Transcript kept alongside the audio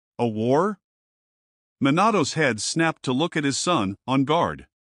A war? Minato's head snapped to look at his son, on guard.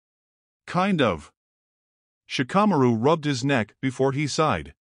 Kind of. Shikamaru rubbed his neck before he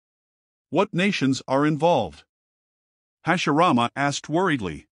sighed. What nations are involved? Hashirama asked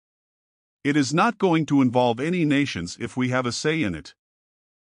worriedly. It is not going to involve any nations if we have a say in it.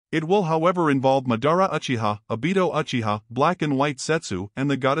 It will however involve Madara Uchiha, Obito Uchiha, Black and White Setsu, and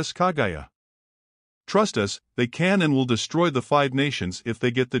the goddess Kaguya. Trust us, they can and will destroy the 5 nations if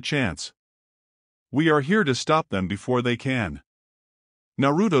they get the chance. We are here to stop them before they can.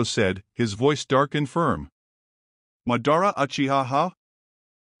 Naruto said, his voice dark and firm. Madara Uchiha ha?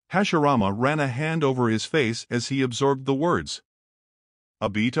 Hashirama ran a hand over his face as he absorbed the words.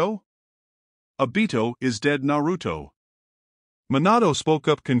 Obito? Obito is dead, Naruto. Minato spoke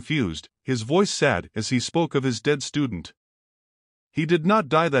up confused, his voice sad as he spoke of his dead student. He did not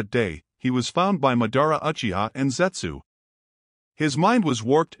die that day, he was found by Madara Uchiha and Zetsu. His mind was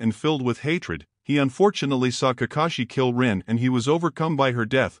warped and filled with hatred. He unfortunately saw Kakashi kill Rin and he was overcome by her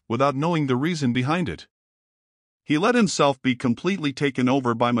death without knowing the reason behind it. He let himself be completely taken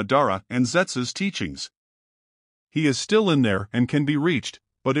over by Madara and Zetsu's teachings. He is still in there and can be reached,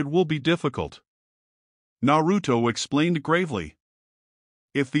 but it will be difficult. Naruto explained gravely.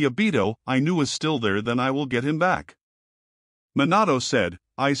 If the Obito I knew is still there, then I will get him back. Minato said,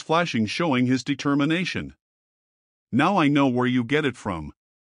 eyes flashing, showing his determination. Now I know where you get it from.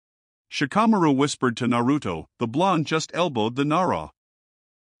 Shikamaru whispered to Naruto, the blonde just elbowed the Nara.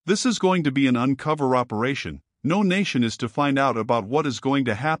 This is going to be an uncover operation. No nation is to find out about what is going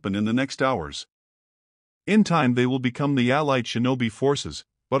to happen in the next hours. In time they will become the allied shinobi forces,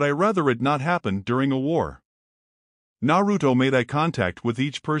 but I rather it not happen during a war. Naruto made eye contact with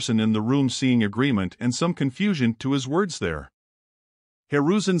each person in the room, seeing agreement and some confusion to his words there.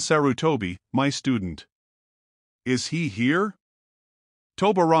 Hiruzen Sarutobi, my student. Is he here?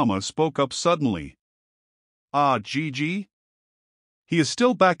 Tobirama spoke up suddenly. Ah, Gigi? He is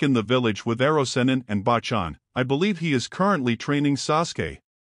still back in the village with Erosenin and Bachan. I believe he is currently training Sasuke.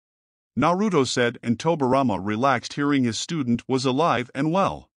 Naruto said, and Tobirama relaxed hearing his student was alive and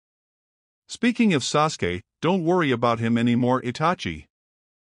well. Speaking of Sasuke, don't worry about him anymore, Itachi.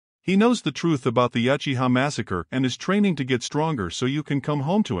 He knows the truth about the Uchiha massacre and is training to get stronger so you can come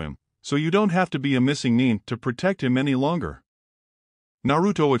home to him, so you don't have to be a missing nin to protect him any longer.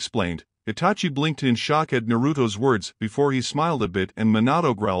 Naruto explained. Itachi blinked in shock at Naruto's words before he smiled a bit, and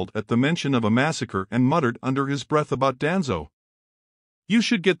Minato growled at the mention of a massacre and muttered under his breath about Danzo. You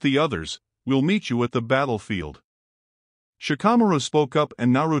should get the others, we'll meet you at the battlefield. Shikamaru spoke up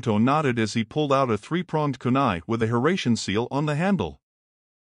and Naruto nodded as he pulled out a 3-pronged kunai with a Hiraishin seal on the handle.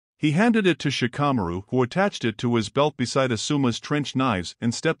 He handed it to Shikamaru, who attached it to his belt beside Asuma's trench knives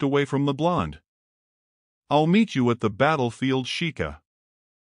and stepped away from the blonde. I'll meet you at the battlefield, Shika.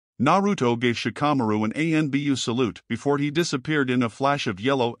 Naruto gave Shikamaru an ANBU salute before he disappeared in a flash of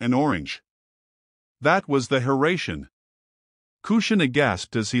yellow and orange. That was the Hiraishin. Kushina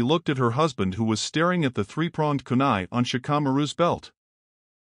gasped as he looked at her husband, who was staring at the 3-pronged kunai on Shikamaru's belt.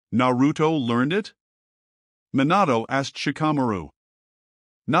 Naruto learned it? Minato asked Shikamaru.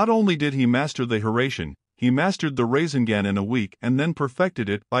 Not only did he master the Hiraishin, he mastered the Rasengan in a week and then perfected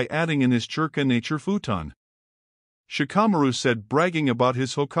it by adding in his Churka nature futon. Shikamaru said, bragging about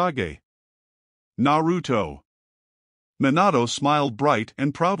his Hokage. Naruto. Minato smiled bright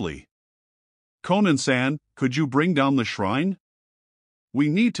and proudly. Konan-san, could you bring down the shrine? We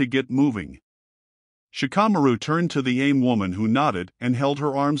need to get moving. Shikamaru turned to the AIM woman, who nodded and held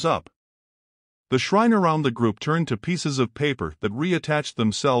her arms up. The shrine around the group turned to pieces of paper that reattached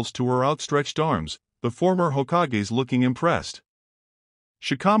themselves to her outstretched arms, the former Hokages looking impressed.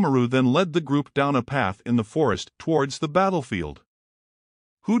 Shikamaru then led the group down a path in the forest towards the battlefield.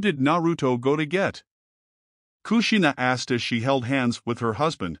 Who did Naruto go to get? Kushina asked as she held hands with her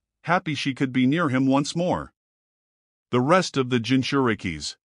husband, happy she could be near him once more. The rest of the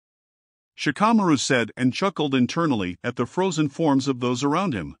Jinchurikis. Shikamaru said and chuckled internally at the frozen forms of those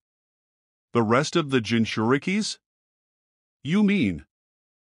around him. The rest of the Jinchurikis? You mean?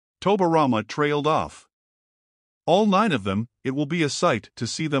 Tobirama trailed off. All 9 of them. It will be a sight to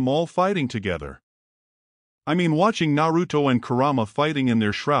see them all fighting together. I mean, watching Naruto and Kurama fighting in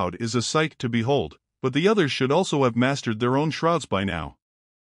their shroud is a sight to behold, but the others should also have mastered their own shrouds by now.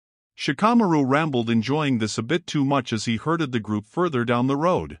 Shikamaru rambled, enjoying this a bit too much as he herded the group further down the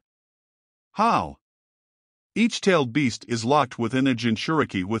road. How? Each tailed beast is locked within a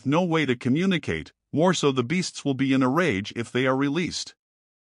Jinchuriki with no way to communicate, more so the beasts will be in a rage if they are released.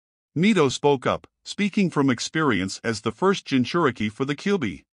 Nito spoke up, speaking from experience as the first Jinchuriki for the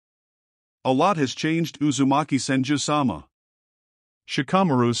Kyuubi. A lot has changed, Uzumaki Senju-sama.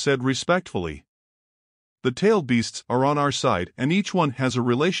 Shikamaru said respectfully. The tailed beasts are on our side and each one has a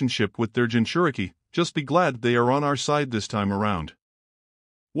relationship with their Jinchuriki, just be glad they are on our side this time around.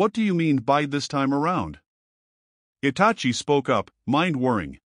 What do you mean by this time around? Itachi spoke up,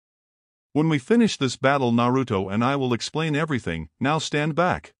 mind-worrying. When we finish this battle, Naruto and I will explain everything, now stand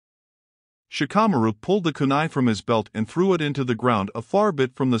back. Shikamaru pulled the kunai from his belt and threw it into the ground a far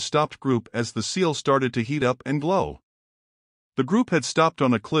bit from the stopped group as the seal started to heat up and glow. The group had stopped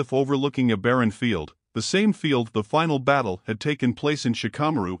on a cliff overlooking a barren field, the same field the final battle had taken place in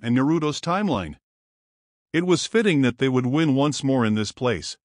Shikamaru and Naruto's timeline. It was fitting that they would win once more in this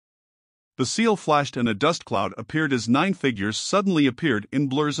place. The seal flashed and a dust cloud appeared as 9 figures suddenly appeared in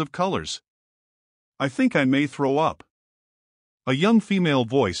blurs of colors. I think I may throw up. A young female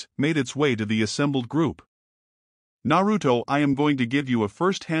voice made its way to the assembled group. Naruto, I am going to give you a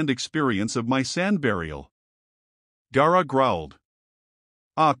first-hand experience of my sand burial. Gaara growled.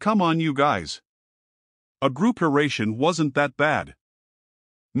 Ah, come on you guys. A group oration wasn't that bad.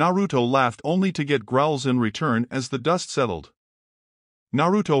 Naruto laughed only to get growls in return as the dust settled.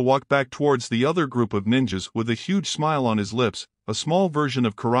 Naruto walked back towards the other group of ninjas with a huge smile on his lips. A small version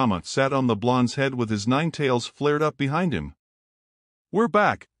of Kurama sat on the blonde's head with his 9 tails flared up behind him. We're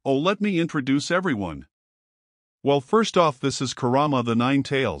back. Oh, let me introduce everyone. Well, first off, this is Kurama the 9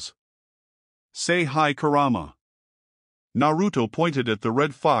 tails. Say hi, Kurama. Naruto pointed at the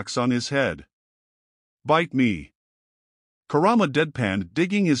red fox on his head. Bite me. Kurama deadpanned,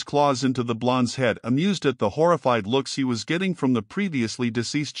 digging his claws into the blonde's head, amused at the horrified looks he was getting from the previously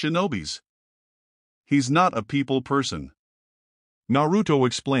deceased shinobis. He's not a people person, Naruto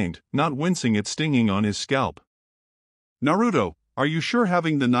explained, not wincing at stinging on his scalp. Naruto, are you sure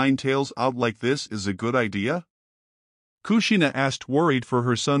having the 9 tails out like this is a good idea? Kushina asked, worried for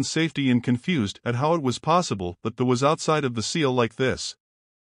her son's safety and confused at how it was possible that the was outside of the seal like this.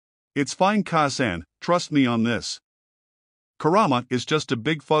 It's fine, Ka-san, trust me on this. Kurama is just a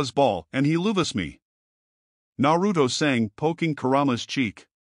big fuzzball and he loves me. Naruto sang, poking Kurama's cheek.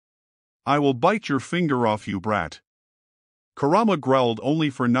 I will bite your finger off, you brat. Kurama growled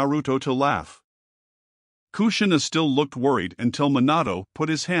only for Naruto to laugh. Kushina still looked worried until Minato put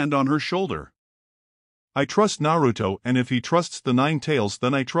his hand on her shoulder. I trust Naruto, and if he trusts the 9 tails,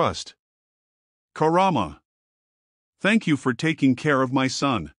 then I trust Kurama. Thank you for taking care of my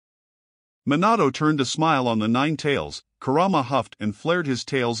son. Minato turned a smile on the 9 tails. Kurama huffed and flared his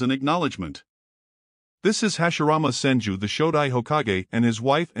tails in acknowledgement. This is Hashirama Senju, the Shodai Hokage, and his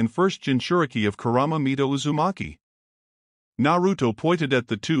wife and first Jinchuriki of Kurama Mito Uzumaki. Naruto pointed at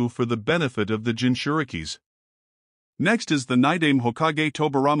the two for the benefit of the Jinchurikis. Next is the Nidaime Hokage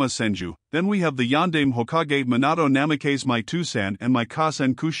Tobirama Senju, then we have the Yandaime Hokage Minato Namikaze my Tusan and my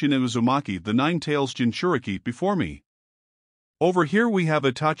Kasen Kushina Uzumaki, the 9 tails Jinchuriki before me. Over here we have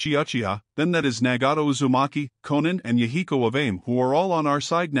Itachi Uchiha, then that is Nagato Uzumaki, Konan and Yahiko of AIM, who are all on our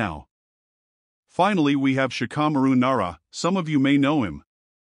side now. Finally we have Shikamaru Nara, some of you may know him.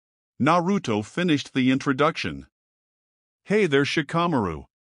 Naruto finished the introduction. Hey there Shikamaru.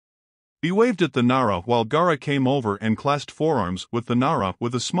 He waved at the Nara while Gaara came over and clasped forearms with the Nara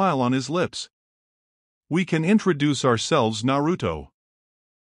with a smile on his lips. We can introduce ourselves, Naruto.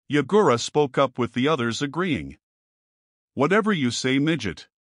 Yagura spoke up with the others agreeing. Whatever you say, midget.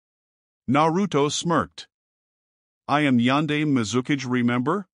 Naruto smirked. I am Yandaime Mizukage,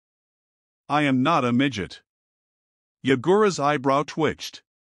 remember? I am not a midget. Yagura's eyebrow twitched.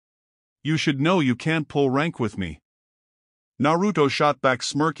 You should know you can't pull rank with me. Naruto shot back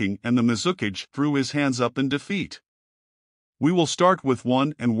smirking and the Mizukage threw his hands up in defeat. We will start with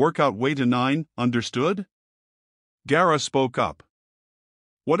 1 and work out way to 9, understood? Gaara spoke up.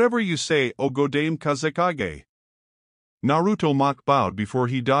 Whatever you say, O Godaime Kazekage. Naruto mock bowed before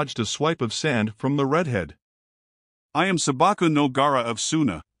he dodged a swipe of sand from the redhead. I am Sabaku no Gaara of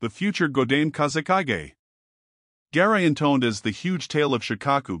Suna, the future Godaime Kazekage. Gaara intoned as the huge tail of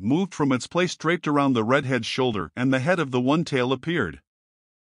Shikaku moved from its place draped around the redhead's shoulder and the head of the one tail appeared.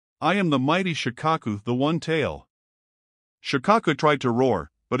 I am the mighty Shikaku, the one tail. Shikaku tried to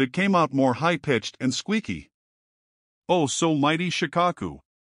roar, but it came out more high-pitched and squeaky. Oh, so mighty Shikaku.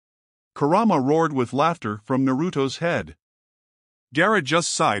 Kurama roared with laughter from Naruto's head. Gaara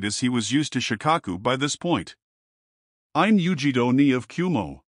just sighed as he was used to Shikaku by this point. I'm Yujito Ni of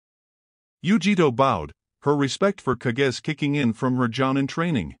Kumo. Yujito bowed, her respect for Kages kicking in from her Jonin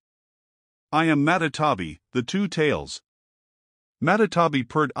training. I am Matatabi, the 2 tails. Matatabi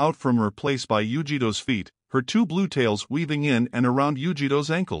purred out from her place by Yujito's feet, her 2 blue tails weaving in and around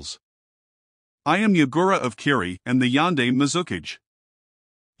Yujito's ankles. I am Yagura of Kiri and the Yandaime Mizukage.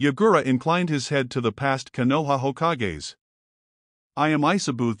 Yagura inclined his head to the past Konoha Hokages. I am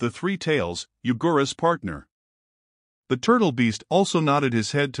Isabu the Three Tails, Yugura's partner. The turtle beast also nodded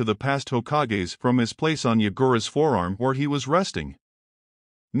his head to the past Hokages from his place on Yagura's forearm where he was resting.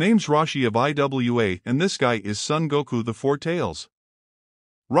 Name's Rashi of IWA, and this guy is Son Goku the Four Tails.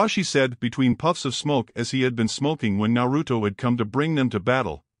 Rashi said between puffs of smoke as he had been smoking when Naruto had come to bring them to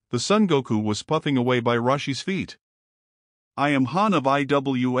battle. The Son Goku was puffing away by Rashi's feet. I am Han of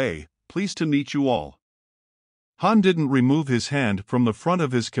IWA, pleased to meet you all. Han didn't remove his hand from the front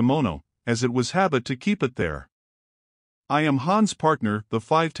of his kimono, as it was habit to keep it there. I am Han's partner, the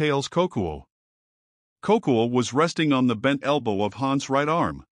Five Tails Kokuo. Kokuo was resting on the bent elbow of Han's right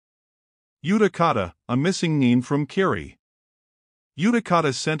arm. Utakata, a missing nin from Kiri.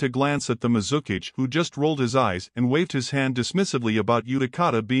 Utakata sent a glance at the Mizukage who just rolled his eyes and waved his hand dismissively about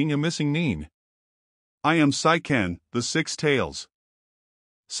Utakata being a missing nin. I am Saiken, the Six Tails.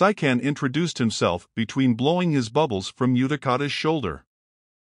 Saiken introduced himself between blowing his bubbles from Utakata's shoulder.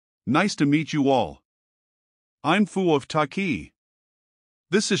 Nice to meet you all. I'm Fu of Taki.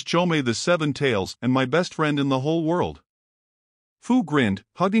 This is Chome the Seven Tails and my best friend in the whole world. Fu grinned,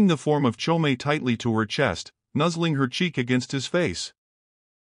 hugging the form of Chome tightly to her chest, nuzzling her cheek against his face.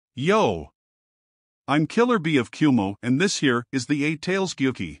 Yo! I'm Killer Bee of Kumo and this here is the Eight Tails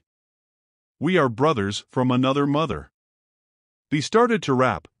Gyuki. We are brothers from another mother. Bee started to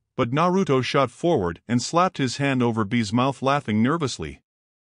rap, but Naruto shot forward and slapped his hand over Bee's mouth, laughing nervously.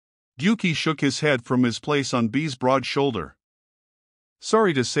 Gyuki shook his head from his place on Bee's broad shoulder.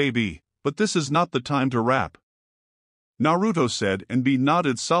 Sorry to say, Bee, but this is not the time to rap, Naruto said, and Bee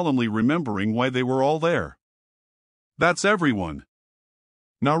nodded solemnly, remembering why they were all there. That's everyone.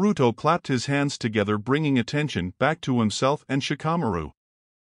 Naruto clapped his hands together, bringing attention back to himself and Shikamaru.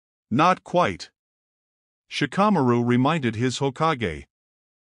 Not quite. Shikamaru reminded his Hokage.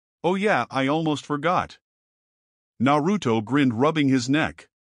 Oh yeah, I almost forgot. Naruto grinned, rubbing his neck.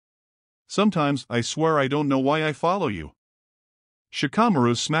 Sometimes I swear I don't know why I follow you.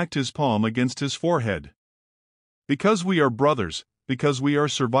 Shikamaru smacked his palm against his forehead. Because we are brothers, because we are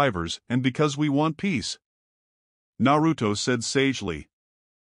survivors, and because we want peace, Naruto said sagely.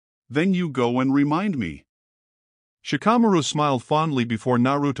 Then you go and remind me. Shikamaru smiled fondly before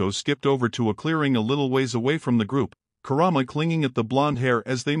Naruto skipped over to a clearing a little ways away from the group, Kurama clinging at the blonde hair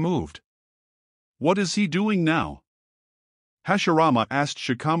as they moved. What is he doing now? Hashirama asked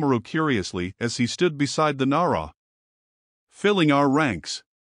Shikamaru curiously as he stood beside the Nara. Filling our ranks,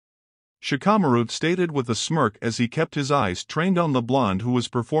 Shikamaru stated with a smirk as he kept his eyes trained on the blonde who was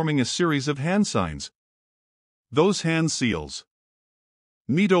performing a series of hand signs. Those hand seals,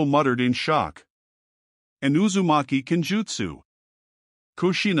 Mito muttered in shock. An Uzumaki Kenjutsu,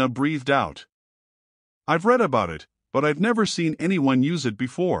 Kushina breathed out. I've read about it, but I've never seen anyone use it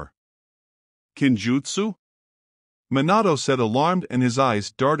before. Kenjutsu? Minato said, alarmed, and his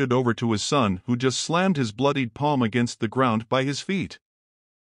eyes darted over to his son, who just slammed his bloodied palm against the ground by his feet.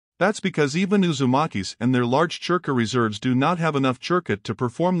 That's because even Uzumakis and their large churka reserves do not have enough churka to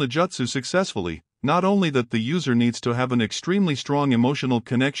perform the jutsu successfully. Not only that, the user needs to have an extremely strong emotional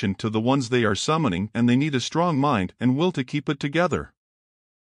connection to the ones they are summoning, and they need a strong mind and will to keep it together.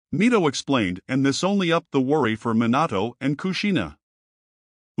 Mito explained, and this only upped the worry for Minato and Kushina.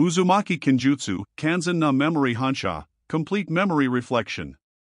 Uzumaki Kenjutsu, Kanzen na Memory Hansha, complete memory reflection,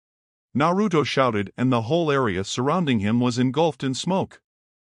 Naruto shouted, and the whole area surrounding him was engulfed in smoke.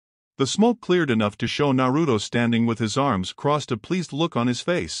 The smoke cleared enough to show Naruto standing with his arms crossed, a pleased look on his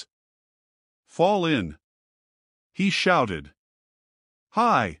face. Fall in, he shouted.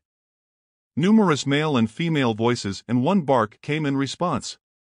 Hi! Numerous male and female voices and one bark came in response.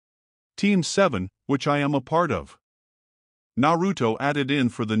 Team 7, which I am a part of, Naruto added in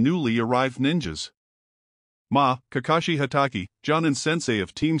for the newly arrived ninjas. Kakashi Hatake, Jonin Sensei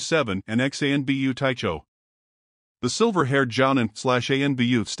of Team 7 and ex-ANBU Taicho. The silver-haired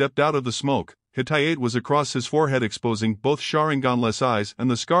Jonin/ANBU stepped out of the smoke. Hitayate was across his forehead, exposing both Sharingan-less eyes and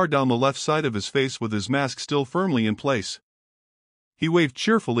the scar down the left side of his face with his mask still firmly in place. He waved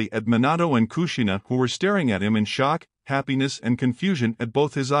cheerfully at Minato and Kushina, who were staring at him in shock, happiness, and confusion at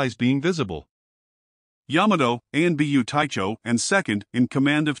both his eyes being visible. Yamato, ANBU Taicho, and second in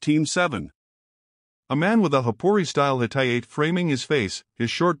command of Team 7. A man with a Hapori-style Hitayate framing his face, his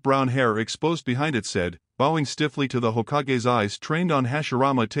short brown hair exposed behind it, said, bowing stiffly to the Hokage's eyes trained on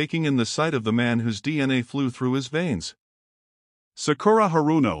Hashirama, taking in the sight of the man whose DNA flew through his veins. Sakura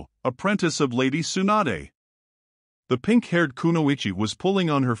Haruno, apprentice of Lady Tsunade. The pink-haired Kunoichi was pulling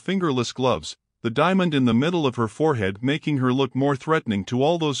on her fingerless gloves, the diamond in the middle of her forehead making her look more threatening to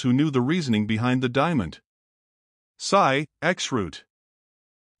all those who knew the reasoning behind the diamond. Sai, ex-root.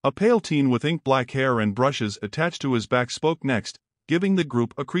 A pale teen with ink-black hair and brushes attached to his back spoke next, giving the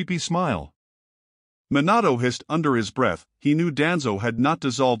group a creepy smile. Minato hissed under his breath. He knew Danzo had not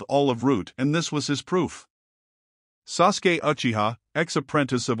dissolved all of Root, and this was his proof. Sasuke Uchiha,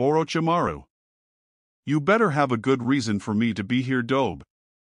 ex-apprentice of Orochimaru. You better have a good reason for me to be here, Dobe.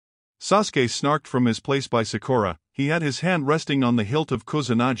 Sasuke snarked from his place by Sakura. He had his hand resting on the hilt of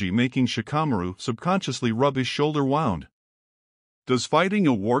Kusanagi, making Shikamaru subconsciously rub his shoulder wound. Does fighting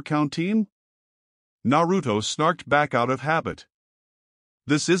a war count, team? Naruto snarked back out of habit.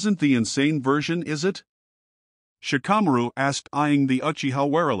 This isn't the insane version, is it? Shikamaru asked, eyeing the Uchiha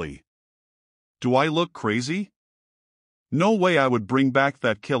warily. Do I look crazy? No way I would bring back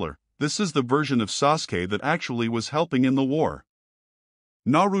that killer. This is the version of Sasuke that actually was helping in the war.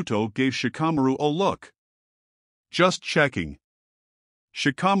 Naruto gave Shikamaru a look. Just checking.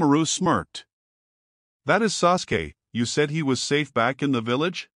 Shikamaru smirked. That is Sasuke. You said he was safe back in the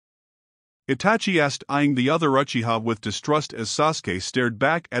village? Itachi asked, eyeing the other Uchiha with distrust as Sasuke stared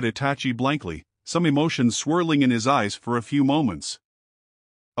back at Itachi blankly, some emotion swirling in his eyes for a few moments.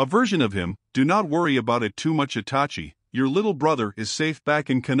 A version of him. Do not worry about it too much, Itachi. Your little brother is safe back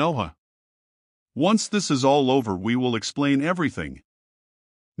in Konoha. Once this is all over, we will explain everything.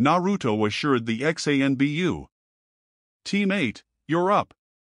 Naruto assured the XANBU. Team 8, you're up.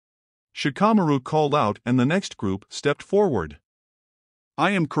 Shikamaru called out, and the next group stepped forward.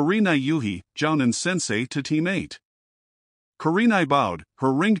 I am Kurenai Yuhi, Jounin Sensei to Team 8. Kurenai bowed,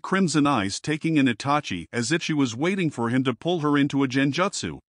 her ringed crimson eyes taking in Itachi as if she was waiting for him to pull her into a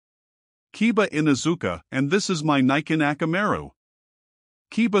genjutsu. Kiba Inuzuka, and this is my Niken Akamaru.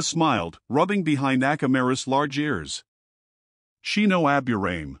 Kiba smiled, rubbing behind Akamaru's large ears. Shino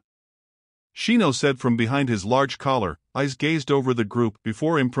Aburame. Shino said from behind his large collar, eyes gazed over the group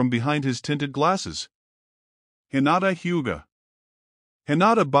before him from behind his tinted glasses. Hinata Hyuga.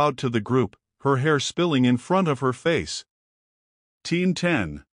 Hinata bowed to the group, her hair spilling in front of her face. Team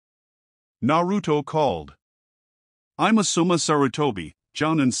 10. Naruto called. I'm Asuma Sarutobi,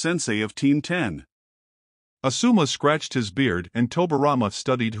 Jounin Sensei of Team 10. Asuma scratched his beard and Tobirama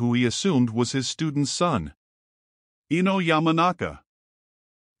studied who he assumed was his student's son. Ino Yamanaka.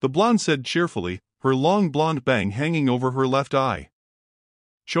 The blonde said cheerfully, her long blonde bang hanging over her left eye.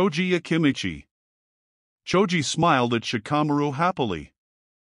 Choji Akimichi. Choji smiled at Shikamaru happily.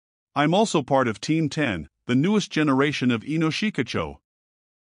 I'm also part of Team 10, the newest generation of Inoshikacho.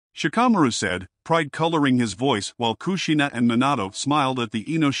 Shikamaru said, pride coloring his voice, while Kushina and Minato smiled at the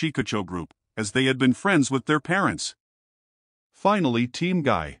Inoshikacho group, as they had been friends with their parents. Finally, Team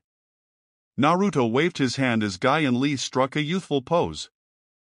Guy. Naruto waved his hand as Guy and Lee struck a youthful pose.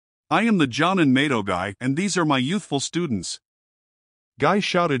 I am the Jounin Mato Guy, and these are my youthful students. Guy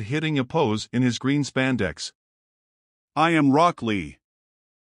shouted, hitting a pose in his green spandex. I am Rock Lee.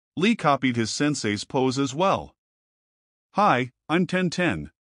 Lee copied his sensei's pose as well. Hi, I'm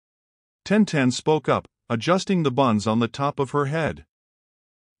Ten. Ten spoke up, adjusting the buns on the top of her head.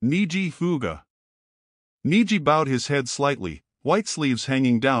 Niji Fuga. Niji bowed his head slightly, white sleeves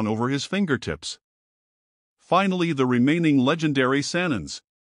hanging down over his fingertips. Finally, the remaining legendary Sanins.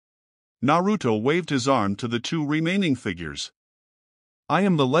 Naruto waved his arm to the two remaining figures. I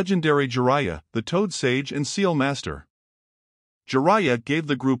am the legendary Jiraiya, the Toad Sage and Seal Master. Jiraiya gave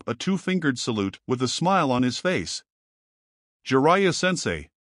the group a two-fingered salute with a smile on his face. Jiraiya-sensei.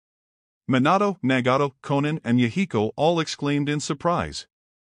 Minato, Nagato, Konan, and Yahiko all exclaimed in surprise.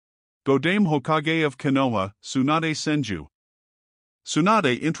 Godame Hokage of Konoha, Tsunade Senju.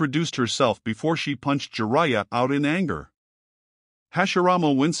 Tsunade introduced herself before she punched Jiraiya out in anger.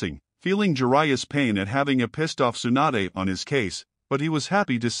 Hashirama wincing, feeling Jiraiya's pain at having a pissed-off Tsunade on his case, but he was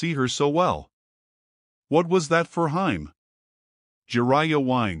happy to see her so well. What was that for him? Jiraiya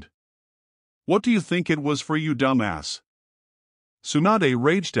whined. What do you think it was for, you dumbass? Tsunade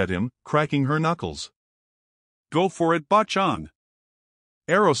raged at him, cracking her knuckles. Go for it, Bachan.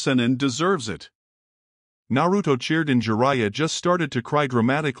 Erosenin deserves it. Naruto cheered and Jiraiya just started to cry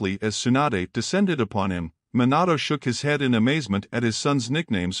dramatically as Tsunade descended upon him. Minato shook his head in amazement at his son's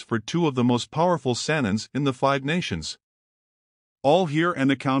nicknames for two of the most powerful Sanins in the 5 nations. All here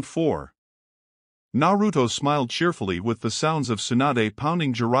and account for. Naruto smiled cheerfully with the sounds of Tsunade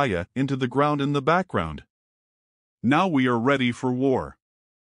pounding Jiraiya into the ground in the background. Now we are ready for war.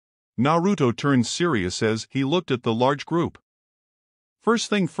 Naruto turned serious as he looked at the large group. First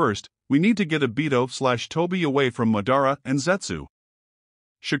thing first, we need to get Obito/Tobi away from Madara and Zetsu.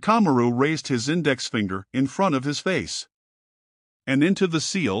 Shikamaru raised his index finger in front of his face. And into the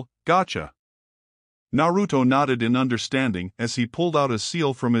seal, gotcha. Naruto nodded in understanding as he pulled out a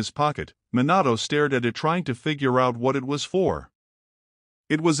seal from his pocket. Minato stared at it, trying to figure out what it was for.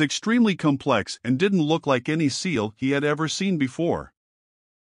 It was extremely complex and didn't look like any seal he had ever seen before.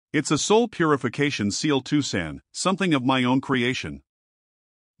 It's a soul purification seal Tusan, something of my own creation.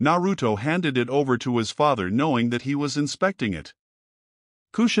 Naruto handed it over to his father knowing that he was inspecting it.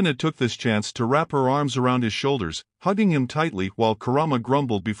 Kushina took this chance to wrap her arms around his shoulders, hugging him tightly while Kurama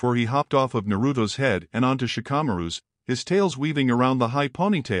grumbled before he hopped off of Naruto's head and onto Shikamaru's, his tails weaving around the high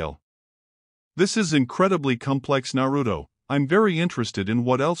ponytail. This is incredibly complex, Naruto. I'm very interested in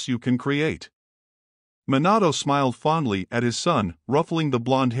what else you can create. Minato smiled fondly at his son, ruffling the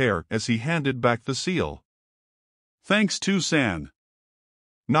blonde hair as he handed back the seal. Thanks, Tusan,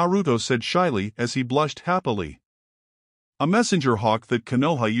 Naruto said shyly as he blushed happily. A messenger hawk that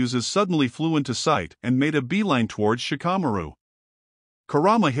Konoha uses suddenly flew into sight and made a beeline towards Shikamaru.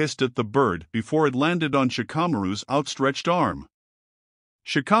 Kurama hissed at the bird before it landed on Shikamaru's outstretched arm.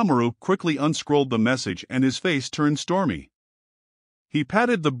 Shikamaru quickly unscrolled the message and his face turned stormy. He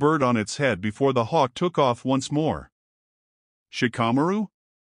patted the bird on its head before the hawk took off once more. Shikamaru?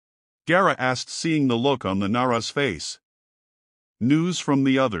 Gaara asked, seeing the look on the Nara's face. News from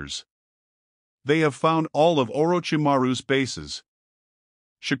the others. They have found all of Orochimaru's bases.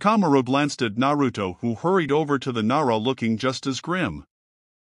 Shikamaru glanced at Naruto, who hurried over to the Nara looking just as grim.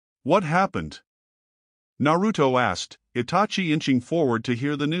 What happened? Naruto asked, Itachi inching forward to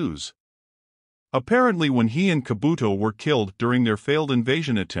hear the news. Apparently when he and Kabuto were killed during their failed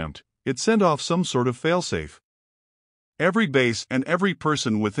invasion attempt, it sent off some sort of failsafe. Every base and every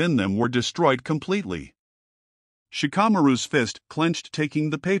person within them were destroyed completely. Shikamaru's fist clenched, taking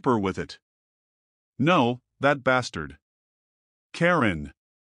the paper with it. No, that bastard. Karen.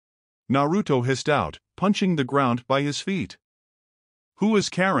 Naruto hissed out, punching the ground by his feet. Who is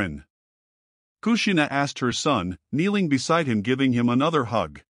Karen? Kushina asked her son, kneeling beside him, giving him another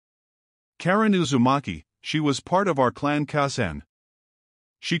hug. Karen Uzumaki, she was part of our clan Kasen.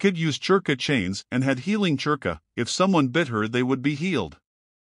 She could use churka chains and had healing churka. If someone bit her, they would be healed.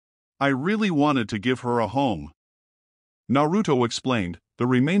 I really wanted to give her a home. Naruto explained. The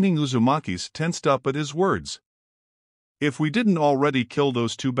remaining Uzumakis tensed up at his words. If we didn't already kill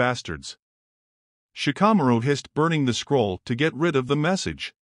those two bastards. Shikamaru hissed, burning the scroll to get rid of the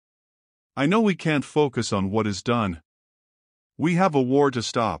message. I know we can't focus on what is done. We have a war to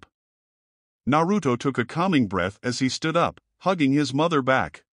stop. Naruto took a calming breath as he stood up, hugging his mother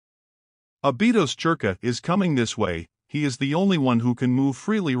back. Obito's churka is coming this way. He is the only one who can move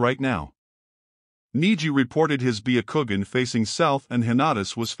freely right now. Neji reported his Byakugan facing south and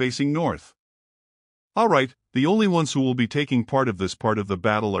Hinata's was facing north. Alright, the only ones who will be taking part of this part of the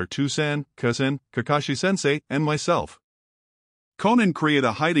battle are Tusan, Kasen, Kakashi-sensei, and myself. Konan, create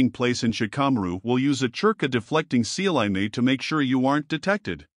a hiding place in Shikamaru. Will use a churka deflecting seal I made to make sure you aren't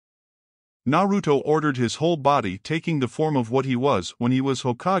detected. Naruto ordered, his whole body taking the form of what he was when he was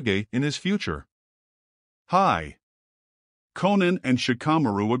Hokage in his future. Hi. Konan and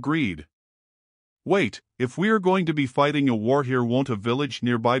Shikamaru agreed. Wait, if we are going to be fighting a war here, won't a village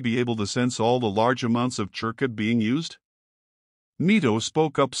nearby be able to sense all the large amounts of churka being used? Mito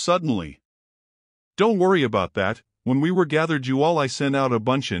spoke up suddenly. Don't worry about that. When we were gathered you all, I sent out a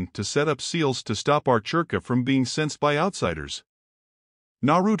bunch in to set up seals to stop our churka from being sensed by outsiders.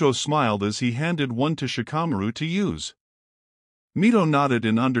 Naruto smiled as he handed one to Shikamaru to use. Mito nodded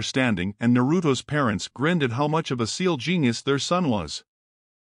in understanding, and Naruto's parents grinned at how much of a seal genius their son was.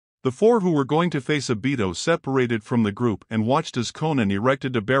 The four who were going to face Obito separated from the group and watched as Konan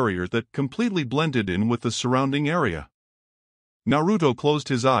erected a barrier that completely blended in with the surrounding area. Naruto closed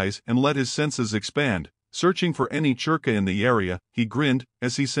his eyes and let his senses expand, searching for any churka in the area. He grinned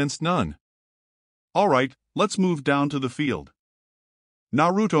as he sensed none. Alright, let's move down to the field.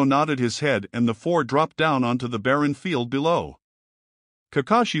 Naruto nodded his head and the four dropped down onto the barren field below.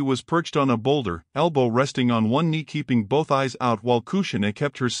 Kakashi was perched on a boulder, elbow resting on one knee, keeping both eyes out, while Kushina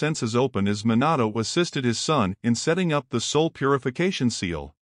kept her senses open as Minato assisted his son in setting up the soul purification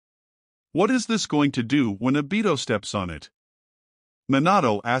seal. What is this going to do when Obito steps on it?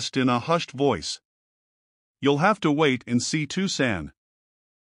 Minato asked in a hushed voice. You'll have to wait and see, Tusan.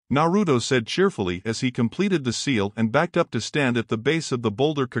 Naruto said cheerfully as he completed the seal and backed up to stand at the base of the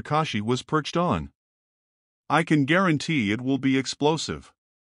boulder Kakashi was perched on. I can guarantee it will be explosive.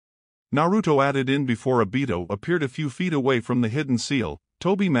 Naruto added in before Obito appeared a few feet away from the hidden seal,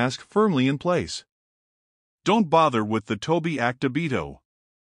 Toby mask firmly in place. Don't bother with the Toby act, Obito.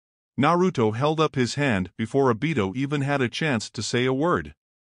 Naruto held up his hand before Obito even had a chance to say a word.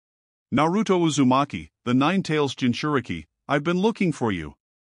 Naruto Uzumaki, the Nine-Tails Jinchuriki, I've been looking for you.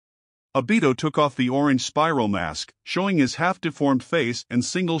 Obito took off the orange spiral mask, showing his half-deformed face and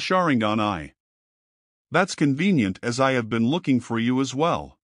single Sharingan eye. That's convenient as I have been looking for you as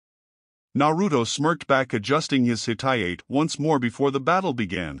well. Naruto smirked back, adjusting his hitayate once more before the battle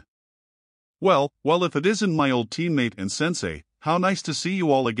began. Well, if it isn't my old teammate and sensei, how nice to see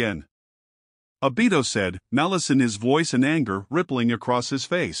you all again. Obito said, malice in his voice and anger rippling across his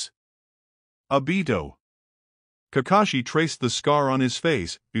face. Obito. Kakashi traced the scar on his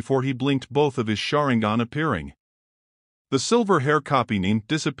face before he blinked, both of his Sharingan appearing. The silver hair copying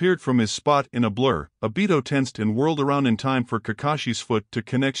disappeared from his spot in a blur. Obito tensed and whirled around in time for Kakashi's foot to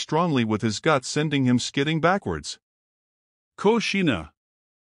connect strongly with his gut, sending him skidding backwards. Kushina!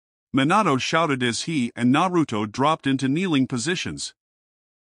 Minato shouted as he and Naruto dropped into kneeling positions.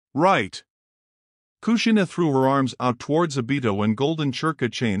 Right! Kushina threw her arms out towards Obito and golden churka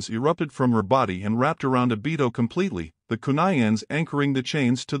chains erupted from her body and wrapped around Obito completely, the kunai ends anchoring the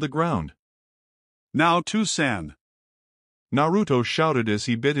chains to the ground. Now Two-san! Naruto shouted as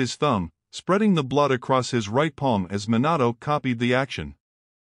he bit his thumb, spreading the blood across his right palm as Minato copied the action.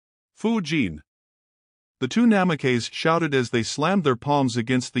 Fujin! The two Namakes shouted as they slammed their palms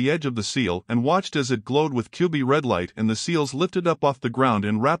against the edge of the seal and watched as it glowed with QB red light, and the seals lifted up off the ground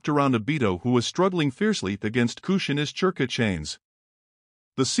and wrapped around Obito, who was struggling fiercely against Kushina's churka chains.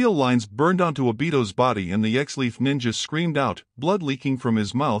 The seal lines burned onto Obito's body and the X-Leaf ninja screamed out, blood leaking from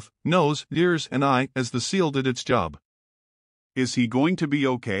his mouth, nose, ears and eye as the seal did its job. Is he going to be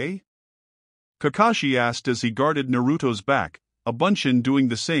okay? Kakashi asked as he guarded Naruto's back, a Bunshin doing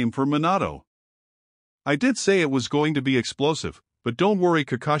the same for Minato. I did say it was going to be explosive, but don't worry,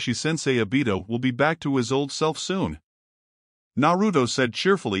 Kakashi-sensei, Obito will be back to his old self soon. Naruto said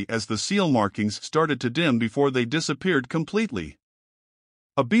cheerfully as the seal markings started to dim before they disappeared completely.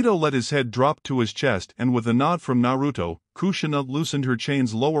 Obito let his head drop to his chest and with a nod from Naruto, Kushina loosened her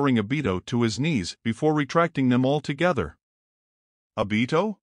chains, lowering Obito to his knees before retracting them all together.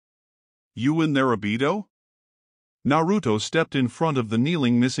 Obito? You in there, Obito? Naruto stepped in front of the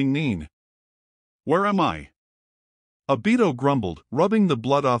kneeling missing Nin. Where am I? Obito grumbled, rubbing the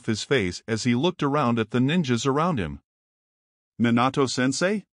blood off his face as he looked around at the ninjas around him.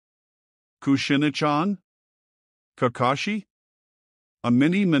 Minato-sensei? Kushina-chan? Kakashi? A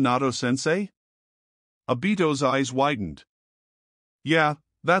mini Minato-sensei? Obito's eyes widened. Yeah,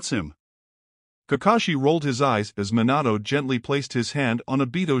 that's him. Kakashi rolled his eyes as Minato gently placed his hand on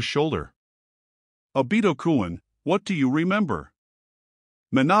Obito's shoulder. Obito-kun, what do you remember?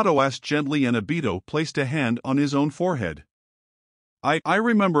 Minato asked gently, and Obito placed a hand on his own forehead. I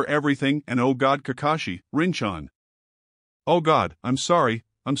remember everything, and oh god, Kakashi, Rin-chan. Oh god, I'm sorry,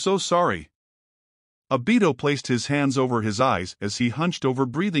 I'm so sorry. Obito placed his hands over his eyes as he hunched over,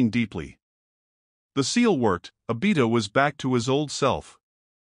 breathing deeply. The seal worked, Obito was back to his old self.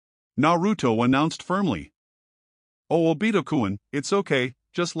 Naruto announced firmly. Oh Obito-kun, it's okay,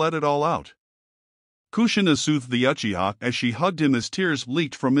 just let it all out. Kushina soothed the Uchiha as she hugged him as tears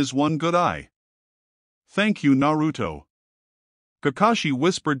leaked from his one good eye. Thank you, Naruto. Kakashi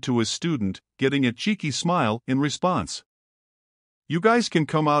whispered to his student, getting a cheeky smile in response. You guys can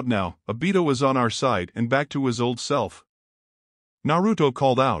come out now, Obito is on our side and back to his old self. Naruto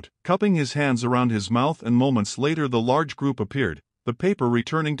called out, cupping his hands around his mouth, and moments later the large group appeared, the paper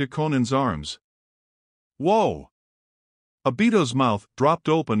returning to Konan's arms. Whoa! Obito's mouth dropped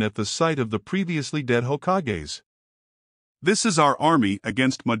open at the sight of the previously dead Hokages. This is our army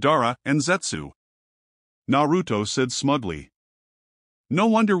against Madara and Zetsu, Naruto said smugly. No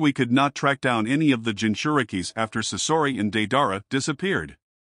wonder we could not track down any of the Jinchurikis after Sasori and Deidara disappeared.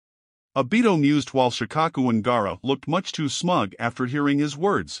 Obito mused while Shikaku and Gaara looked much too smug after hearing his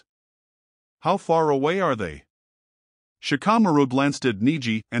words. How far away are they? Shikamaru glanced at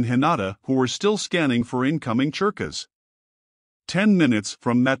Neji and Hinata, who were still scanning for incoming churkas. 10 minutes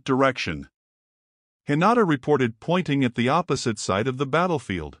from that direction, Hinata reported, pointing at the opposite side of the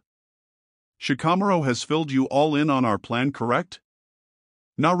battlefield. Shikamaru has filled you all in on our plan, correct?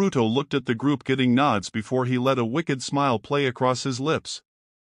 Naruto looked at the group, getting nods before he let a wicked smile play across his lips.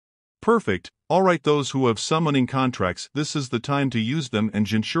 Perfect, alright, those who have summoning contracts, this is the time to use them, and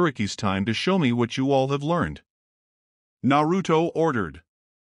Jinchuriki's time to show me what you all have learned, Naruto ordered.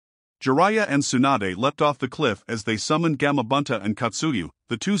 Jiraiya and Tsunade leapt off the cliff as they summoned Gamabunta and Katsuyu,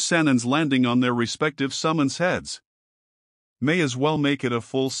 the two Sanins landing on their respective summons' heads. May as well make it a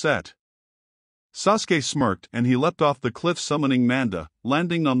full set. Sasuke smirked and he leapt off the cliff, summoning Manda,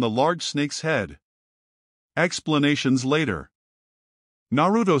 landing on the large snake's head. Explanations later,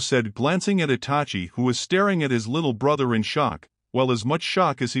 Naruto said, glancing at Itachi, who was staring at his little brother in shock, well, as much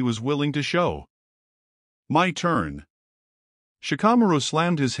shock as he was willing to show. My turn. Shikamaru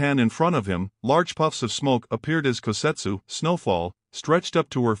slammed his hand in front of him, large puffs of smoke appeared as Kosetsu, snowfall, stretched up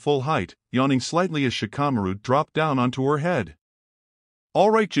to her full height, yawning slightly as Shikamaru dropped down onto her head.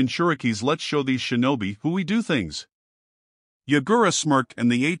 Alright Jinchurikis, let's show these shinobi who we do things. Yagura smirked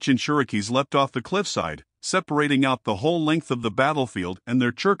and the 8 Jinchurikis leapt off the cliffside, separating out the whole length of the battlefield, and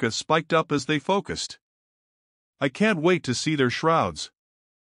their churka spiked up as they focused. I can't wait to see their shrouds,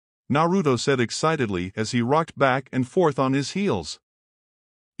 Naruto said excitedly as he rocked back and forth on his heels.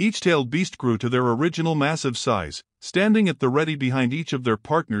 Each tailed beast grew to their original massive size, standing at the ready behind each of their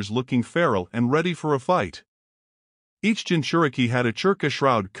partners, looking feral and ready for a fight. Each Jinchuriki had a churka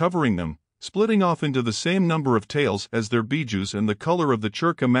shroud covering them, splitting off into the same number of tails as their bijus, and the color of the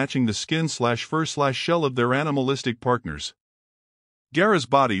churka matching the skin/fur/shell of their animalistic partners. Gaara's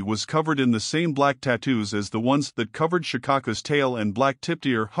body was covered in the same black tattoos as the ones that covered Shikaka's tail, and black tipped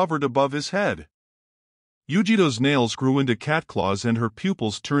ear hovered above his head. Yujito's nails grew into cat claws and her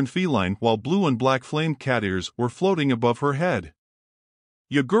pupils turned feline, while blue and black flame cat ears were floating above her head.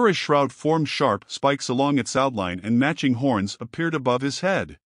 Yagura's shroud formed sharp spikes along its outline, and matching horns appeared above his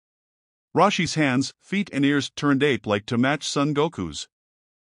head. Rashi's hands, feet and ears turned ape-like to match Son Goku's.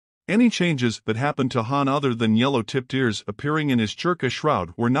 Any changes that happened to Han other than yellow-tipped ears appearing in his churka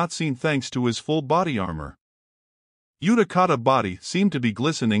shroud were not seen thanks to his full body armor. Utakata's body seemed to be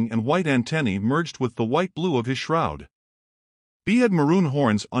glistening, and white antennae merged with the white-blue of his shroud. He had maroon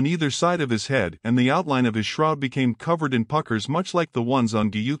horns on either side of his head, and the outline of his shroud became covered in puckers much like the ones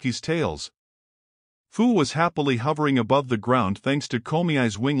on Gyuki's tails. Fu was happily hovering above the ground thanks to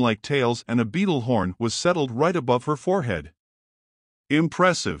Komiai's wing-like tails, and a beetle horn was settled right above her forehead.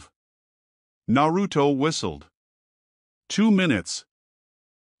 Impressive. Naruto whistled. 2 minutes.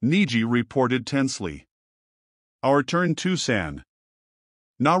 Niji reported tensely. Our turn too, San.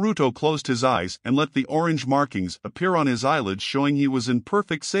 Naruto closed his eyes and let the orange markings appear on his eyelids, showing he was in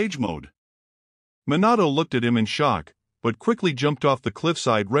perfect sage mode. Minato looked at him in shock, but quickly jumped off the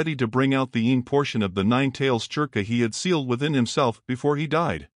cliffside ready to bring out the yin portion of the 9 tails churka he had sealed within himself before he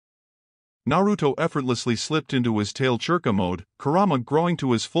died. Naruto effortlessly slipped into his tail churka mode, Kurama growing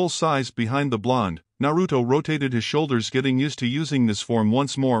to his full size behind the blonde. Naruto rotated his shoulders, getting used to using this form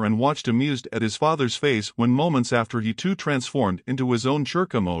once more, and watched amused at his father's face when moments after he too transformed into his own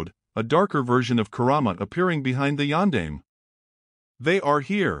churka mode, a darker version of Kurama appearing behind the yondaime. They are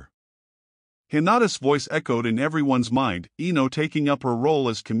here. Hinata's voice echoed in everyone's mind, Ino taking up her role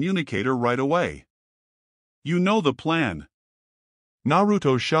as communicator right away. You know the plan.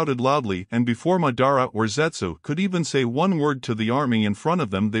 Naruto shouted loudly, and before Madara or Zetsu could even say one word to the army in front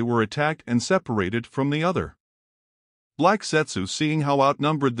of them, they were attacked and separated from the other. Black Zetsu, seeing how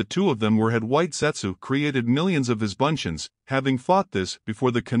outnumbered the two of them were, had white Zetsu created millions of his bunchins, having fought this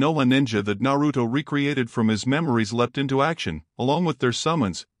before. The Konoha ninja that Naruto recreated from his memories leapt into action, along with their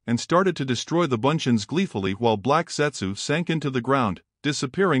summons, and started to destroy the bunchins gleefully, while Black Zetsu sank into the ground,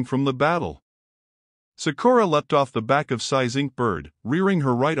 disappearing from the battle. Sakura leapt off the back of Sai's ink bird, rearing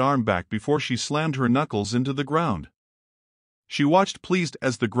her right arm back before she slammed her knuckles into the ground. She watched pleased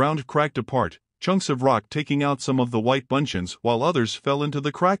as the ground cracked apart, chunks of rock taking out some of the white bunchins while others fell into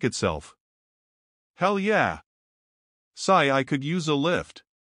the crack itself. Hell yeah! Sai, I could use a lift.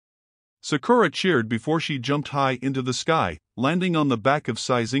 Sakura cheered before she jumped high into the sky, landing on the back of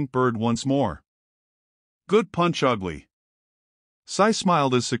Sai's ink bird once more. Good punch, ugly. Sai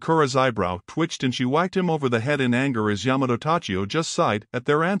smiled as Sakura's eyebrow twitched and she whacked him over the head in anger as Yamato Tachio just sighed at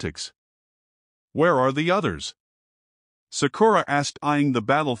their antics. Where are the others? Sakura asked, eyeing the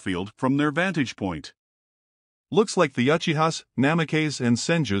battlefield from their vantage point. Looks like the Uchihas, Namikes and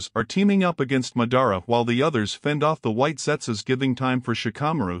Senjus are teaming up against Madara, while the others fend off the white Zetsus, giving time for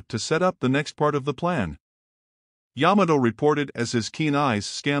Shikamaru to set up the next part of the plan. Yamato reported as his keen eyes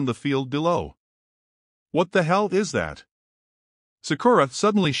scanned the field below. What the hell is that? Sakura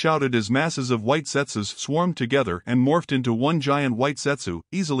suddenly shouted as masses of white Zetsus swarmed together and morphed into one giant white Zetsu,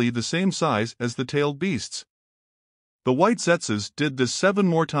 easily the same size as the tailed beasts. The white Zetsus did this 7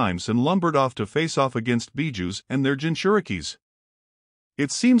 more times and lumbered off to face off against Bijus and their Jinchurikis.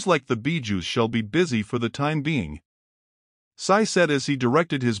 It seems like the Bijus shall be busy for the time being, Sai said as he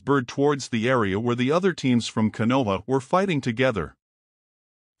directed his bird towards the area where the other teams from Konoha were fighting together.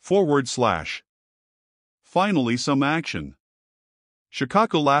 // Finally some action.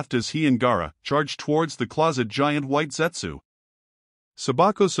 Shikako laughed as he and Gaara charged towards the closet giant white Zetsu.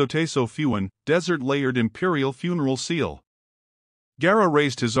 Sabako Soteso Fuan, desert-layered imperial funeral seal. Gaara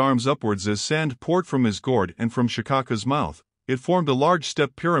raised his arms upwards as sand poured from his gourd and from Shikako's mouth. It formed a large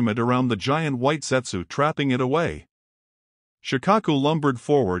step pyramid around the giant white Zetsu, trapping it away. Shikako lumbered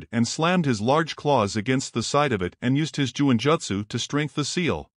forward and slammed his large claws against the side of it and used his Juinjutsu to strengthen the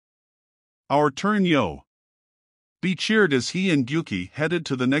seal. Our turn, yo. be cheered as he and Gyuki headed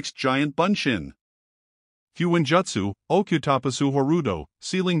to the next giant bunshin. Fuinjutsu, Okutapasu Horudo,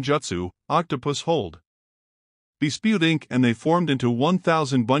 Sealing Jutsu, Octopus Hold. Bespewed ink and they formed into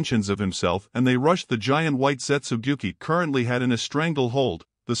 1,000 bunshins of himself and they rushed the giant white Zetsu Gyuki currently had in a stranglehold,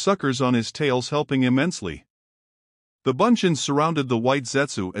 the suckers on his tails helping immensely. The bunshins surrounded the white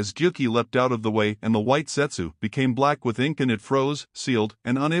Zetsu as Gyuki leapt out of the way and the white Zetsu became black with ink and it froze, sealed,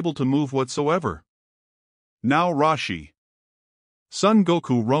 and unable to move whatsoever. Now Rashi. Son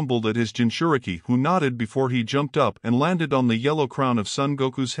Goku rumbled at his Jinchuriki who nodded before he jumped up and landed on the yellow crown of Son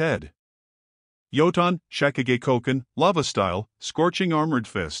Goku's head. Yoton, Shakage Koken, Lava Style, Scorching Armored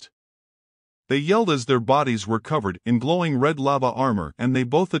Fist. They yelled as their bodies were covered in glowing red lava armor and they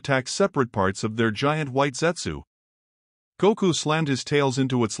both attacked separate parts of their giant white Zetsu. Goku slammed his tails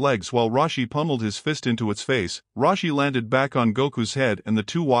into its legs while Rashi pummeled his fist into its face. Rashi landed back on Goku's head and the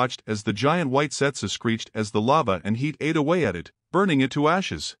two watched as the giant white Zetsu screeched as the lava and heat ate away at it, burning it to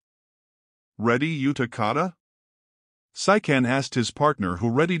ashes. Ready, Utakata? Saikan asked his partner who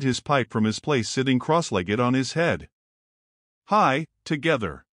readied his pipe from his place sitting cross-legged on his head. Hi,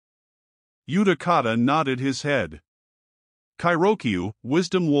 together. Utakata nodded his head. Kairokyu,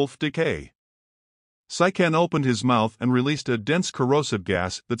 Wisdom Wolf Decay. Saikan opened his mouth and released a dense corrosive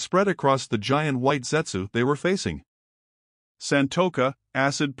gas that spread across the giant white Zetsu they were facing. Santoka,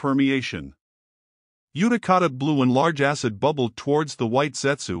 Acid Permeation. Utakata blew and large acid bubbled towards the white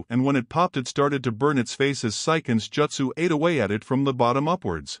Zetsu and when it popped it started to burn its face as Saikan's jutsu ate away at it from the bottom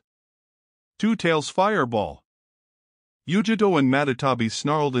upwards. Two Tails Fireball. Yujito and Matatabi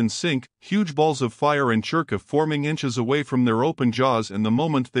snarled in sync, huge balls of fire and churka forming inches away from their open jaws and the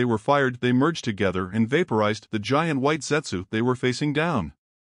moment they were fired they merged together and vaporized the giant white Zetsu they were facing down.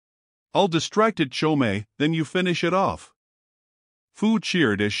 I'll distract it, Chomei, then you finish it off. Fu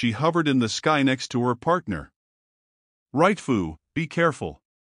cheered as she hovered in the sky next to her partner. Right, Fu, be careful.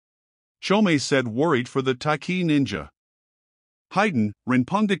 Chomei said, worried for the Taki ninja. Hiden,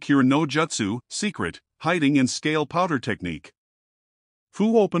 Rinpongdakure no Jutsu, Secret, Hiding and Scale Powder Technique.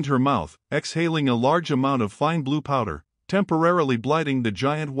 Fu opened her mouth, exhaling a large amount of fine blue powder, temporarily blinding the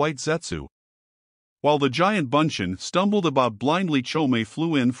giant white Zetsu. While the giant bunshin stumbled about blindly, Chomei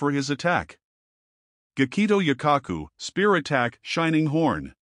flew in for his attack. Gakito Yakaku, Spear Attack, Shining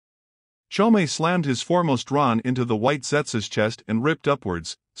Horn. Chomei slammed his foremost Ron into the white Zetsu's chest and ripped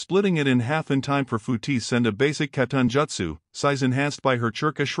upwards, splitting it in half in time for Fu to send a basic Katan Jutsu, size enhanced by her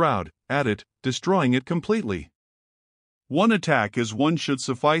Churka Shroud, at it, destroying it completely. One attack as one should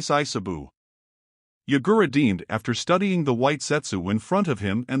suffice, Isabu. Yagura deemed after studying the white Zetsu in front of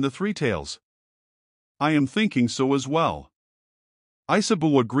him and the three tails. I am thinking so as well.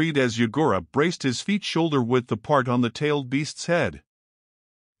 Isabu agreed as Yagura braced his feet shoulder-width apart on the tailed beast's head.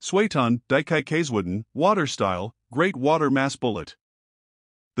 Sueton, Daikai Keizwooden, Water Style, Great Water Mass Bullet.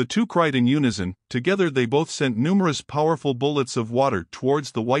 The two cried in unison, together they both sent numerous powerful bullets of water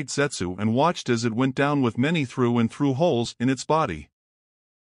towards the white Zetsu and watched as it went down with many through and through holes in its body.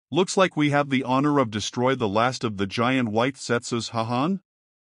 Looks like we have the honor of destroy the last of the giant white Zetsus, Hahan?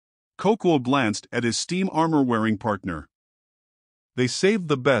 Kokuo glanced at his steam armor-wearing partner. They saved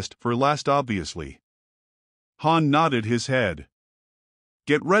the best for last, obviously. Han nodded his head.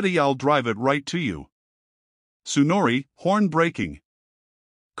 Get ready, I'll drive it right to you. Tsunori, horn breaking.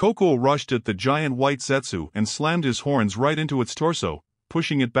 Kokuo rushed at the giant white Zetsu and slammed his horns right into its torso,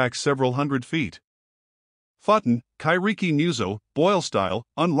 pushing it back several hundred feet. Futen, Kairiki Muso, Boil Style,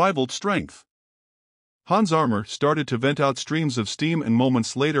 Unrivaled Strength. Han's armor started to vent out streams of steam and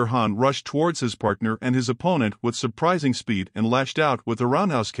moments later Han rushed towards his partner and his opponent with surprising speed and lashed out with a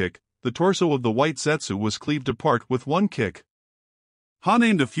roundhouse kick. The torso of the white Zetsu was cleaved apart with one kick. Han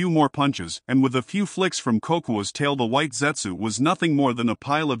aimed a few more punches, and with a few flicks from Kokuo's tail the white Zetsu was nothing more than a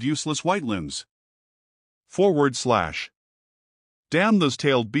pile of useless white limbs. / Damn, those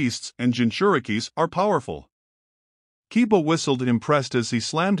tailed beasts and Jinchurikis are powerful. Kiba whistled impressed as he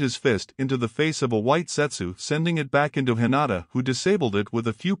slammed his fist into the face of a white Zetsu, sending it back into Hinata, who disabled it with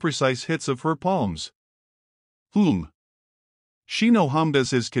a few precise hits of her palms. Shino hummed as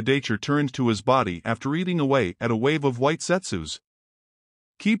his Kadacher turned to his body after eating away at a wave of white Zetsus.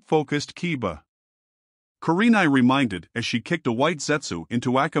 Keep focused, Kiba. Kurenai reminded as she kicked a white Zetsu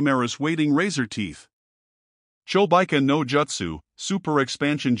into Akamaru's waiting razor teeth. Chobaika no Jutsu, Super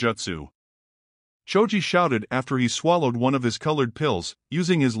Expansion Jutsu. Choji shouted after he swallowed one of his colored pills.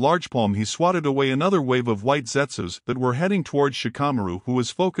 Using his large palm he swatted away another wave of white Zetsus that were heading towards Shikamaru, who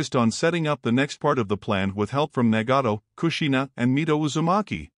was focused on setting up the next part of the plan with help from Nagato, Kushina, and Mito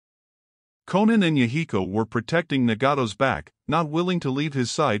Uzumaki. Konan and Yahiko were protecting Nagato's back, not willing to leave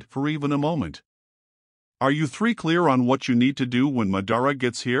his side for even a moment. Are you three clear on what you need to do when Madara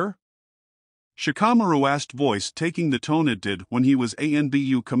gets here? Shikamaru asked, voice taking the tone it did when he was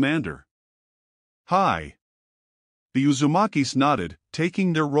ANBU commander. Hi. The Uzumakis nodded,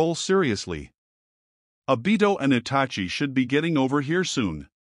 taking their role seriously. Obito and Itachi should be getting over here soon.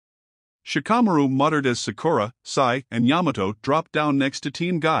 Shikamaru muttered as Sakura, Sai, and Yamato dropped down next to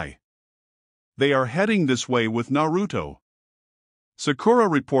Team Guy. They are heading this way with Naruto. Sakura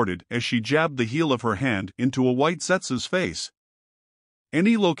reported as she jabbed the heel of her hand into a white Zetsu's face.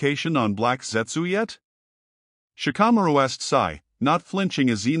 Any location on Black Zetsu yet? Shikamaru asked Sai, not flinching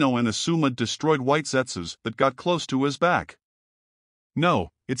as Ino and Asuma destroyed white Zetsus that got close to his back.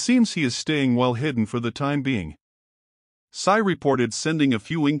 No, it seems he is staying well hidden for the time being. Sai reported, sending a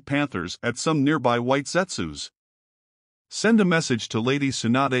few Ink Panthers at some nearby white Zetsus. Send a message to Lady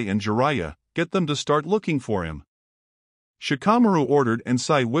Tsunade and Jiraiya, get them to start looking for him. Shikamaru ordered, and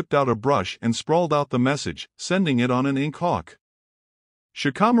Sai whipped out a brush and sprawled out the message, sending it on an ink hawk.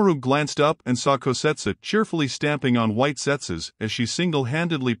 Shikamaru glanced up and saw Kosetsu cheerfully stamping on white Zetsus as she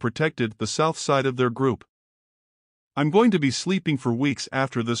single-handedly protected the south side of their group. I'm going to be sleeping for weeks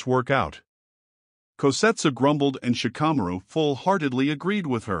after this workout. Kosetsu grumbled, and Shikamaru full-heartedly agreed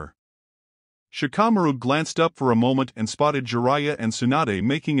with her. Shikamaru glanced up for a moment and spotted Jiraiya and Tsunade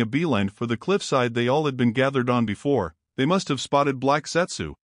making a beeline for the cliffside they all had been gathered on before. They must have spotted Black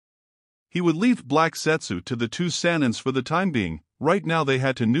Zetsu. He would leave Black Zetsu to the two Sanins for the time being. Right now they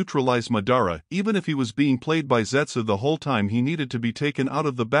had to neutralize Madara. Even if he was being played by Zetsu the whole time, he needed to be taken out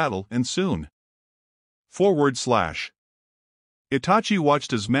of the battle, and soon. // Itachi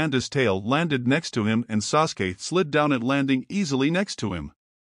watched as Manda's tail landed next to him and Sasuke slid down it, landing easily next to him.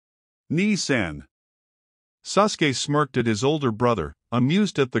 Ni-san. Sasuke smirked at his older brother,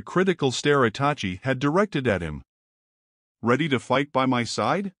 amused at the critical stare Itachi had directed at him. Ready to fight by my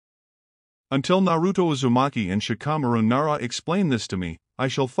side? Until Naruto Uzumaki and Shikamaru Nara explain this to me, I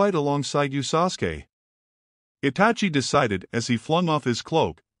shall fight alongside you, Sasuke. Itachi decided as he flung off his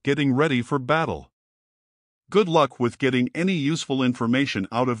cloak, getting ready for battle. Good luck with getting any useful information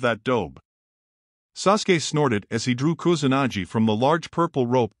out of that dobe. Sasuke snorted as he drew Kusanagi from the large purple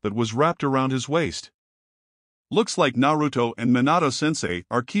rope that was wrapped around his waist. Looks like Naruto and Minato-sensei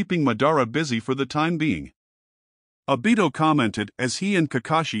are keeping Madara busy for the time being. Obito commented as he and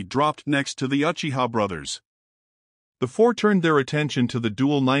Kakashi dropped next to the Uchiha brothers. The four turned their attention to the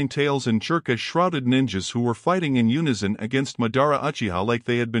dual Nine-Tails and Churka-shrouded ninjas who were fighting in unison against Madara Uchiha like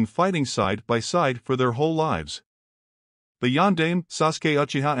they had been fighting side by side for their whole lives. The Yondaime, Sasuke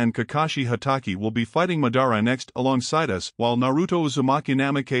Uchiha and Kakashi Hatake will be fighting Madara next alongside us, while Naruto Uzumaki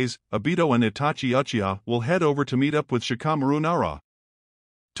Namikaze, Obito and Itachi Uchiha will head over to meet up with Shikamaru Nara.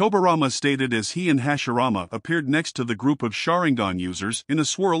 Tobirama stated as he and Hashirama appeared next to the group of Sharingan users in a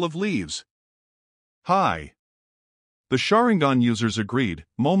swirl of leaves. Hi. The Sharingan users agreed.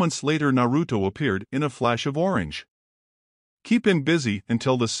 Moments later Naruto appeared in a flash of orange. Keep him busy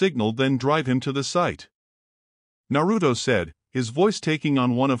until the signal, then drive him to the site. Naruto said, his voice taking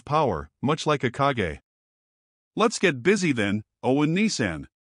on one of power, much like a Kage. Let's get busy then, Owen Nisan.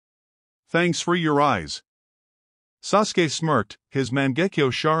 Thanks for your eyes. Sasuke smirked, his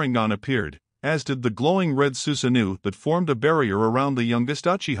Mangekyo Sharingan appeared, as did the glowing red Susanoo that formed a barrier around the youngest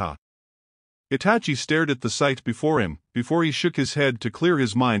Uchiha. Itachi stared at the sight before him, before he shook his head to clear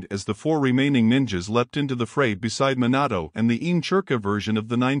his mind as the four remaining ninjas leapt into the fray beside Minato and the Ine-Churka version of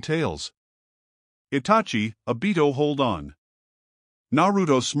the Nine-Tails. Itachi, Obito, hold on.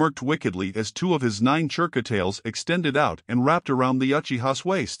 Naruto smirked wickedly as two of his 9 Churka tails extended out and wrapped around the Uchiha's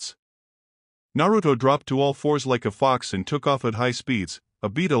waists. Naruto dropped to all fours like a fox and took off at high speeds.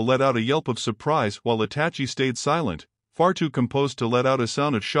 Obito let out a yelp of surprise while Itachi stayed silent, far too composed to let out a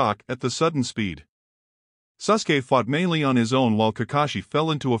sound of shock at the sudden speed. Sasuke fought mainly on his own while Kakashi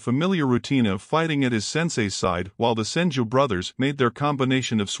fell into a familiar routine of fighting at his sensei's side, while the Senju brothers made their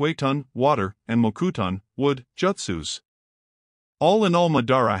combination of Suiton, water, and Mokuton, wood, jutsus. All in all,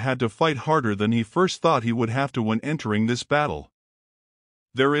 Madara had to fight harder than he first thought he would have to when entering this battle.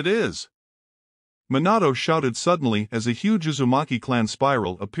 There it is! Minato shouted suddenly as a huge Uzumaki clan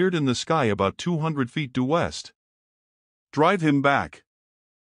spiral appeared in the sky about 200 feet due west. Drive him back!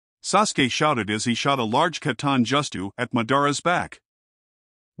 Sasuke shouted as he shot a large Katan Justu at Madara's back.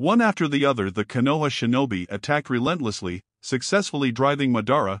 One after the other, the Konoha shinobi attacked relentlessly, successfully driving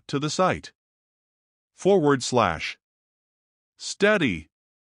Madara to the site. / Steady!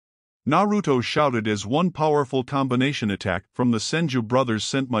 Naruto shouted as one powerful combination attack from the Senju brothers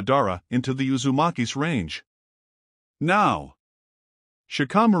sent Madara into the Uzumaki's range. Now!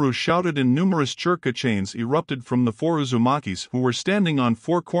 Shikamaru shouted and numerous churka chains erupted from the four Uzumakis who were standing on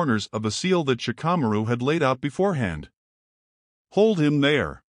four corners of a seal that Shikamaru had laid out beforehand. Hold him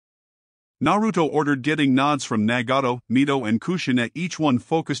there. Naruto ordered, getting nods from Nagato, Mito and Kushina, each one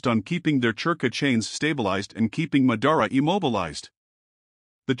focused on keeping their churka chains stabilized and keeping Madara immobilized.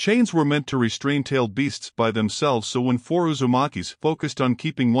 The chains were meant to restrain tailed beasts by themselves, so when four Uzumakis focused on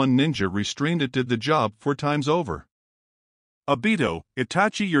keeping one ninja restrained, it did the job 4 times over. Obito,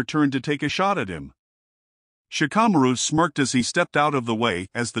 Itachi, your turn to take a shot at him. Shikamaru smirked as he stepped out of the way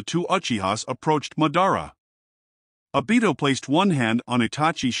as the 2 Uchihas approached Madara. Obito placed one hand on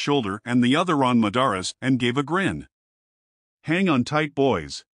Itachi's shoulder and the other on Madara's and gave a grin. Hang on tight,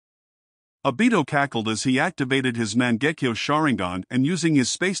 boys. Obito cackled as he activated his Mangekyo Sharingan, and using his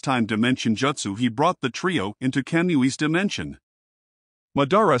space-time dimension jutsu he brought the trio into Kamui's dimension.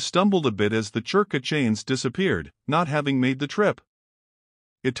 Madara stumbled a bit as the churka chains disappeared, not having made the trip.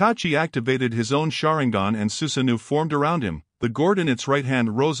 Itachi activated his own Sharingan and Susanoo formed around him. The gourd in its right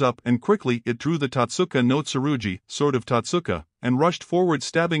hand rose up and quickly it drew the Tatsuka no Tsurugi, Sword of Tatsuka, and rushed forward,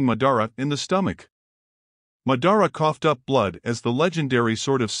 stabbing Madara in the stomach. Madara coughed up blood as the legendary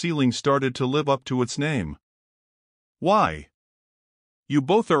Sword of Sealing started to live up to its name. Why? You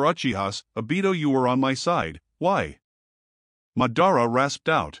both are Uchihas, Obito, you were on my side, why? Madara rasped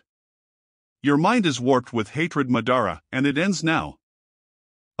out. Your mind is warped with hatred, Madara, and it ends now.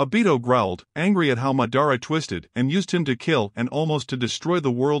 Obito growled, angry at how Madara twisted and used him to kill and almost to destroy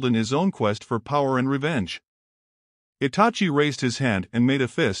the world in his own quest for power and revenge. Itachi raised his hand and made a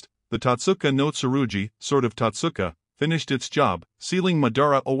fist. The Tatsuka no Tsurugi, Sword of Tatsuka, finished its job, sealing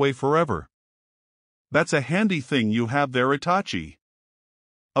Madara away forever. That's a handy thing you have there, Itachi.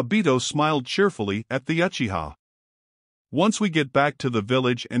 Obito smiled cheerfully at the Uchiha. Once we get back to the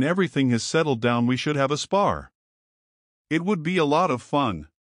village and everything has settled down, we should have a spar. It would be a lot of fun.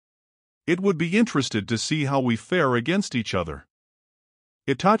 It would be interested to see how we fare against each other.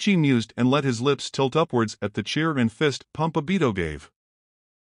 Itachi mused and let his lips tilt upwards at the cheer and fist pump Obito gave.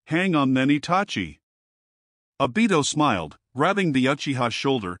 Hang on then, Itachi. Obito smiled, grabbing the Uchiha's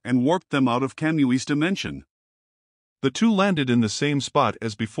shoulder and warped them out of Kamui's dimension. The two landed in the same spot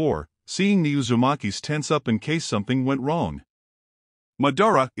as before, seeing the Uzumakis tense up in case something went wrong.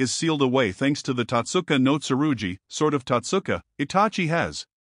 Madara is sealed away thanks to the Tatsuka no Tsurugi, Sword of Tatsuka, Itachi has.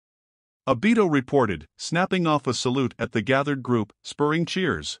 Obito reported, snapping off a salute at the gathered group, spurring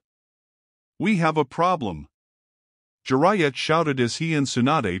cheers. We have a problem. Jiraiya shouted as he and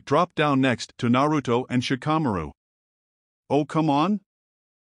Tsunade dropped down next to Naruto and Shikamaru. Oh, come on?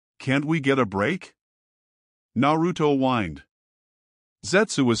 Can't we get a break? Naruto whined.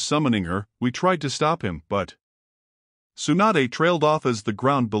 Zetsu was summoning her, we tried to stop him, but... Tsunade trailed off as the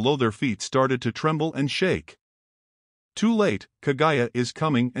ground below their feet started to tremble and shake. Too late, Kaguya is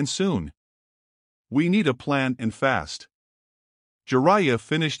coming and soon. We need a plan and fast. Jiraiya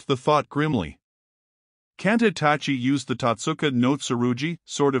finished the thought grimly. Can't Itachi use the Tatsuka no Tsurugi,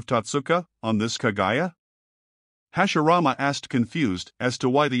 Sword of Tatsuka, on this Kaguya? Hashirama asked, confused as to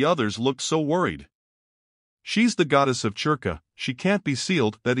why the others looked so worried. She's the goddess of churka, she can't be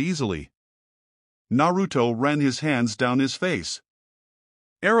sealed that easily. Naruto ran his hands down his face.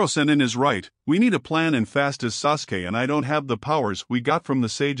 Erosenin is right, we need a plan and fast as Sasuke and I don't have the powers we got from the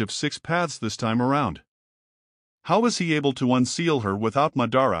Sage of Six Paths this time around. How is he able to unseal her without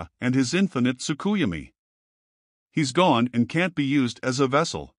Madara and his infinite Tsukuyomi? He's gone and can't be used as a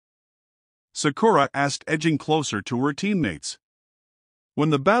vessel. Sakura asked, edging closer to her teammates. When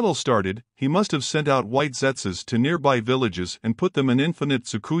the battle started, he must have sent out white Zetsus to nearby villages and put them in infinite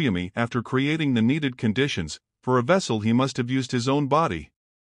Tsukuyomi after creating the needed conditions. For a vessel he must have used his own body.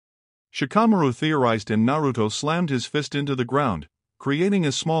 Shikamaru theorized and Naruto slammed his fist into the ground, creating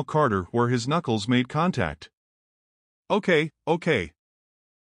a small crater where his knuckles made contact. Okay.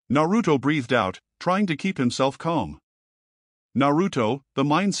 Naruto breathed out, trying to keep himself calm. Naruto, the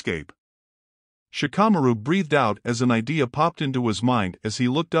mindscape. Shikamaru breathed out as an idea popped into his mind as he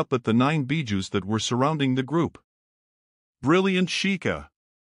looked up at the 9 bijus that were surrounding the group. Brilliant, Shika.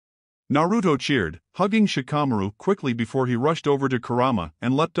 Naruto cheered, hugging Shikamaru quickly before he rushed over to Kurama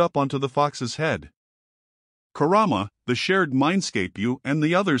and leapt up onto the fox's head. Kurama, the shared mindscape you and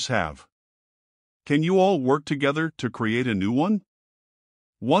the others have. Can you all work together to create a new one?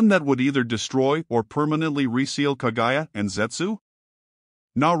 One that would either destroy or permanently reseal Kaguya and Zetsu?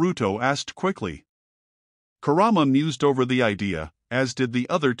 Naruto asked quickly. Kurama mused over the idea, as did the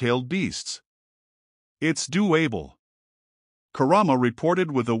other tailed beasts. It's doable. Kurama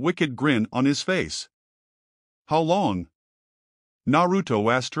reported with a wicked grin on his face. How long? Naruto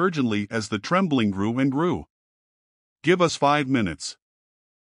asked urgently as the trembling grew and grew. Give us 5 minutes.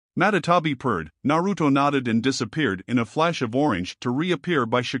 Matatabi purred. Naruto nodded and disappeared in a flash of orange to reappear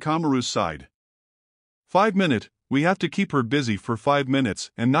by Shikamaru's side. 5 minutes, we have to keep her busy for 5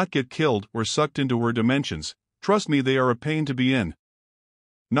 minutes and not get killed or sucked into her dimensions. Trust me, they are a pain to be in.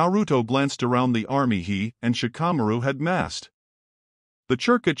 Naruto glanced around the army he and Shikamaru had massed. The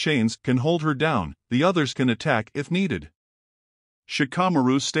Churka chains can hold her down, the others can attack if needed,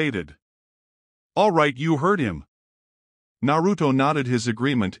 Shikamaru stated. All right, you heard him. Naruto nodded his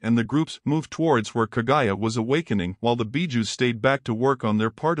agreement and the groups moved towards where Kaguya was awakening while the Bijus stayed back to work on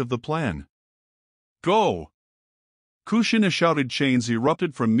their part of the plan. Go! Kushina shouted. Chains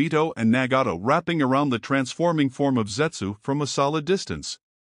erupted from Mito and Nagato, wrapping around the transforming form of Zetsu from a solid distance.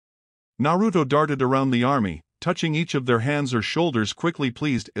 Naruto darted around the army, touching each of their hands or shoulders quickly,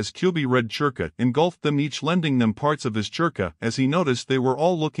 pleased as Kyuubi red Churka engulfed them, each lending them parts of his Churka as he noticed they were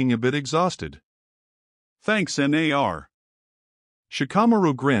all looking a bit exhausted. Thanks, NAR.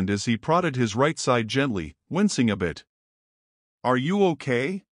 Shikamaru grinned as he prodded his right side gently, wincing a bit. Are you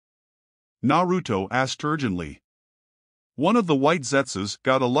okay? Naruto asked urgently. One of the white Zetsus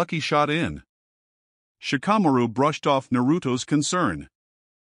got a lucky shot in. Shikamaru brushed off Naruto's concern.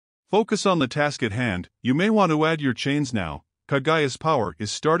 Focus on the task at hand. You may want to add your chains now. Kaguya's power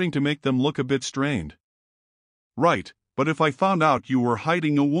is starting to make them look a bit strained. Right, but if I found out you were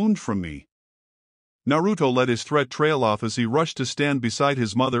hiding a wound from me? Naruto let his threat trail off as he rushed to stand beside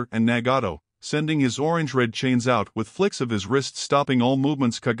his mother and Nagato, sending his orange-red chains out with flicks of his wrists, stopping all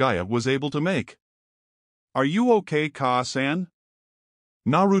movements Kaguya was able to make. Are you okay, Ka-san?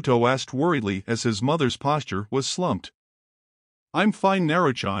 Naruto asked worriedly as his mother's posture was slumped. I'm fine,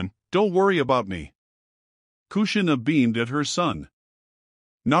 Naruto-chan, don't worry about me. Kushina beamed at her son.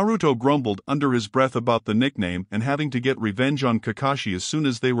 Naruto grumbled under his breath about the nickname and having to get revenge on Kakashi. As soon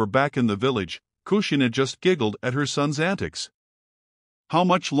as they were back in the village, Kushina just giggled at her son's antics. How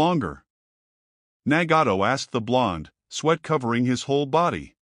much longer? Nagato asked the blonde, sweat covering his whole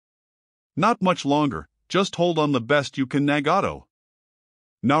body. Not much longer, just hold on the best you can, Nagato.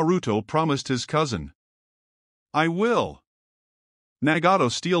 Naruto promised his cousin. I will.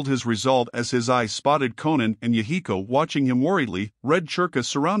 Nagato steeled his resolve as his eyes spotted Konan and Yahiko watching him worriedly, red Churka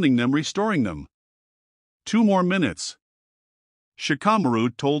surrounding them, restoring them. 2 more minutes.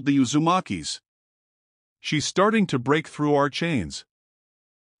 Shikamaru told the Uzumakis. She's starting to break through our chains,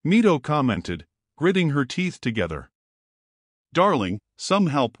 Mito commented, gritting her teeth together. Darling, some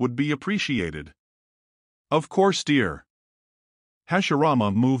help would be appreciated. Of course, dear.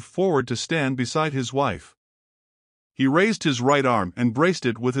 Hashirama moved forward to stand beside his wife. He raised his right arm and braced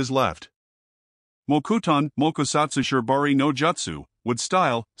it with his left. Mokuton Mokusatsu Shirbari no Jutsu, with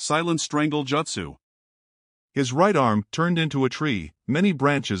style, silent strangle jutsu. His right arm turned into a tree, many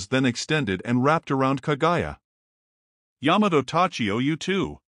branches then extended and wrapped around Kaguya. Yamato Tachio, you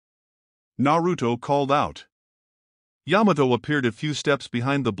too. Naruto called out. Yamato appeared a few steps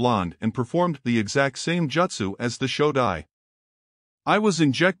behind the blonde and performed the exact same jutsu as the Shodai. I was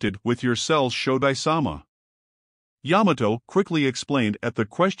injected with your cells, Shodai-sama. Yamato quickly explained at the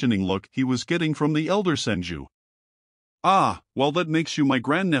questioning look he was getting from the elder Senju. Ah, well, that makes you my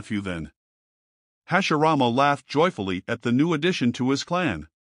grandnephew then. Hashirama laughed joyfully at the new addition to his clan.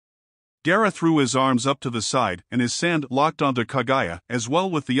 Gaara threw his arms up to the side and his sand locked onto Kaguya as well,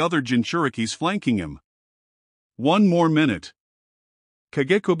 with the other Jinchurikis flanking him. 1 more minute.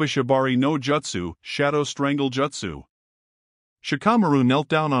 Kagekuba Shibari no Jutsu, Shadow Strangle Jutsu. Shikamaru knelt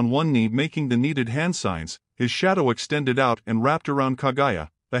down on one knee, making the needed hand signs, his shadow extended out and wrapped around Kaguya,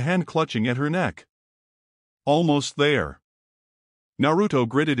 the hand clutching at her neck. Almost there. Naruto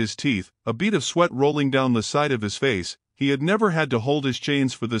gritted his teeth, a bead of sweat rolling down the side of his face. He had never had to hold his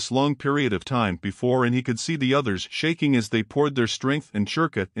chains for this long period of time before, and he could see the others shaking as they poured their strength and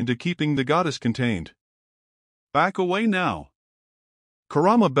Churka into keeping the goddess contained. Back away now.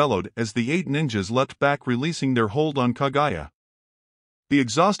 Kurama bellowed as the 8 ninjas leapt back, releasing their hold on Kaguya. The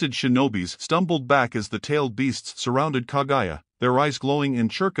exhausted shinobis stumbled back as the tailed beasts surrounded Kaguya, their eyes glowing in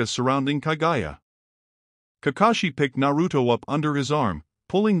Churka surrounding Kaguya. Kakashi picked Naruto up under his arm,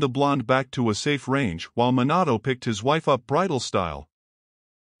 pulling the blonde back to a safe range while Minato picked his wife up bridal style.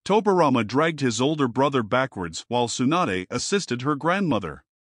 Tobirama dragged his older brother backwards while Tsunade assisted her grandmother.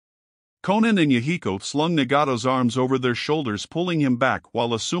 Konan and Yahiko slung Nagato's arms over their shoulders, pulling him back while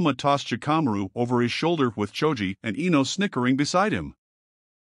Asuma tossed Shikamaru over his shoulder with Choji and Ino snickering beside him.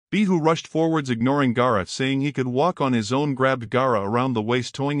 Bihu rushed forwards, ignoring Gaara, saying he could walk on his own, grabbed Gaara around the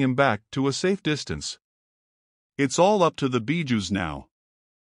waist, towing him back to a safe distance. It's all up to the Bijus now,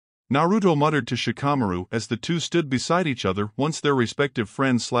 Naruto muttered to Shikamaru as the two stood beside each other once their respective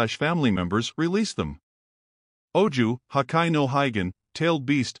friends/family members released them. Oju, Hakai no Heigen, nine-tailed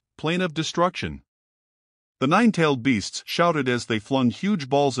beast, plane of destruction. The nine-tailed beasts shouted as they flung huge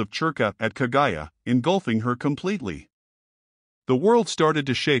balls of churka at Kaguya, engulfing her completely. The world started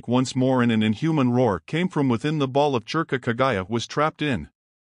to shake once more and an inhuman roar came from within the ball of churka Kaguya was trapped in.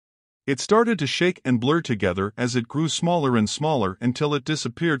 It started to shake and blur together as it grew smaller and smaller until it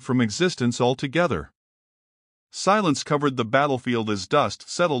disappeared from existence altogether. Silence covered the battlefield as dust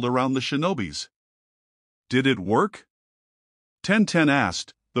settled around the shinobis. Did it work? Ten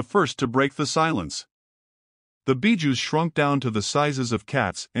asked, the first to break the silence. The bijus shrunk down to the sizes of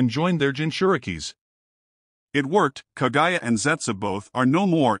cats and joined their jinchurikis. It worked, Kaguya and Zetsu both are no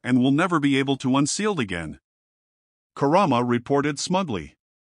more and will never be able to unsealed again. Kurama reported smugly.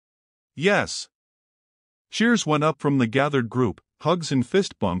 Yes. Cheers went up from the gathered group, hugs and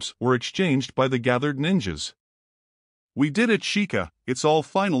fist bumps were exchanged by the gathered ninjas. We did it, Shika, it's all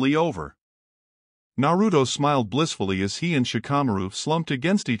finally over. Naruto smiled blissfully as he and Shikamaru slumped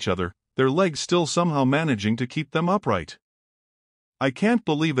against each other, their legs still somehow managing to keep them upright. I can't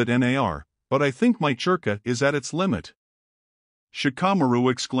believe it, Nar, but I think my churka is at its limit.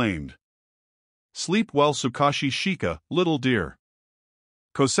 Shikamaru exclaimed. Sleep well, Tsukashi Shika, little dear.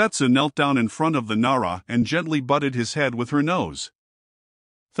 Kosetsu knelt down in front of the Nara and gently butted his head with her nose.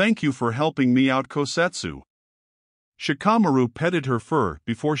 Thank you for helping me out, Kosetsu. Shikamaru petted her fur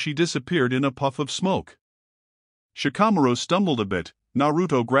before she disappeared in a puff of smoke. Shikamaru stumbled a bit.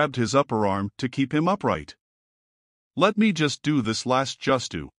 Naruto grabbed his upper arm to keep him upright. Let me just do this last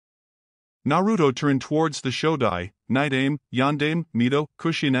justu. Naruto turned towards the Shodai, Nidaime, Yondaime, Mito,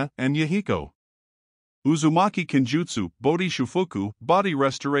 Kushina, and Yahiko. Uzumaki Kenjutsu, Bodhi Shufuku, Body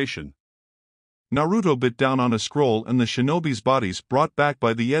Restoration. Naruto bit down on a scroll and the shinobi's bodies brought back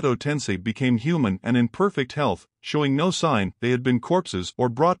by the Edo Tensei became human and in perfect health, showing no sign they had been corpses or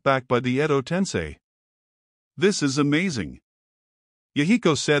brought back by the Edo Tensei. This is amazing.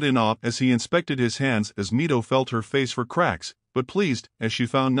 Yahiko said in awe as he inspected his hands as Mito felt her face for cracks, but pleased as she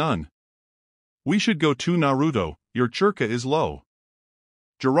found none. We should go too, Naruto, your churka is low.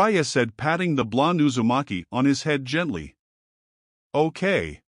 Jiraiya said, patting the blonde Uzumaki on his head gently.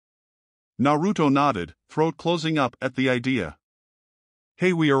 Okay. Naruto nodded, throat closing up at the idea.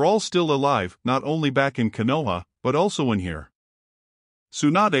 Hey, we are all still alive, not only back in Konoha, but also in here.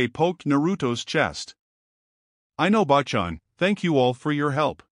 Tsunade poked Naruto's chest. I know, Bachan, thank you all for your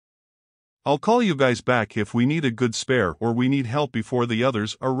help. I'll call you guys back if we need a good spare or we need help before the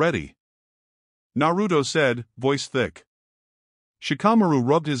others are ready. Naruto said, voice thick. Shikamaru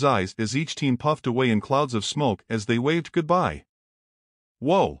rubbed his eyes as each team puffed away in clouds of smoke as they waved goodbye.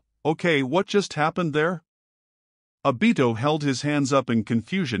 Whoa, okay, what just happened there? Obito held his hands up in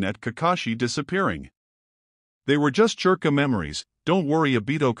confusion at Kakashi disappearing. They were just churka memories, don't worry,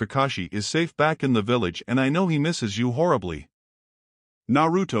 Obito. Kakashi is safe back in the village and I know he misses you horribly.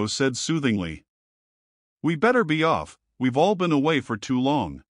 Naruto said soothingly. We better be off, we've all been away for too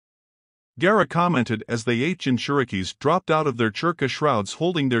long. Gaara commented as they eight Jinchurikis dropped out of their churka shrouds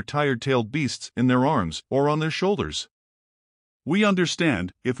holding their tired-tailed beasts in their arms or on their shoulders. We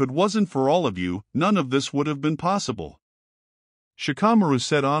understand, if it wasn't for all of you, none of this would have been possible. Shikamaru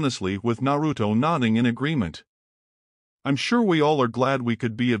said honestly with Naruto nodding in agreement. I'm sure we all are glad we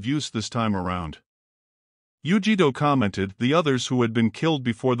could be of use this time around. Yujito commented the others who had been killed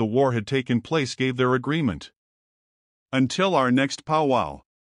before the war had taken place gave their agreement. Until our next powwow.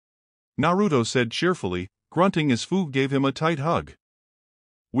 Naruto said cheerfully, grunting as Fu gave him a tight hug.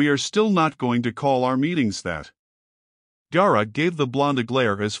 We are still not going to call our meetings that. Gaara gave the blonde a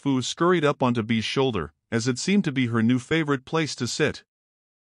glare as Fu scurried up onto B's shoulder, as it seemed to be her new favorite place to sit.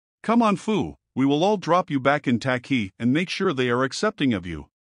 Come on, Fu, we will all drop you back in Taki and make sure they are accepting of you.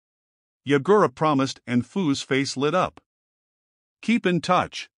 Yagura promised and Fu's face lit up. Keep in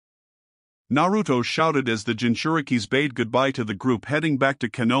touch. Naruto shouted as the Jinchurikis bade goodbye to the group heading back to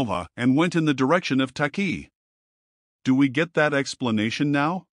Konoha and went in the direction of Taki. Do we get that explanation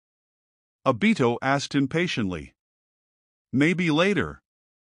now? Obito asked impatiently. Maybe later.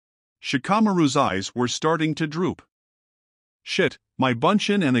 Shikamaru's eyes were starting to droop. Shit, my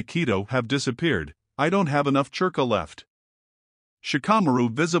Bunshin and Aikido have disappeared, I don't have enough churka left.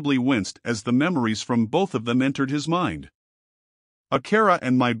 Shikamaru visibly winced as the memories from both of them entered his mind. Akira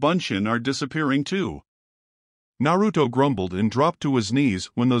and my Bunshin are disappearing too. Naruto grumbled and dropped to his knees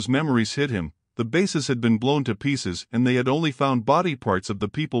when those memories hit him. The bases had been blown to pieces and they had only found body parts of the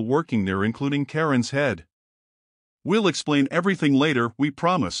people working there, including Karen's head. We'll explain everything later, we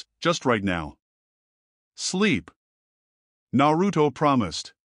promise, just right now. Sleep. Naruto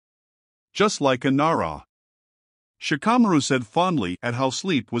promised. Just like a Nara. Shikamaru said fondly at how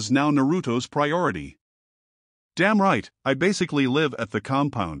sleep was now Naruto's priority. Damn right, I basically live at the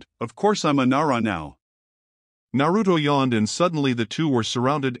compound, of course I'm a Nara now. Naruto yawned and suddenly the two were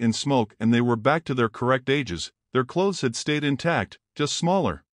surrounded in smoke and they were back to their correct ages. Their clothes had stayed intact, just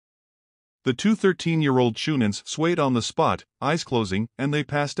smaller. The two 13-year-old Chunins swayed on the spot, eyes closing, and they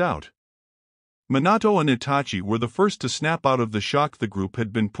passed out. Minato and Itachi were the first to snap out of the shock the group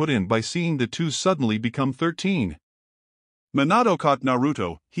had been put in by seeing the two suddenly become 13. Minato caught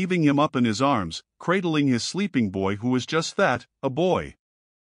Naruto, heaving him up in his arms, cradling his sleeping boy who was just that, a boy.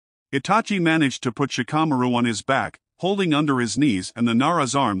 Itachi managed to put Shikamaru on his back, holding under his knees, and the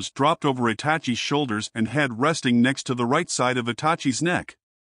Nara's arms dropped over Itachi's shoulders and head resting next to the right side of Itachi's neck.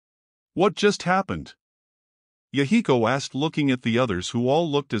 What just happened? Yahiko asked, looking at the others who all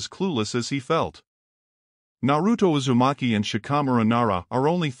looked as clueless as he felt. Naruto Uzumaki and Shikamaru Nara are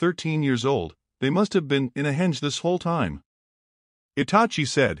only 13 years old, they must have been in a henge this whole time. Itachi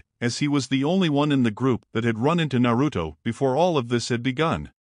said, as he was the only one in the group that had run into Naruto before all of this had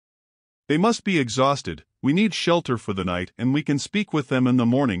begun. They must be exhausted, we need shelter for the night and we can speak with them in the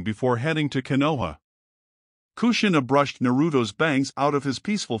morning before heading to Konoha. Kushina brushed Naruto's bangs out of his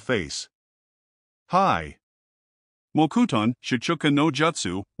peaceful face. Hi. Mokuton, Shichuka no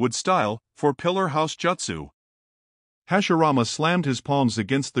Jutsu, wood style, for pillar house jutsu. Hashirama slammed his palms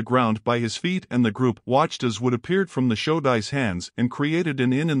against the ground by his feet and the group watched as wood appeared from the Shodai's hands and created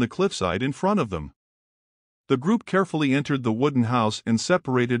an inn in the cliffside in front of them. The group carefully entered the wooden house and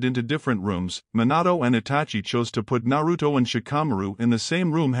separated into different rooms. Minato and Itachi chose to put Naruto and Shikamaru in the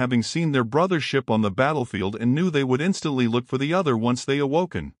same room, having seen their brother's ship on the battlefield and knew they would instantly look for the other once they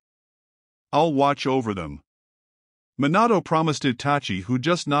awoken. I'll watch over them. Minato promised Itachi, who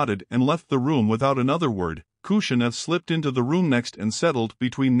just nodded and left the room without another word. Kushina slipped into the room next and settled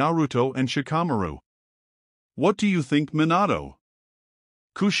between Naruto and Shikamaru. What do you think, Minato?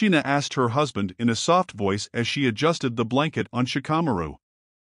 Kushina asked her husband in a soft voice as she adjusted the blanket on Shikamaru.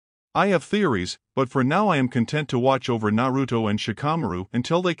 I have theories, but for now I am content to watch over Naruto and Shikamaru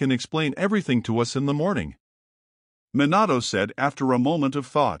until they can explain everything to us in the morning. Minato said after a moment of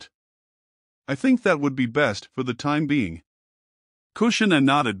thought. I think that would be best for the time being. Kushina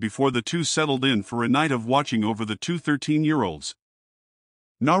nodded before the two settled in for a night of watching over the two 13-year-olds.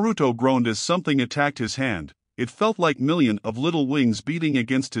 Naruto groaned as something attacked his hand. It felt like millions of little wings beating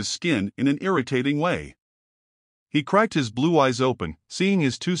against his skin in an irritating way. He cracked his blue eyes open, seeing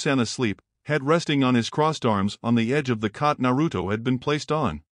his two-san asleep, head resting on his crossed arms on the edge of the cot Naruto had been placed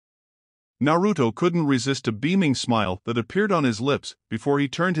on. Naruto couldn't resist a beaming smile that appeared on his lips before he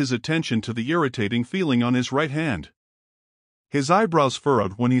turned his attention to the irritating feeling on his right hand. His eyebrows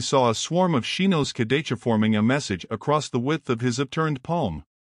furrowed when he saw a swarm of Shino's Kodacha forming a message across the width of his upturned palm.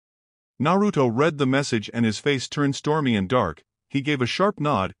 Naruto read the message and his face turned stormy and dark. He gave a sharp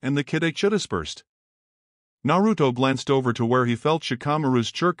nod and the Kodacha dispersed. Naruto glanced over to where he felt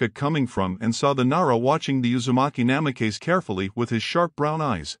Shikamaru's churka coming from and saw the Nara watching the Uzumaki Namikaze carefully with his sharp brown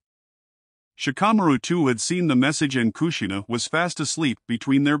eyes. Shikamaru too had seen the message and Kushina was fast asleep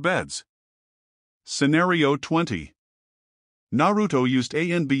between their beds. Scenario 20. Naruto used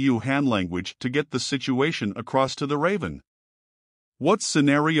ANBU hand language to get the situation across to the Raven. What's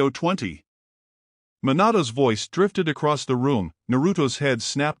Scenario 20? Minato's voice drifted across the room. Naruto's head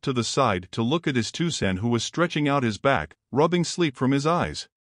snapped to the side to look at his two-san who was stretching out his back, rubbing sleep from his eyes.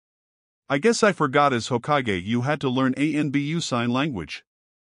 I guess I forgot as Hokage you had to learn ANBU sign language.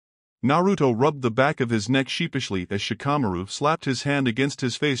 Naruto rubbed the back of his neck sheepishly as Shikamaru slapped his hand against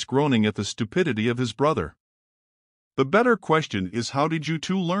his face, groaning at the stupidity of his brother. The better question is, how did you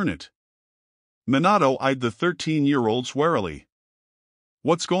two learn it? Minato eyed the 13-year-olds warily.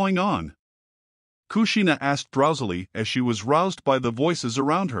 What's going on? Kushina asked drowsily as she was roused by the voices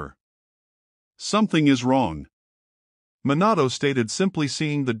around her. Something is wrong. Minato stated, simply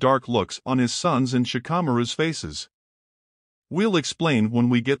seeing the dark looks on his son's and Shikamaru's faces. We'll explain when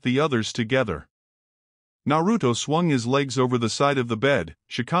we get the others together. Naruto swung his legs over the side of the bed,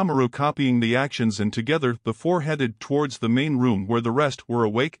 Shikamaru copying the actions, and together the four headed towards the main room where the rest were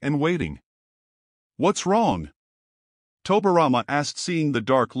awake and waiting. What's wrong? Tobirama asked, seeing the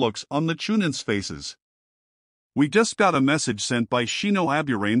dark looks on the Chunin's faces. We just got a message sent by Shino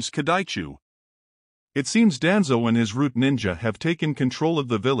Aburame's Kodaichu. It seems Danzo and his root ninja have taken control of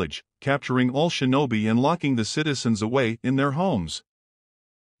the village, capturing all shinobi and locking the citizens away in their homes.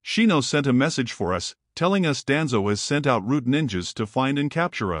 Shino sent a message for us, telling us Danzo has sent out root ninjas to find and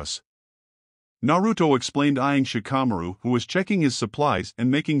capture us. Naruto explained, eyeing Shikamaru, who was checking his supplies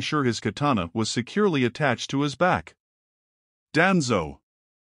and making sure his katana was securely attached to his back. Danzo.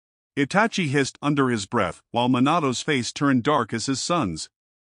 Itachi hissed under his breath, while Minato's face turned dark as his son's.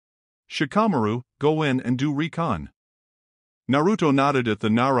 Shikamaru, go in and do recon. Naruto nodded at the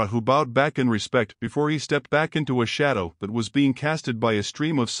Nara, who bowed back in respect before he stepped back into a shadow that was being casted by a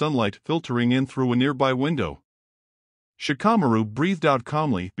stream of sunlight filtering in through a nearby window. Shikamaru breathed out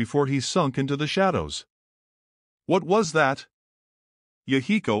calmly before he sunk into the shadows. What was that?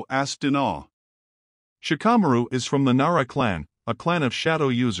 Yahiko asked in awe. Shikamaru is from the Nara clan, a clan of shadow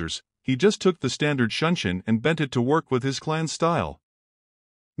users. He just took the standard Shunshin and bent it to work with his clan's style.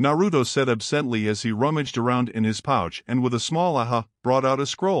 Naruto said absently as he rummaged around in his pouch and with a small aha, brought out a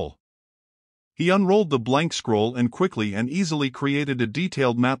scroll. He unrolled the blank scroll and quickly and easily created a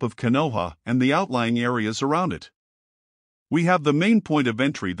detailed map of Konoha and the outlying areas around it. We have the main point of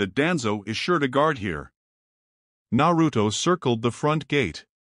entry that Danzo is sure to guard here. Naruto circled the front gate.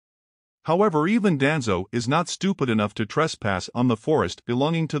 However, even Danzo is not stupid enough to trespass on the forest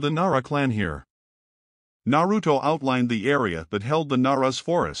belonging to the Nara clan here. Naruto outlined the area that held the Nara's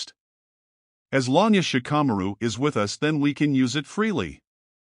forest. As long as Shikamaru is with us, then we can use it freely.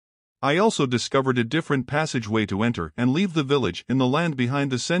 I also discovered a different passageway to enter and leave the village in the land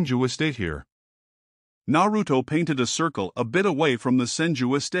behind the Senju estate here. Naruto painted a circle a bit away from the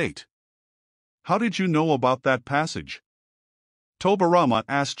Senju estate. How did you know about that passage? Tobirama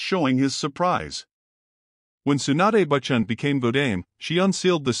asked, showing his surprise. When Tsunade-bachan became Godame, she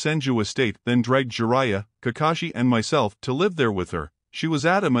unsealed the Senju estate, then dragged Jiraiya, Kakashi and myself to live there with her. She was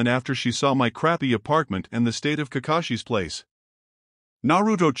adamant after she saw my crappy apartment and the state of Kakashi's place.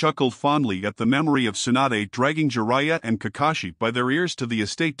 Naruto chuckled fondly at the memory of Tsunade dragging Jiraiya and Kakashi by their ears to the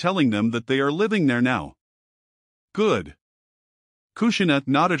estate, telling them that they are living there now. Good. Kushina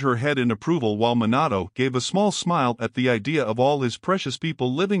nodded her head in approval while Minato gave a small smile at the idea of all his precious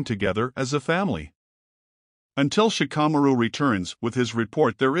people living together as a family. Until Shikamaru returns with his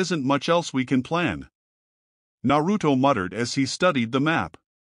report, there isn't much else we can plan. Naruto muttered as he studied the map.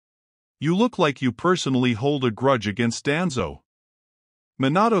 You look like you personally hold a grudge against Danzo.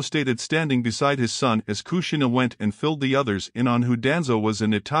 Minato stated, standing beside his son as Kushina went and filled the others in on who Danzo was,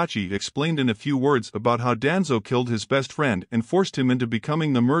 and Itachi explained in a few words about how Danzo killed his best friend and forced him into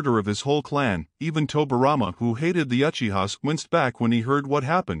becoming the murderer of his whole clan. Even Tobirama, who hated the Uchihas, winced back when he heard what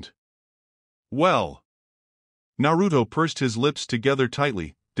happened. Well. Naruto pursed his lips together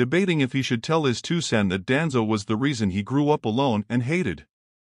tightly, debating if he should tell his two-sen that Danzo was the reason he grew up alone and hated.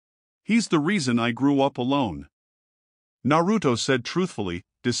 He's the reason I grew up alone, Naruto said truthfully,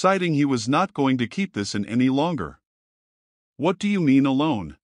 deciding he was not going to keep this in any longer. What do you mean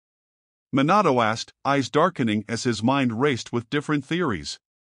alone? Minato asked, eyes darkening as his mind raced with different theories.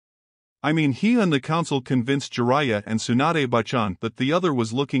 I mean, he and the council convinced Jiraiya and Tsunade-bachan that the other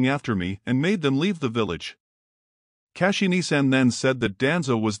was looking after me and made them leave the village. Kashin-san then said that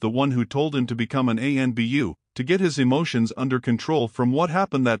Danzo was the one who told him to become an ANBU, to get his emotions under control from what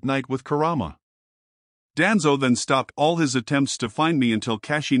happened that night with Kurama. Danzo then stopped all his attempts to find me until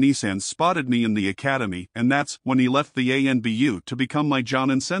Kashin-san spotted me in the academy, and that's when he left the ANBU to become my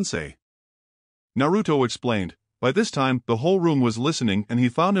Jonin sensei. Naruto explained. By this time, the whole room was listening and he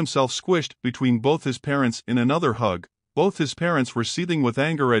found himself squished between both his parents in another hug. Both his parents were seething with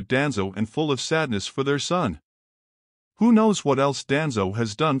anger at Danzo and full of sadness for their son. Who knows what else Danzo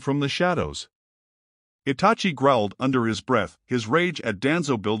has done from the shadows? Itachi growled under his breath, his rage at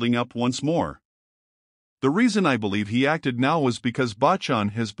Danzo building up once more. The reason I believe he acted now was because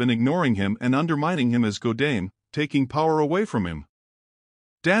Bachan has been ignoring him and undermining him as Godame, taking power away from him.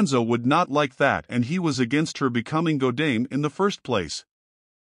 Danzo would not like that, and he was against her becoming Godame in the first place.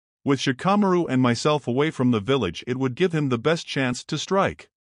 With Shikamaru and myself away from the village, it would give him the best chance to strike.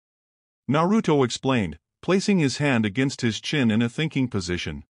 Naruto explained, placing his hand against his chin in a thinking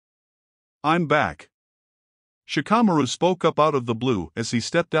position. I'm back. Shikamaru spoke up out of the blue as he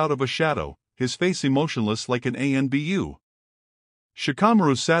stepped out of a shadow, his face emotionless like an ANBU.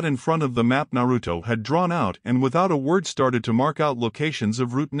 Shikamaru sat in front of the map Naruto had drawn out and without a word started to mark out locations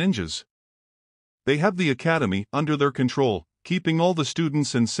of root ninjas. They have the academy under their control, keeping all the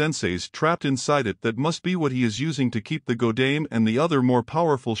students and senseis trapped inside it. That must be what he is using to keep the Godame and the other more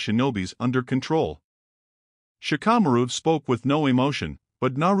powerful shinobis under control. Shikamaru spoke with no emotion,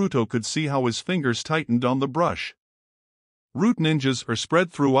 but Naruto could see how his fingers tightened on the brush. Root ninjas are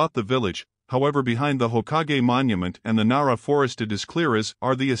spread throughout the village. However, behind the Hokage monument and the Nara forest, it is clear as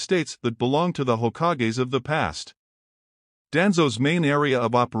are the estates that belong to the Hokages of the past. Danzo's main area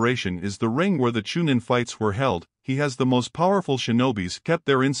of operation is the ring where the Chunin fights were held. He has the most powerful shinobis kept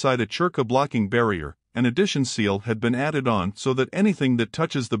there inside a churka blocking barrier. An addition seal had been added on so that anything that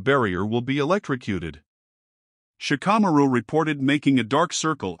touches the barrier will be electrocuted. Shikamaru reported, making a dark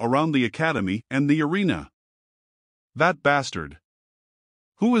circle around the academy and the arena. That bastard.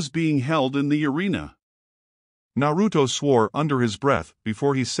 Who is being held in the arena? Naruto swore under his breath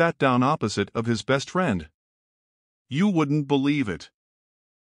before he sat down opposite of his best friend. You wouldn't believe it.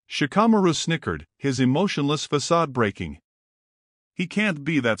 Shikamaru snickered, his emotionless facade breaking. He can't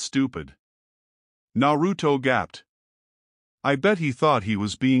be that stupid. Naruto gasped. I bet he thought he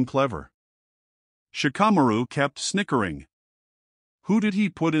was being clever. Shikamaru kept snickering. Who did he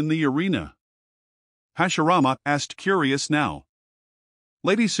put in the arena? Hashirama asked, curious now.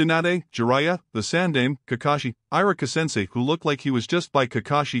 Lady Tsunade, Jiraiya, the Sandame, Kakashi, Irika-sensei who looked like he was just by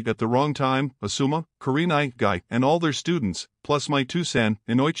Kakashi at the wrong time, Asuma, Kurenai guy, and all their students, plus my 2-san,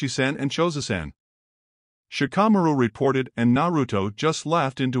 Inoichi-san and Choza-san. Shikamaru reported and Naruto just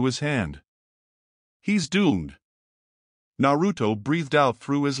laughed into his hand. He's doomed. Naruto breathed out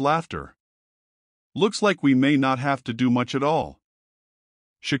through his laughter. Looks like we may not have to do much at all.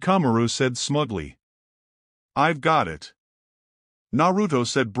 Shikamaru said smugly. I've got it. Naruto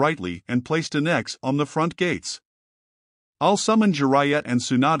said brightly and placed an X on the front gates. I'll summon Jiraiya and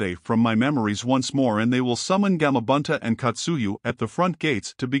Tsunade from my memories once more and they will summon Gamabunta and Katsuyu at the front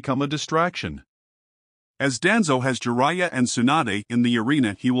gates to become a distraction. As Danzo has Jiraiya and Tsunade in the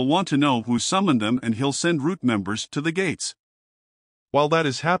arena, he will want to know who summoned them and he'll send root members to the gates. While that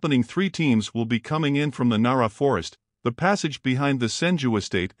is happening, 3 teams will be coming in from the Nara forest, the passage behind the Senju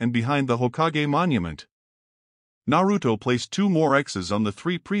estate and behind the Hokage monument. Naruto placed 2 more X's on the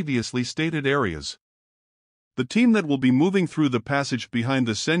 3 previously stated areas. The team that will be moving through the passage behind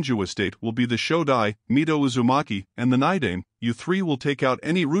the Senju estate will be the Shodai, Mito Uzumaki, and the Naidame. You 3 will take out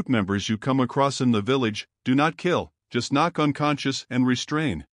any root members you come across in the village. Do not kill, just knock unconscious and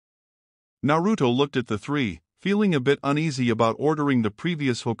restrain. Naruto looked at the 3, feeling a bit uneasy about ordering the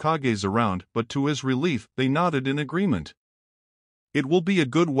previous Hokages around, but to his relief they nodded in agreement. It will be a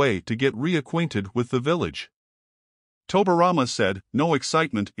good way to get reacquainted with the village. Tobirama said, no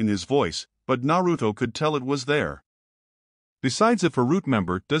excitement in his voice, but Naruto could tell it was there. Besides, if a root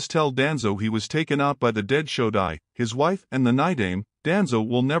member does tell Danzo he was taken out by the dead Shodai, his wife and the Naidame, Danzo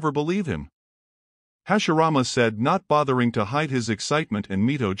will never believe him. Hashirama said, not bothering to hide his excitement, and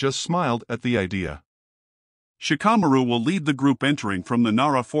Mito just smiled at the idea. Shikamaru will lead the group entering from the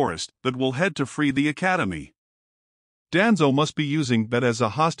Nara forest that will head to free the academy. Danzo must be using that as a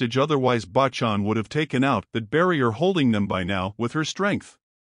hostage, otherwise Bachan would have taken out that barrier holding them by now with her strength.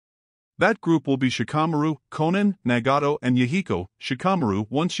 That group will be Shikamaru, Konan, Nagato and Yahiko. Shikamaru,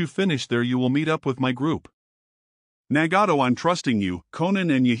 once you finish there you will meet up with my group. Nagato, I'm trusting you,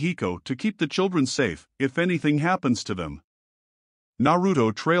 Konan and Yahiko, to keep the children safe if anything happens to them.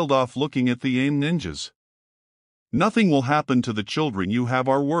 Naruto trailed off looking at the AIM ninjas. Nothing will happen to the children, you have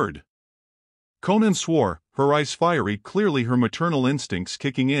our word. Konan swore, her eyes fiery, clearly her maternal instincts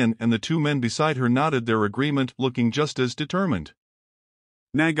kicking in, and the 2 men beside her nodded their agreement, looking just as determined.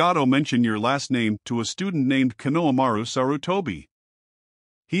 Nagato, mention your last name to a student named Konohamaru Sarutobi.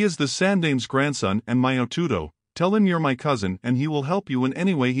 He is the Sandame's grandson and my Otudo. Tell him you're my cousin and he will help you in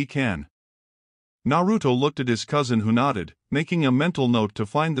any way he can. Naruto looked at his cousin who nodded, making a mental note to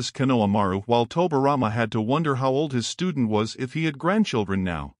find this Konohamaru, while Tobirama had to wonder how old his student was if he had grandchildren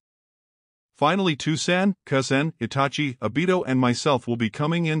now. Finally, 2-san, Kazen, Itachi, Obito and myself will be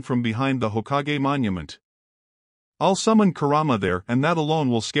coming in from behind the Hokage monument. I'll summon Kurama there and that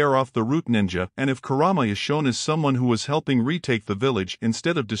alone will scare off the root ninja, and if Kurama is shown as someone who was helping retake the village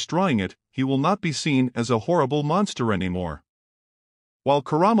instead of destroying it, he will not be seen as a horrible monster anymore. While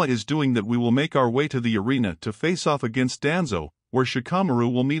Kurama is doing that, we will make our way to the arena to face off against Danzo, where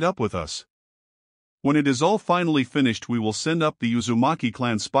Shikamaru will meet up with us. When it is all finally finished, we will send up the Uzumaki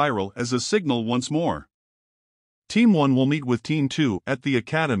clan spiral as a signal once more. Team 1 will meet with Team 2 at the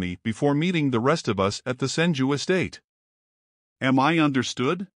academy before meeting the rest of us at the Senju estate. Am I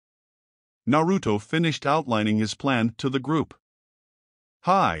understood? Naruto finished outlining his plan to the group.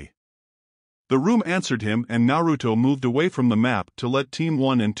 Hi. The room answered him, and Naruto moved away from the map to let Team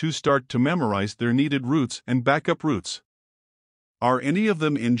 1 and 2 start to memorize their needed routes and backup routes. Are any of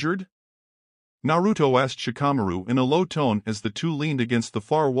them injured? Naruto asked Shikamaru in a low tone as the 2 leaned against the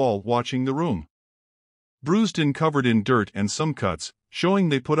far wall watching the room. Bruised and covered in dirt and some cuts, showing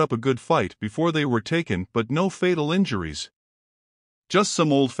they put up a good fight before they were taken, but no fatal injuries. Just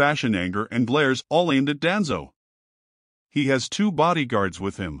some old-fashioned anger and glares, all aimed at Danzo. He has 2 bodyguards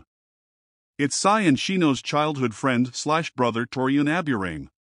with him. It's Sai and Shino's childhood friend/brother Toryun Aburame.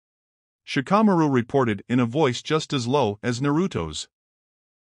 Shikamaru reported in a voice just as low as Naruto's.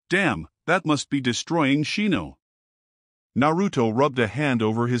 Damn, that must be destroying Shino. Naruto rubbed a hand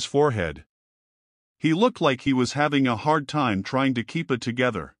over his forehead. He looked like he was having a hard time trying to keep it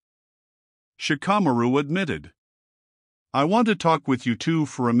together. Shikamaru admitted. I want to talk with you two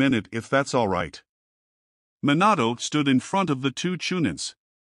for a minute if that's alright. Minato stood in front of the two Chunins.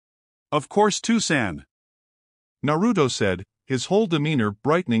 Of course, Tusan. Naruto said, his whole demeanor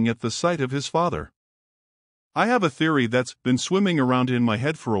brightening at the sight of his father. I have a theory that's been swimming around in my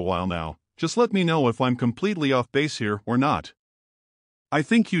head for a while now. Just let me know if I'm completely off base here or not. I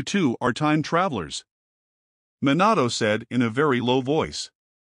think you two are time travelers, Minato said in a very low voice.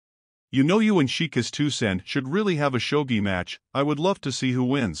 You know, you and Shika's Tusen should really have a shogi match. I would love to see who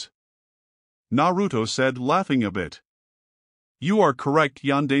wins. Naruto said, laughing a bit. You are correct,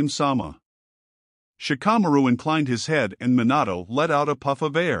 Yandame-sama. Shikamaru inclined his head and Minato let out a puff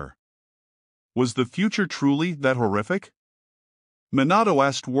of air. Was the future truly that horrific? Minato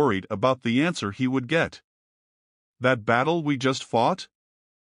asked, worried about the answer he would get. That battle we just fought?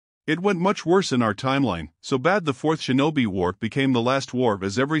 It went much worse in our timeline, so bad the Fourth Shinobi War became the last war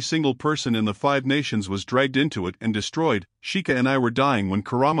as every single person in the 5 nations was dragged into it and destroyed. Shika and I were dying when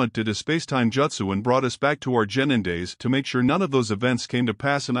Kurama did a space-time jutsu and brought us back to our Genin days to make sure none of those events came to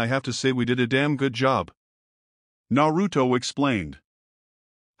pass, and I have to say we did a damn good job. Naruto explained.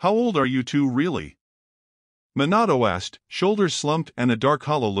 How old are you two really? Minato asked, shoulders slumped and a dark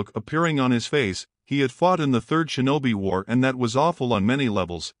hollow look appearing on his face. He had fought in the Third Shinobi War and that was awful on many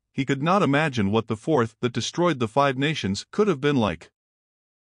levels. He could not imagine what the fourth that destroyed the 5 nations could have been like.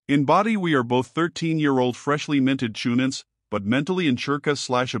 In body we are both 13-year-old freshly minted Chunins, but mentally and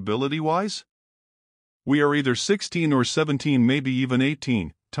churka/ability-wise? We are either 16 or 17, maybe even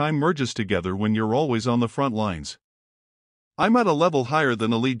 18. Time merges together when you're always on the front lines. I'm at a level higher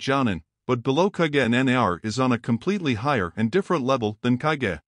than Elite Jonin, but below Kage, and NAR is on a completely higher and different level than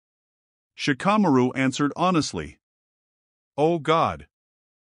Kage. Shikamaru answered honestly. Oh God.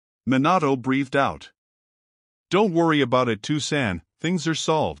 Minato breathed out. Don't worry about it, Tusan, things are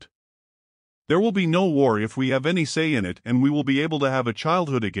solved. There will be no war if we have any say in it, and we will be able to have a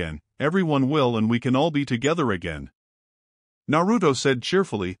childhood again. Everyone will, and we can all be together again. Naruto said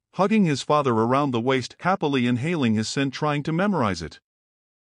cheerfully, hugging his father around the waist, happily inhaling his scent, trying to memorize it.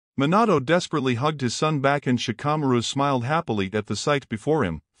 Minato desperately hugged his son back and Shikamaru smiled happily at the sight before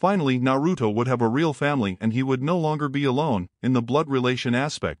him. Finally, Naruto would have a real family and he would no longer be alone, in the blood relation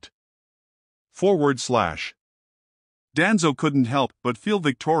aspect. Danzo couldn't help but feel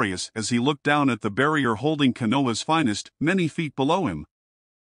victorious as he looked down at the barrier holding Konoha's finest, many feet below him.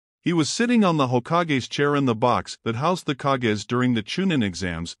 He was sitting on the Hokage's chair in the box that housed the Kages during the Chunin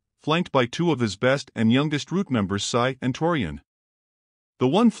exams, flanked by 2 of his best and youngest root members, Sai and Torian. The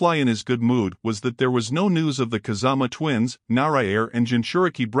one fly in his good mood was that there was no news of the Kazama twins, Narair and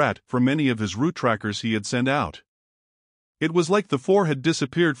Jinchuriki brat from many of his route trackers he had sent out. It was like the 4 had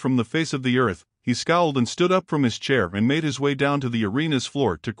disappeared from the face of the earth. He scowled and stood up from his chair and made his way down to the arena's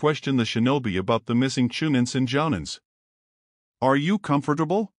floor to question the shinobi about the missing Chunins and Jounins. Are you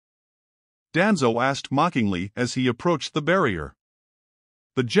comfortable? Danzo asked mockingly as he approached the barrier.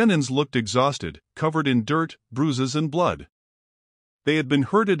 The Genins looked exhausted, covered in dirt, bruises and blood. They had been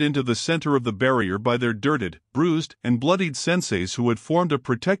herded into the center of the barrier by their dirted, bruised, and bloodied senseis who had formed a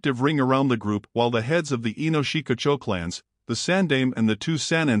protective ring around the group, while the heads of the Inoshikacho clans, the Sandame and the 2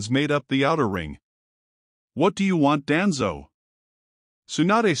 Sanins, made up the outer ring. What do you want, Danzo?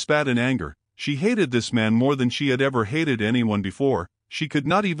 Tsunade spat in anger. She hated this man more than she had ever hated anyone before. She could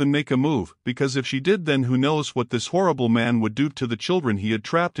not even make a move, because if she did, then who knows what this horrible man would do to the children he had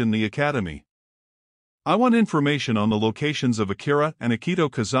trapped in the academy. I want information on the locations of Akira and Akito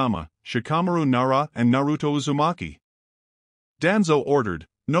Kazama, Shikamaru, Nara, and Naruto Uzumaki. Danzo ordered,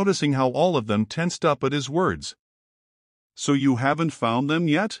 noticing how all of them tensed up at his words. So you haven't found them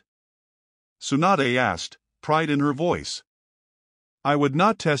yet? Tsunade asked, pride in her voice. I would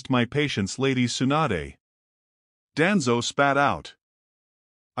not test my patience, Lady Tsunade. Danzo spat out.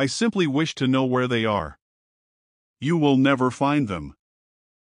 I simply wish to know where they are. You will never find them,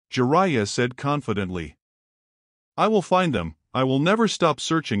 Jiraiya said confidently. I will find them. I will never stop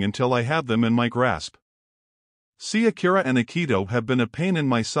searching until I have them in my grasp. See, Akira and Akito have been a pain in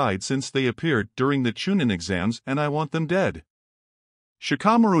my side since they appeared during the Chunin exams, and I want them dead.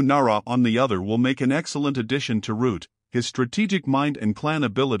 Shikamaru Nara, on the other, will make an excellent addition to Root. His strategic mind and clan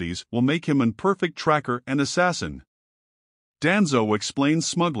abilities will make him a perfect tracker and assassin, Danzo explained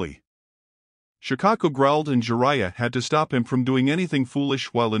smugly. Shikaku growled and Jiraiya had to stop him from doing anything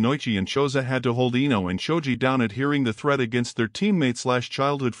foolish, while Inoichi and Choza had to hold Ino and Shoji down at hearing the threat against their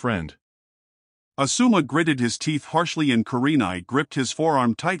teammate/childhood friend. Asuma gritted his teeth harshly and Kurenai gripped his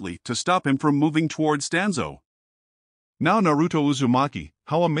forearm tightly to stop him from moving towards Danzo. Now Naruto Uzumaki,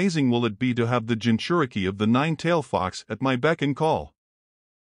 how amazing will it be to have the Jinchuriki of the 9-tailed fox at my beck and call.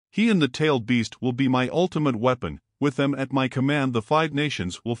 He and the tailed beast will be my ultimate weapon. With them at my command, the 5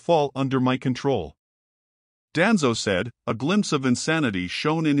 nations will fall under my control. Danzo said, a glimpse of insanity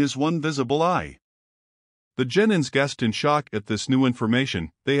shone in his one visible eye. The Genins gasped in shock at this new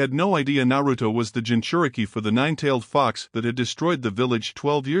information. They had no idea Naruto was the Jinchuriki for the 9-tailed fox that had destroyed the village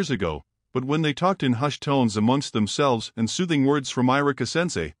 12 years ago, but when they talked in hushed tones amongst themselves and soothing words from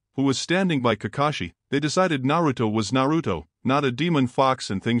Iruka-sensei, who was standing by Kakashi, they decided Naruto was Naruto, not a demon fox,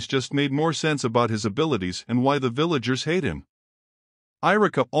 and things just made more sense about his abilities and why the villagers hate him.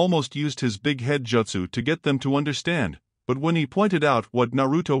 Iruka almost used his big head jutsu to get them to understand, but when he pointed out what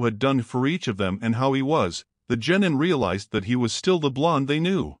Naruto had done for each of them and how he was, the Genin realized that he was still the blonde they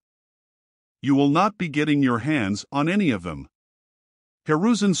knew. You will not be getting your hands on any of them.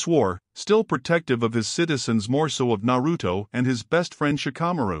 Hiruzen swore, still protective of his citizens, more so of Naruto and his best friend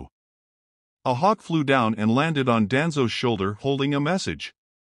Shikamaru. A hawk flew down and landed on Danzo's shoulder holding a message.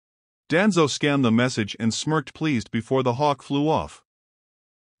 Danzo scanned the message and smirked pleased before the hawk flew off.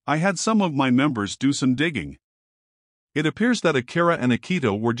 I had some of my members do some digging. It appears that Akira and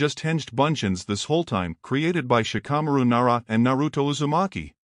Akito were just hinged bunchins this whole time, created by Shikamaru Nara and Naruto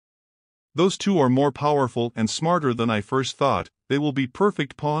Uzumaki. Those two are more powerful and smarter than I first thought. They will be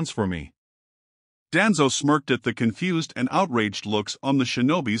perfect pawns for me. Danzo smirked at the confused and outraged looks on the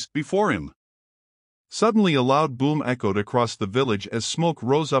shinobis before him. Suddenly a loud boom echoed across the village as smoke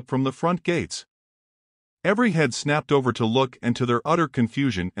rose up from the front gates. Every head snapped over to look, and to their utter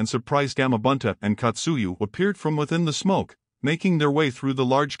confusion and surprise Gamabunta and Katsuyu appeared from within the smoke, making their way through the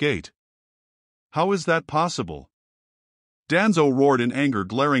large gate. How is that possible? Danzo roared in anger,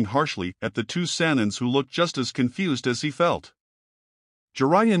 glaring harshly at the 2 Sanins who looked just as confused as he felt.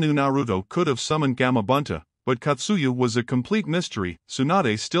 Jiraiya knew Naruto could have summoned Gamabunta, but Katsuyu was a complete mystery.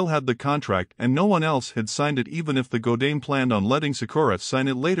 Tsunade still had the contract and no one else had signed it, even if the Godame planned on letting Sakura sign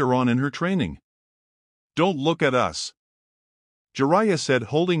it later on in her training. Don't look at us, Jiraiya said,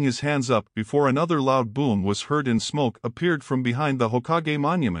 holding his hands up before another loud boom was heard and smoke appeared from behind the Hokage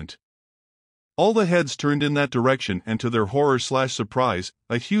monument. All the heads turned in that direction, and to their horror/surprise,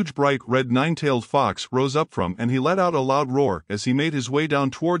 a huge bright red 9-tailed fox rose up from, and he let out a loud roar as he made his way down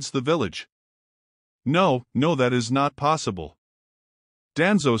towards the village. No, that is not possible,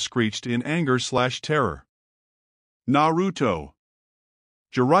 Danzo screeched in anger/terror. Naruto,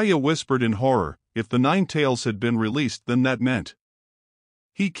 Jiraiya whispered in horror. If the 9 tails had been released, then that meant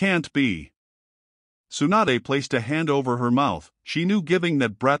he can't be. Tsunade placed a hand over her mouth. She knew giving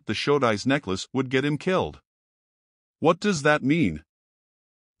that brat the Shodai's necklace would get him killed. What does that mean?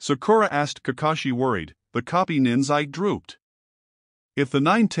 Sakura asked Kakashi, worried. The copy nin's eye drooped. If the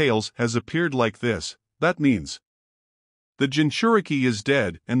 9 tails has appeared like this, that means the Jinchuriki is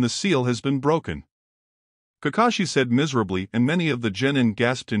dead and the seal has been broken, Kakashi said miserably, and many of the Genin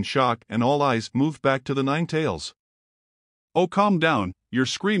gasped in shock and all eyes moved back to the 9 tails. Oh, calm down, your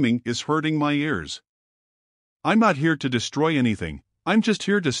screaming is hurting my ears. I'm not here to destroy anything, I'm just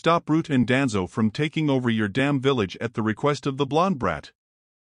here to stop Root and Danzo from taking over your damn village at the request of the blonde brat,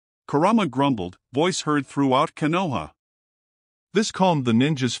 Kurama grumbled, voice heard throughout Konoha. This calmed the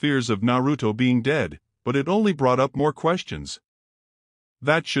ninja's fears of Naruto being dead, but it only brought up more questions.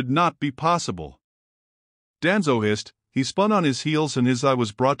 That should not be possible, Danzo hissed. He spun on his heels and his eye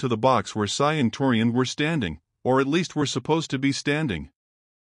was brought to the box where Sai and Torian were standing, or at least were supposed to be standing.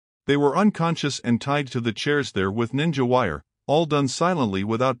 They were unconscious and tied to the chairs there with ninja wire, all done silently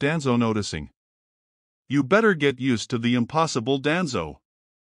without Danzo noticing. You better get used to the impossible, Danzo,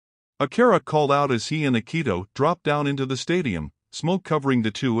 Akira called out as he and Akito dropped down into the stadium, smoke covering the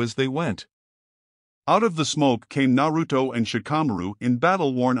two as they went. Out of the smoke came Naruto and Shikamaru in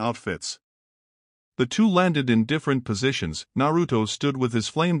battle-worn outfits. The two landed in different positions. Naruto stood with his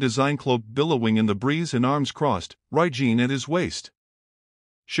flame design cloak billowing in the breeze and arms crossed, Raijin at his waist.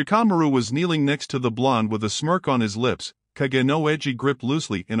 Shikamaru was kneeling next to the blonde with a smirk on his lips, Kage no Eji gripped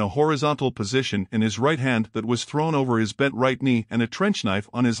loosely in a horizontal position in his right hand that was thrown over his bent right knee, and a trench knife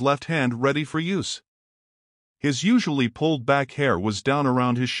on his left hand ready for use. His usually pulled back hair was down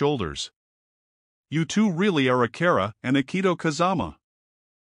around his shoulders. You two really are Akira and Akito Kazama,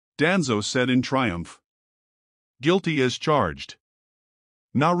 Danzo said in triumph. Guilty as charged.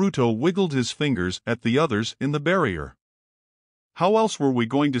 Naruto wiggled his fingers at the others in the barrier. How else were we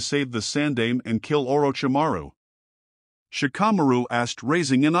going to save the Sandame and kill Orochimaru? Shikamaru asked,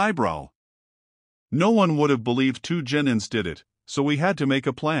 raising an eyebrow. No one would have believed 2 Genins did it, so we had to make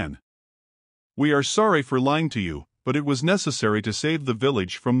a plan. We are sorry for lying to you, but it was necessary to save the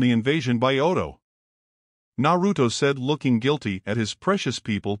village from the invasion by Oto, Naruto said, looking guilty at his precious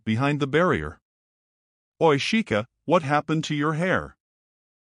people behind the barrier. Oi Shika, what happened to your hair?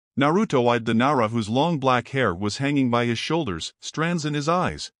 Naruto eyed the Nara whose long black hair was hanging by his shoulders, strands in his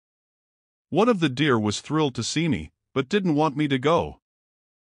eyes. One of the deer was thrilled to see me, but didn't want me to go.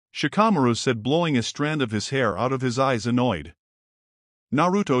 Shikamaru said, blowing a strand of his hair out of his eyes, annoyed.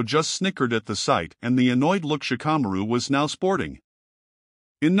 Naruto just snickered at the sight and the annoyed look Shikamaru was now sporting.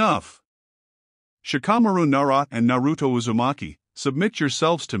 Enough! Shikamaru Nara and Naruto Uzumaki, submit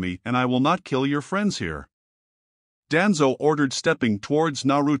yourselves to me and I will not kill your friends here. Danzo ordered, stepping towards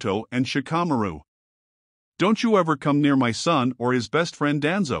Naruto and Shikamaru. Don't you ever come near my son or his best friend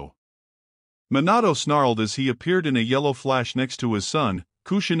Danzo. Minato snarled as he appeared in a yellow flash next to his son,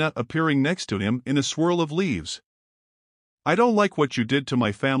 Kushina appearing next to him in a swirl of leaves. I don't like what you did to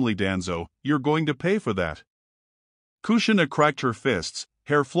my family, Danzo, you're going to pay for that. Kushina cracked her fists,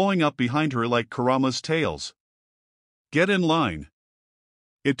 hair flowing up behind her like Kurama's tails. Get in line.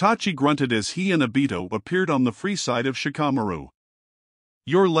 Itachi grunted as he and Obito appeared on the free side of Shikamaru.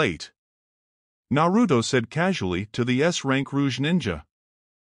 You're late. Naruto said casually to the S-rank Rouge ninja.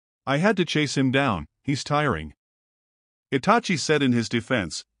 I had to chase him down, he's tiring. Itachi said in his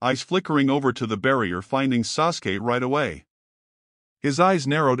defense, eyes flickering over to the barrier, finding Sasuke right away. His eyes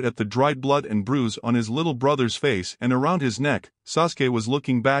narrowed at the dried blood and bruise on his little brother's face and around his neck. Sasuke was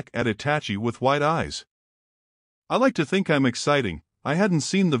looking back at Itachi with wide eyes. I like to think I'm exciting, I hadn't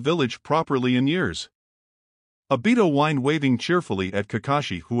seen the village properly in years. Obito whined, waving cheerfully at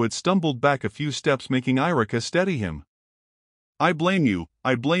Kakashi, who had stumbled back a few steps, making Irika steady him. I blame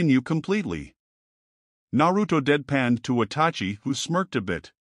you completely. Naruto deadpanned to Itachi, who smirked a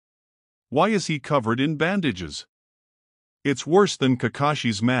bit. Why is he covered in bandages? It's worse than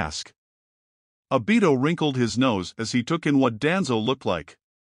Kakashi's mask. Obito wrinkled his nose as he took in what Danzo looked like.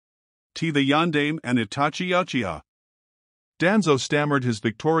 The Yandame and Itachi Uchiha. Danzo stammered, his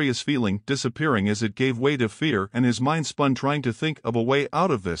victorious feeling disappearing as it gave way to fear and his mind spun trying to think of a way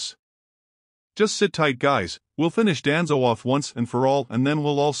out of this. Just sit tight, guys, we'll finish Danzo off once and for all and then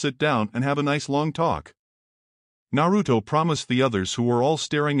we'll all sit down and have a nice long talk. Naruto promised the others, who were all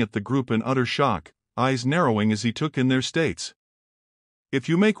staring at the group in utter shock, eyes narrowing as he took in their states. If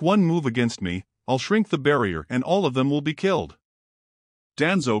you make one move against me, I'll shrink the barrier and all of them will be killed.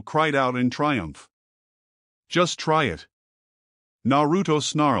 Danzo cried out in triumph. Just try it. Naruto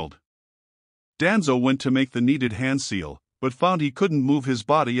snarled. Danzo went to make the needed hand seal, but found he couldn't move his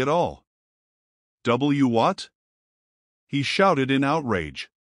body at all. What? He shouted in outrage.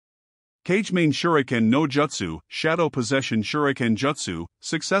 Cage main Shuriken no Jutsu, Shadow Possession Shuriken Jutsu,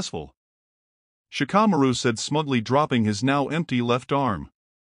 successful. Shikamaru said smugly, dropping his now empty left arm.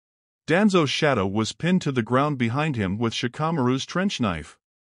 Danzo's shadow was pinned to the ground behind him with Shikamaru's trench knife.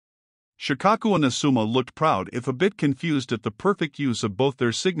 Shikaku and Asuma looked proud, if a bit confused at the perfect use of both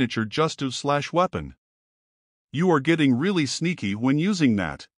their signature Jutsu/weapon. You are getting really sneaky when using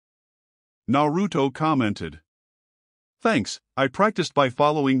that. Naruto commented. Thanks, I practiced by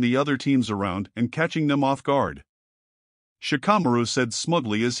following the other teams around and catching them off guard. Shikamaru said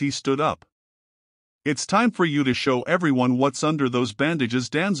smugly as he stood up. It's time for you to show everyone what's under those bandages,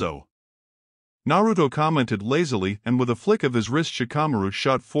 Danzo. Naruto commented lazily, and with a flick of his wrist Shikamaru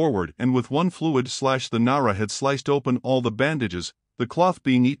shot forward and with one fluid slash the Nara had sliced open all the bandages, the cloth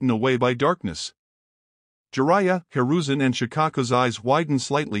being eaten away by darkness. Jiraiya, Hiruzen and Shikaku's eyes widened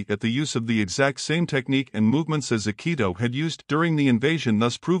slightly at the use of the exact same technique and movements as Akito had used during the invasion,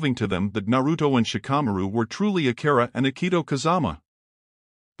 thus proving to them that Naruto and Shikamaru were truly Akira and Akito Kazama.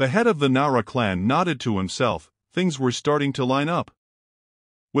 The head of the Nara clan nodded to himself, things were starting to line up.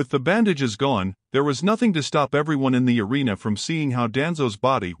 With the bandages gone, there was nothing to stop everyone in the arena from seeing how Danzo's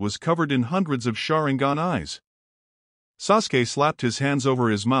body was covered in hundreds of Sharingan eyes. Sasuke slapped his hands over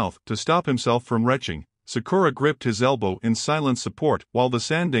his mouth to stop himself from retching. Sakura gripped his elbow in silent support while the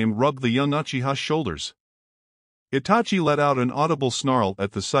Sandame rubbed the young Uchiha's shoulders. Itachi let out an audible snarl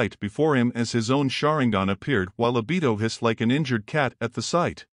at the sight before him as his own Sharingan appeared, while Obito hissed like an injured cat at the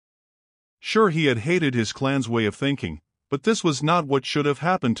sight. Sure, he had hated his clan's way of thinking, but this was not what should have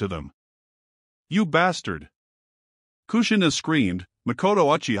happened to them. You bastard! Kushina screamed. Makoto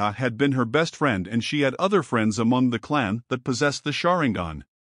Uchiha had been her best friend and she had other friends among the clan that possessed the Sharingan.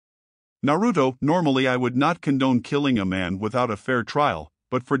 Naruto, normally I would not condone killing a man without a fair trial,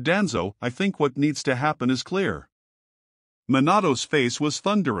 but for Danzo, I think what needs to happen is clear. Minato's face was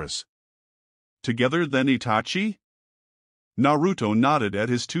thunderous. Together then, Itachi? Naruto nodded at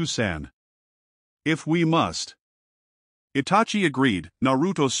his two-san. If we must. Itachi agreed.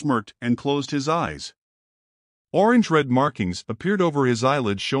 Naruto smirked and closed his eyes. Orange-red markings appeared over his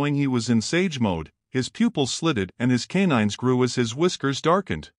eyelids, showing he was in sage mode. His pupils slitted and his canines grew as his whiskers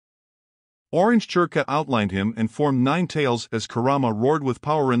darkened. Orange Churka outlined him and formed 9 tails as Kurama roared with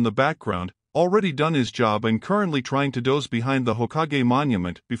power in the background, already done his job and currently trying to doze behind the Hokage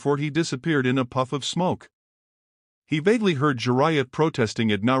monument before he disappeared in a puff of smoke. He vaguely heard Jiraiya protesting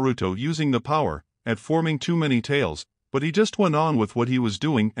at Naruto using the power, at forming too many tails, but he just went on with what he was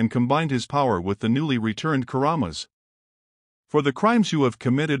doing and combined his power with the newly returned Kurama's. For the crimes you have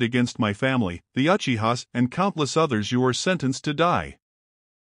committed against my family, the Uchihas, and countless others, you are sentenced to die.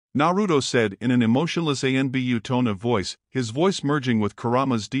 Naruto said in an emotionless Anbu tone of voice, his voice merging with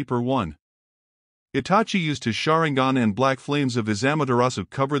Kurama's deeper one. Itachi used his Sharingan and black flames of his Amaterasu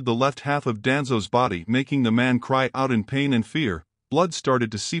covered the left half of Danzo's body, making the man cry out in pain and fear. Blood started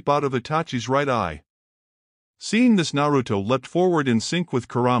to seep out of Itachi's right eye. Seeing this, Naruto leapt forward in sync with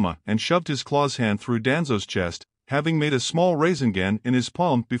Kurama and shoved his claw's hand through Danzo's chest, having made a small Rasengan in his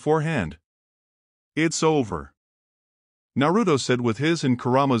palm beforehand. It's over, Naruto said with his and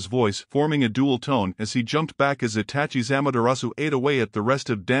Kurama's voice forming a dual tone as he jumped back as Itachi's Amaterasu ate away at the rest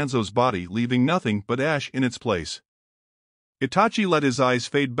of Danzo's body, leaving nothing but ash in its place. Itachi let his eyes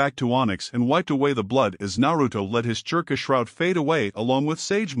fade back to Onyx and wiped away the blood as Naruto let his Churka shroud fade away along with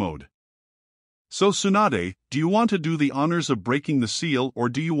Sage Mode. So Tsunade, do you want to do the honors of breaking the seal or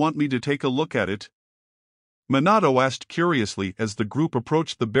do you want me to take a look at it? Minato asked curiously as the group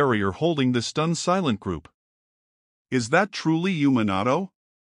approached the barrier holding the stunned silent group. Is that truly you, Minato?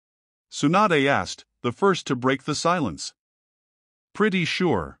 Tsunade asked, the first to break the silence. Pretty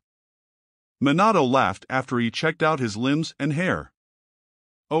sure. Minato laughed after he checked out his limbs and hair.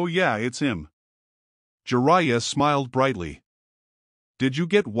 Oh yeah, it's him. Jiraiya smiled brightly. Did you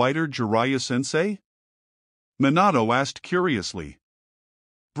get whiter, Jiraiya-sensei? Minato asked curiously.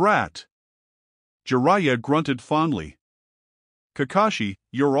 Brat. Jiraiya grunted fondly. Kakashi,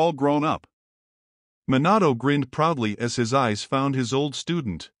 you're all grown up. Minato grinned proudly as his eyes found his old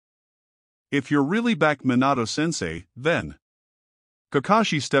student. If you're really back, Minato-sensei, then.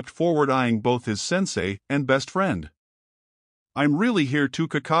 Kakashi stepped forward, eyeing both his sensei and best friend. I'm really here too,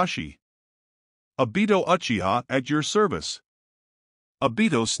 Kakashi. Obito Uchiha at your service.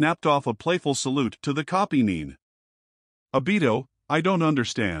 Obito snapped off a playful salute to the copy Nin. Obito, I don't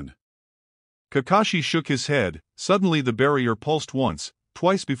understand. Kakashi shook his head. Suddenly the barrier pulsed once,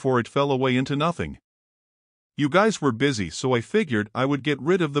 twice before it fell away into nothing. You guys were busy, so I figured I would get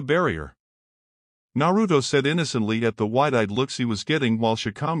rid of the barrier. Naruto said innocently at the wide-eyed looks he was getting while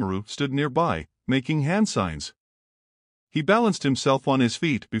Shikamaru stood nearby, making hand signs. He balanced himself on his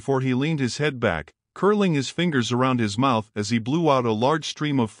feet before he leaned his head back, curling his fingers around his mouth as he blew out a large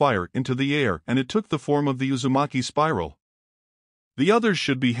stream of fire into the air, and it took the form of the Uzumaki spiral. The others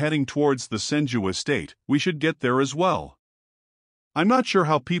should be heading towards the Senju estate, we should get there as well. I'm not sure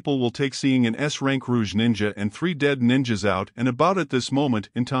how people will take seeing an S-rank Rouge ninja and 3 dead ninjas out and about at this moment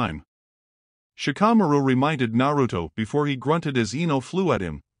in time. Shikamaru reminded Naruto before he grunted as Ino flew at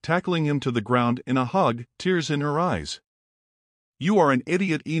him, tackling him to the ground in a hug, tears in her eyes. You are an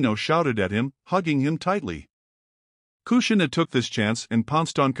idiot, Ino shouted at him, hugging him tightly. Kushina took this chance and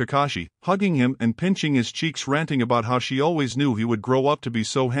pounced on Kakashi, hugging him and pinching his cheeks, ranting about how she always knew he would grow up to be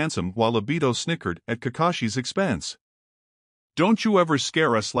so handsome, while Obito snickered at Kakashi's expense. Don't you ever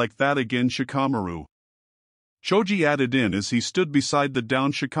scare us like that again, Shikamaru. Choji added in as he stood beside the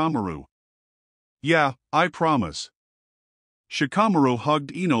downed Shikamaru. Yeah, I promise. Shikamaru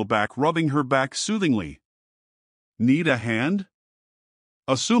hugged Ino back, rubbing her back soothingly. Need a hand?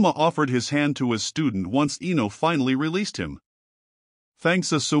 Asuma offered his hand to his student once Ino finally released him.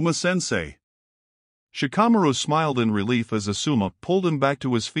 Thanks, Asuma-sensei. Shikamaru smiled in relief as Asuma pulled him back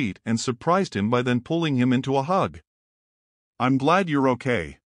to his feet and surprised him by then pulling him into a hug. I'm glad you're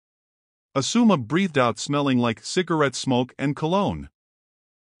okay. Asuma breathed out, smelling like cigarette smoke and cologne.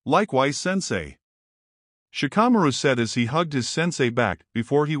 Likewise, sensei. Shikamaru said as he hugged his sensei back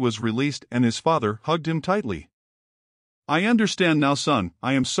before he was released, and his father hugged him tightly. I understand now, son,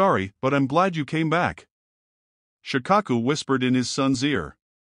 I am sorry, but I'm glad you came back. Shikaku whispered in his son's ear.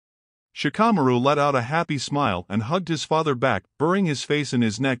 Shikamaru let out a happy smile and hugged his father back, burying his face in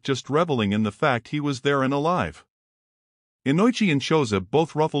his neck, just reveling in the fact he was there and alive. Inoichi and Choza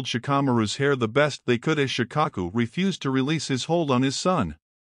both ruffled Shikamaru's hair the best they could as Shikaku refused to release his hold on his son.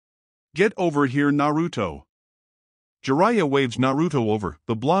 Get over here, Naruto. Jiraiya waved Naruto over.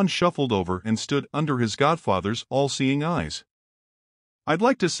 The blonde shuffled over and stood under his godfather's all-seeing eyes. I'd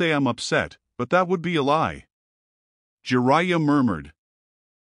like to say I'm upset, but that would be a lie. Jiraiya murmured.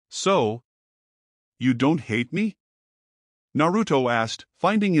 So? You don't hate me? Naruto asked,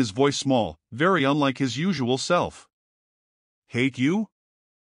 finding his voice small, very unlike his usual self. Hate you?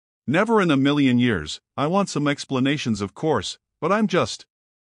 Never in a million years. I want some explanations, of course, but I'm just...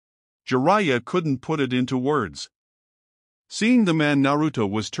 Jiraiya couldn't put it into words. Seeing the man Naruto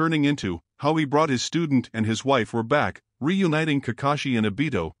was turning into, how he brought his student and his wife were back, reuniting Kakashi and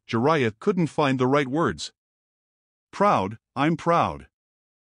Obito, Jiraiya couldn't find the right words. Proud, I'm proud.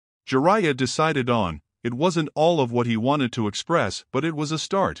 Jiraiya decided on, it wasn't all of what he wanted to express, but it was a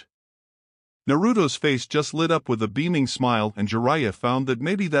start. Naruto's face just lit up with a beaming smile and Jiraiya found that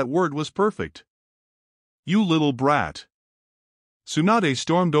maybe that word was perfect. You little brat. Tsunade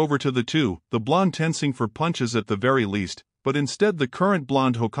stormed over to the two, the blonde tensing for punches at the very least, but instead the current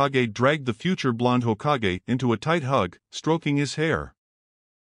blonde Hokage dragged the future blonde Hokage into a tight hug, stroking his hair.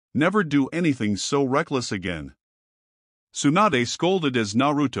 Never do anything so reckless again. Tsunade scolded as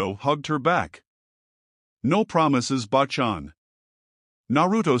Naruto hugged her back. No promises, Bachan.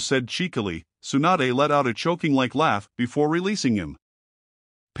 Naruto said cheekily. Tsunade let out a choking-like laugh before releasing him.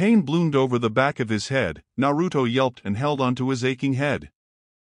 Pain bloomed over the back of his head. Naruto yelped and held onto his aching head.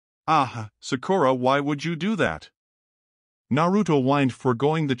 Ah, Sakura, why would you do that? Naruto whined,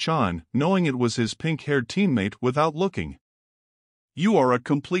 foregoing the chan, knowing it was his pink-haired teammate without looking. You are a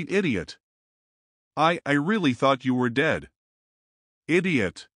complete idiot. I really thought you were dead.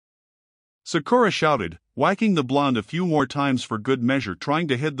 Idiot. Sakura shouted, whacking the blonde a few more times for good measure, trying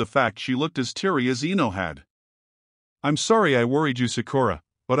to hide the fact she looked as teary as Ino had. I'm sorry I worried you, Sakura,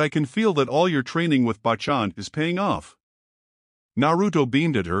 but I can feel that all your training with Bachan is paying off. Naruto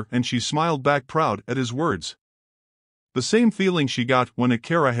beamed at her and she smiled back, proud at his words. The same feeling she got when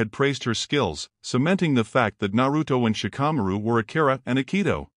Akira had praised her skills, cementing the fact that Naruto and Shikamaru were Akira and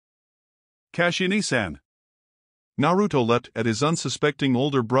Aikido. Kashini-san. Naruto leapt at his unsuspecting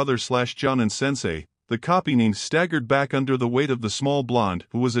older brother / Jonin sensei. The copynin staggered back under the weight of the small blonde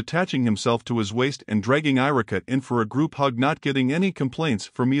who was attaching himself to his waist and dragging Irika in for a group hug, not getting any complaints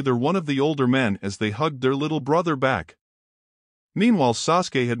from either one of the older men as they hugged their little brother back. Meanwhile,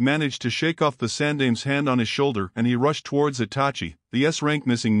 Sasuke had managed to shake off the Sandame's hand on his shoulder and he rushed towards Itachi. The S-rank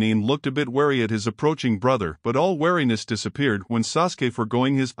missing Nin looked a bit wary at his approaching brother, but all wariness disappeared when Sasuke,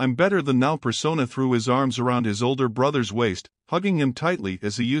 foregoing his I'm better than now persona, threw his arms around his older brother's waist, hugging him tightly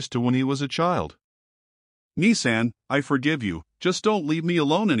as he used to when he was a child. Nisan, I forgive you, just don't leave me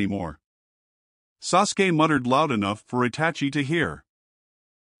alone anymore. Sasuke muttered loud enough for Itachi to hear.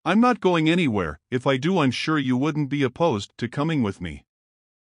 I'm not going anywhere. If I do, I'm sure you wouldn't be opposed to coming with me.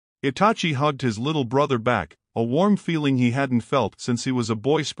 Itachi hugged his little brother back, a warm feeling he hadn't felt since he was a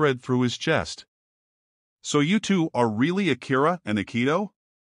boy spread through his chest. So you two are really Akira and Aikido?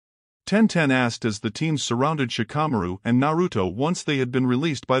 Tenten asked as the teams surrounded Shikamaru and Naruto once they had been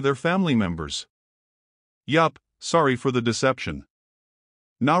released by their family members. Yup, sorry for the deception.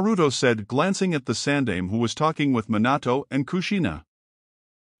 Naruto said, glancing at the Sandame who was talking with Minato and Kushina.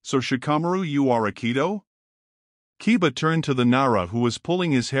 So Shikamaru, you are Aikido? Kiba turned to the Nara who was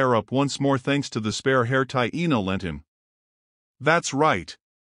pulling his hair up once more thanks to the spare hair tie Ino lent him. That's right.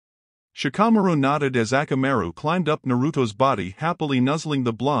 Shikamaru nodded as Akamaru climbed up Naruto's body, happily nuzzling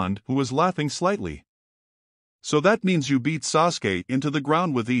the blonde who was laughing slightly. So that means you beat Sasuke into the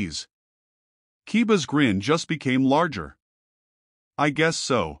ground with ease. Kiba's grin just became larger. I guess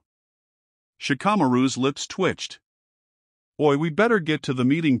so. Shikamaru's lips twitched. Oi, we better get to the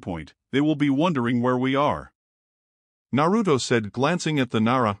meeting point, they will be wondering where we are. Naruto said, glancing at the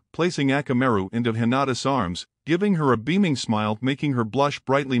Nara, placing Akamaru into Hinata's arms, giving her a beaming smile, making her blush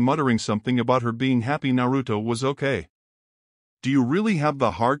brightly, muttering something about her being happy Naruto was okay. Do you really have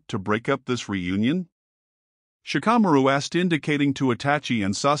the heart to break up this reunion? Shikamaru asked, indicating to Itachi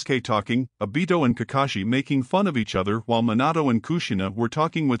and Sasuke talking, Obito and Kakashi making fun of each other while Minato and Kushina were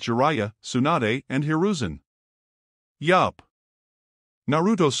talking with Jiraiya, Tsunade, and Hiruzen. Yup.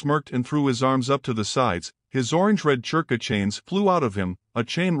 Naruto smirked and threw his arms up to the sides, his orange-red churka chains flew out of him, a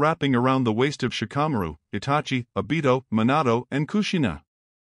chain wrapping around the waist of Shikamaru, Itachi, Obito, Minato, and Kushina.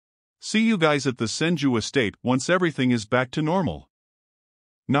 See you guys at the Senju estate once everything is back to normal.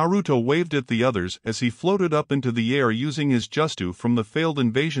 Naruto waved at the others as he floated up into the air using his Justu from the failed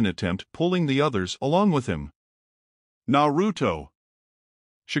invasion attempt, pulling the others along with him. Naruto!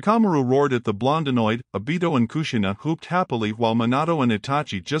 Shikamaru roared at the blonde, annoyed. Obito and Kushina whooped happily while Minato and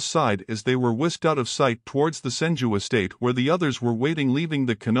Itachi just sighed as they were whisked out of sight towards the Senju estate where the others were waiting, leaving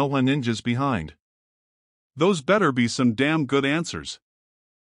the Konoha ninjas behind. Those better be some damn good answers.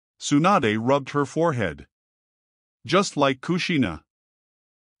 Tsunade rubbed her forehead. Just like Kushina.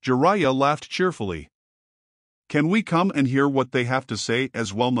 Jiraiya laughed cheerfully. Can we come and hear what they have to say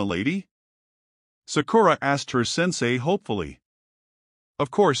as well, m'lady? Sakura asked her sensei hopefully. Of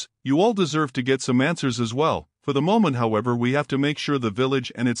course, you all deserve to get some answers as well, For the moment, however, we have to make sure the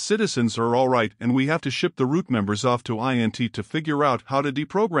village and its citizens are alright, and we have to ship the root members off to INT to figure out how to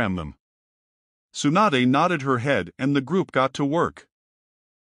deprogram them. Tsunade nodded her head and the group got to work.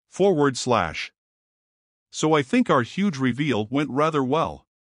 / So I think our huge reveal went rather well,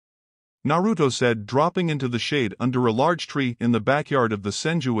 Naruto said, dropping into the shade under a large tree in the backyard of the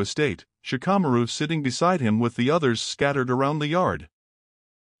Senju estate, Shikamaru sitting beside him with the others scattered around the yard.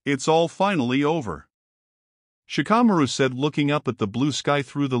 It's all finally over, Shikamaru said, looking up at the blue sky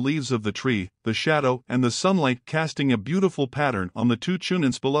through the leaves of the tree, the shadow and the sunlight casting a beautiful pattern on the two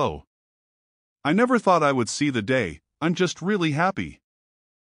chunins below. I never thought I would see the day. I'm just really happy.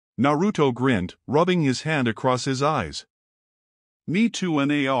 Naruto grinned, rubbing his hand across his eyes. Me too,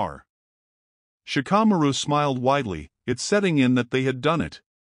 an AR. Shikamaru smiled widely, it setting in that they had done it.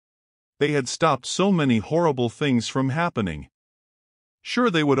 They had stopped so many horrible things from happening. Sure,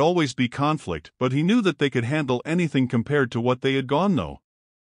 they would always be conflict, but he knew that they could handle anything compared to what they had gone through.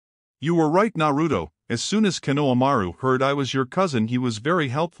 You were right, Naruto. As soon as Konohamaru heard I was your cousin, he was very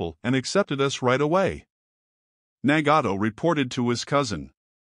helpful and accepted us right away, Nagato reported to his cousin.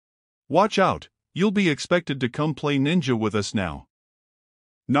 Watch out, you'll be expected to come play ninja with us now,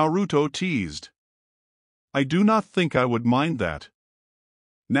 Naruto teased. I do not think I would mind that,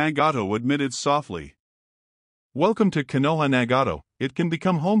 Nagato admitted softly. Welcome to Konoha, Nagato. It can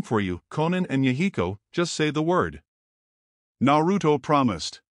become home for you, Konan and Yahiko, just say the word, Naruto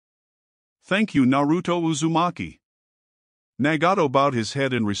promised. Thank you, Naruto Uzumaki. Nagato bowed his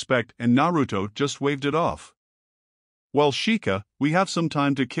head in respect and Naruto just waved it off. Well, Shika, we have some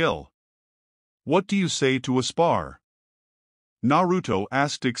time to kill. What do you say to a spar? Naruto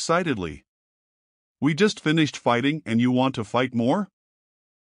asked excitedly. We just finished fighting and you want to fight more?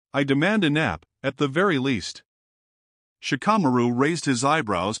 I demand a nap, at the very least. Shikamaru raised his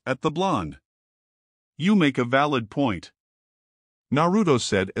eyebrows at the blonde. You make a valid point, Naruto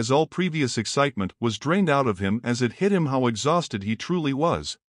said as all previous excitement was drained out of him as it hit him how exhausted he truly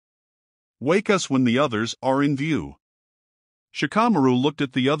was. Wake us when the others are in view. Shikamaru looked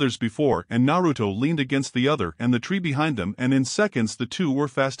at the others before and Naruto leaned against the other and the tree behind them, and in seconds the two were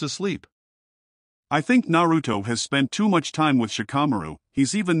fast asleep. I think Naruto has spent too much time with Shikamaru,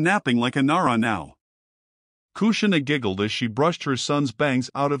 he's even napping like a Nara now. Kushina giggled as she brushed her son's bangs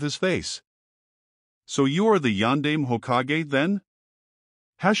out of his face. So you are the Yandame Hokage then?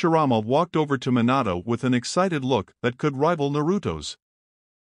 Hashirama walked over to Minato with an excited look that could rival Naruto's.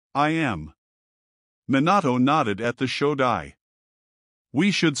 I am. Minato nodded at the Shodai.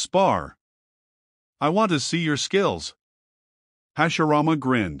 We should spar. I want to see your skills. Hashirama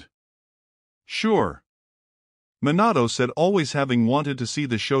grinned. Sure, Minato said, always having wanted to see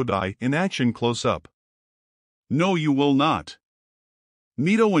the Shodai in action close up. No, you will not.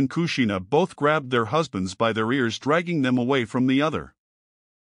 Mito and Kushina both grabbed their husbands by their ears, dragging them away from the other.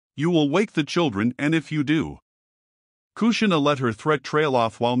 You will wake the children, and if you do. Kushina let her threat trail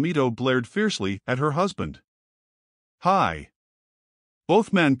off while Mito blared fiercely at her husband. Hi.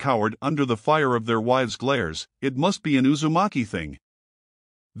 Both men cowered under the fire of their wives' glares. It must be an Uzumaki thing.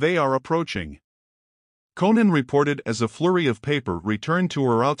 They are approaching, Konan reported as a flurry of paper returned to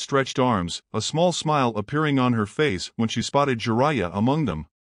her outstretched arms, a small smile appearing on her face when she spotted Jiraiya among them.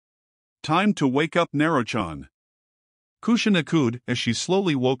 Time to wake up, Naruto-chan. Kushina cooed as she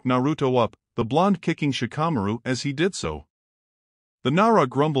slowly woke Naruto up, the blonde kicking Shikamaru as he did so. The Nara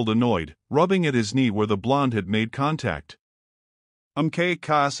grumbled, annoyed, rubbing at his knee where the blonde had made contact.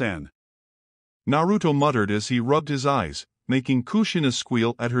 Ka-san. Naruto muttered as he rubbed his eyes, making Kushina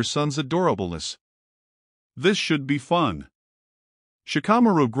squeal at her son's adorableness. This should be fun.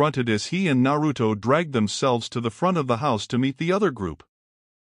 Shikamaru grunted as he and Naruto dragged themselves to the front of the house to meet the other group.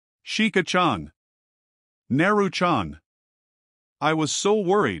 Shika-chan. Naru-chan. I was so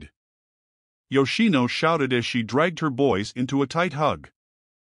worried. Yoshino shouted as she dragged her boys into a tight hug.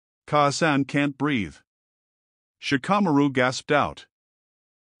 Ka-san can't breathe. Shikamaru gasped out.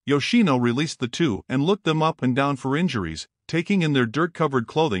 Yoshino released the two and looked them up and down for injuries, taking in their dirt-covered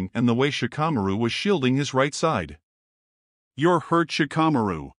clothing and the way Shikamaru was shielding his right side. You're hurt,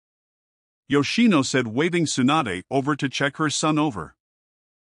 Shikamaru, Yoshino said, waving Tsunade over to check her son over.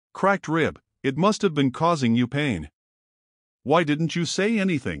 Cracked rib, it must have been causing you pain. Why didn't you say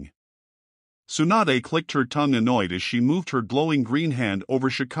anything? Tsunade clicked her tongue, annoyed as she moved her glowing green hand over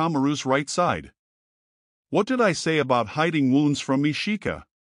Shikamaru's right side. What did I say about hiding wounds from Ishika?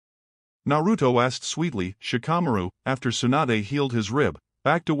 Naruto asked sweetly. Shikamaru, after Tsunade healed his rib,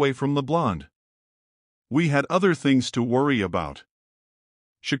 backed away from the blonde. We had other things to worry about.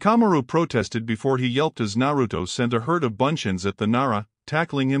 Shikamaru protested before he yelped as Naruto sent a herd of bunchins at the Nara,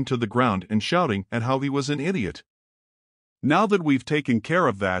 tackling him to the ground and shouting at how he was an idiot. Now that we've taken care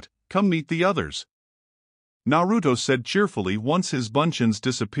of that, come meet the others, Naruto said cheerfully once his bunchins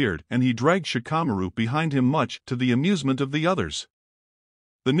disappeared and he dragged Shikamaru behind him much to the amusement of the others.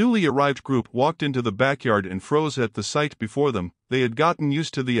 The newly arrived group walked into the backyard and froze at the sight before them. They had gotten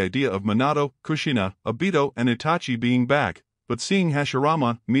used to the idea of Minato, Kushina, Obito and Itachi being back, but seeing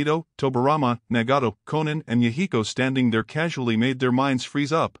Hashirama, Mito, Tobirama, Nagato, Konan and Yahiko standing there casually made their minds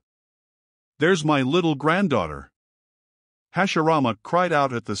freeze up. "There's my little granddaughter!" Hashirama cried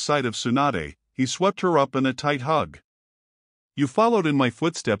out at the sight of Tsunade. He swept her up in a tight hug. "You followed in my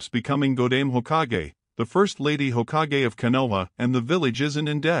footsteps, becoming Godame Hokage, the first lady Hokage of Konoha, and the village isn't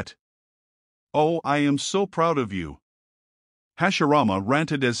in debt." "Oh, I am so proud of you," Hashirama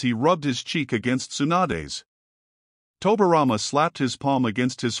ranted as he rubbed his cheek against Tsunade's. Tobirama slapped his palm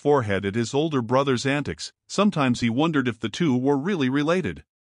against his forehead at his older brother's antics. Sometimes he wondered if the two were really related.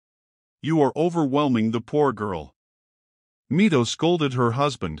 "You are overwhelming the poor girl," Mito scolded her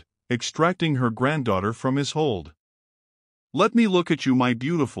husband, extracting her granddaughter from his hold. "Let me look at you, my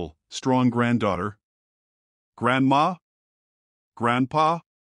beautiful, strong granddaughter." "Grandma? Grandpa?"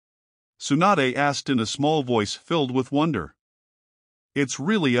 Tsunade asked in a small voice filled with wonder. "It's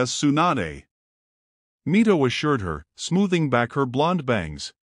really us, Tsunade," Mito assured her, smoothing back her blonde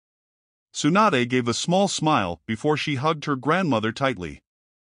bangs. Tsunade gave a small smile before she hugged her grandmother tightly.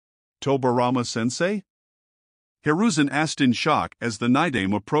 "Tobirama-sensei?" Hiruzen asked in shock as the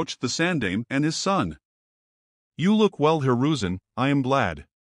Naidame approached the Sandame and his son. "You look well, Hiruzen, I am glad.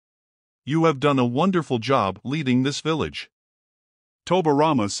 You have done a wonderful job leading this village,"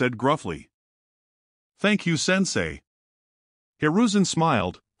 Tobirama said gruffly. "Thank you, sensei." Hiruzen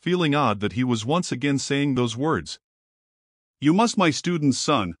smiled, feeling odd that he was once again saying those words. "You must my student's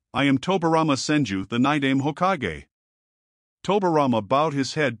son, I am Tobirama Senju, the Naidame Hokage." Tobirama bowed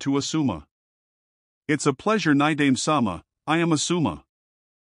his head to Asuma. "It's a pleasure, Naidame-sama, I am Asuma."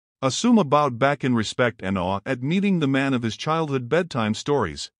 Asuma bowed back in respect and awe at meeting the man of his childhood bedtime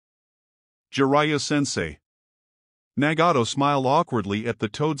stories. "Jiraiya-sensei." Nagato smiled awkwardly at the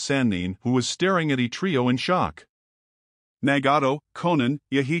Toad Sannin who was staring at Ichiro in shock. "Nagato, Konan,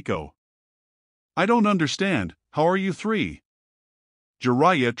 Yahiko. I don't understand, how are you three?"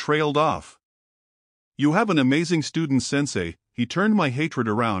 Jiraiya trailed off. "You have an amazing student, sensei. He turned my hatred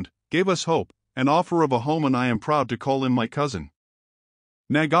around, gave us hope, an offer of a home, and I am proud to call him my cousin,"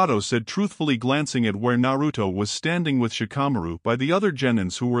 Nagato said truthfully, glancing at where Naruto was standing with Shikamaru by the other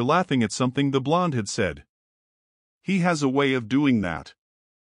genins who were laughing at something the blonde had said. "He has a way of doing that."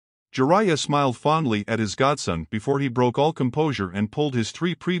 Jiraiya smiled fondly at his godson before he broke all composure and pulled his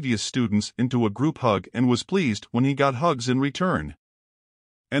three previous students into a group hug and was pleased when he got hugs in return.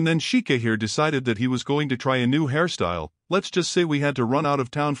 And then Shika here decided that he was going to try a new hairstyle. Let's just say we had to run out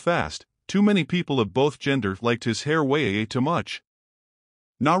of town fast. Too many people of both gender liked his hair way too much.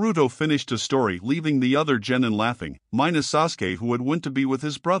 Naruto finished a story, leaving the other genin laughing, minus Sasuke who had went to be with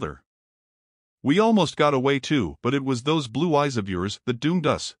his brother. "We almost got away too, but it was those blue eyes of yours that doomed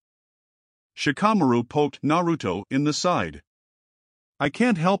us." Shikamaru poked Naruto in the side. "I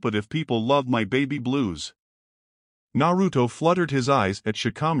can't help it if people love my baby blues." Naruto fluttered his eyes at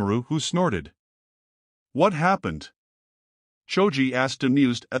Shikamaru who snorted. "What happened?" Choji asked,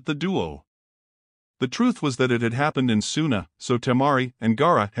 amused at the duo. The truth was that it had happened in Suna, so Temari and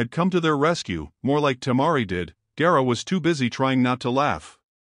Gaara had come to their rescue, more like Temari did. Gaara was too busy trying not to laugh.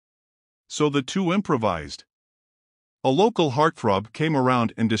 So the two improvised. A local heartthrob came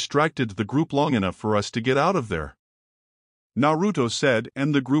around and distracted the group long enough for us to get out of there, Naruto said,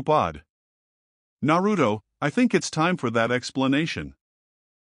 and the group awed. "Naruto, I think it's time for that explanation."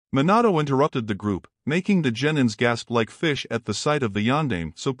 Minato interrupted the group, making the genins gasp like fish at the sight of the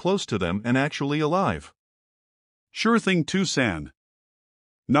yandame so close to them and actually alive. "Sure thing, Two-san,"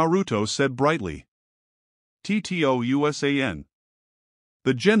 Naruto said brightly. "TTOUSAN."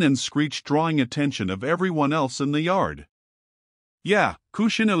 The genins screeched, drawing attention of everyone else in the yard. "Yeah,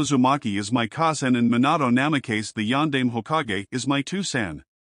 Kushina Uzumaki is my cousin and Minato Namikaze the Yandame Hokage is my Two-san,"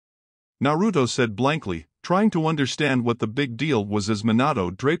 Naruto said blankly, trying to understand what the big deal was as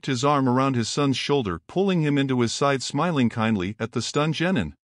Minato draped his arm around his son's shoulder, pulling him into his side, smiling kindly at the stunned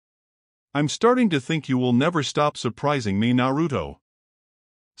genin. "I'm starting to think you will never stop surprising me, Naruto."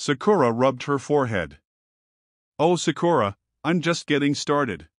 Sakura rubbed her forehead. "Oh, Sakura, I'm just getting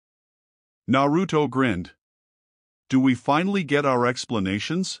started." Naruto grinned. "Do we finally get our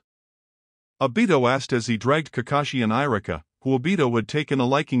explanations?" Obito asked as he dragged Kakashi and Irika, who Obito had taken a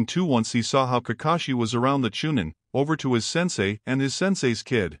liking to once he saw how Kakashi was around the Chunin, over to his sensei and his sensei's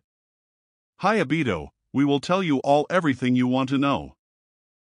kid. "Hi Obito, we will tell you everything you want to know."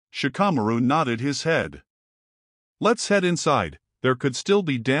 Shikamaru nodded his head. Let's head inside, there could still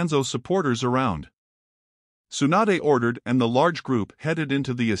be Danzo supporters around. Tsunade ordered and the large group headed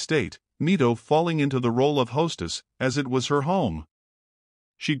into the estate, Mito falling into the role of hostess, as it was her home.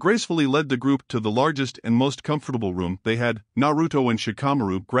 She gracefully led the group to the largest and most comfortable room they had. Naruto and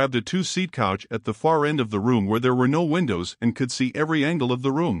Shikamaru grabbed a two-seat couch at the far end of the room where there were no windows and could see every angle of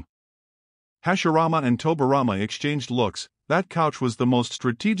the room. Hashirama and Tobirama exchanged looks. That couch was the most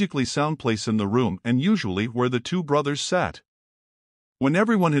strategically sound place in the room and usually where the two brothers sat. When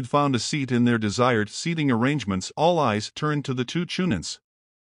everyone had found a seat in their desired seating arrangements, all eyes turned to the two Chunins.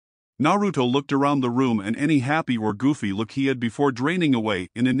 Naruto looked around the room and any happy or goofy look he had before draining away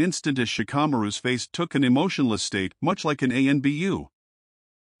in an instant as Shikamaru's face took an emotionless state, much like an ANBU.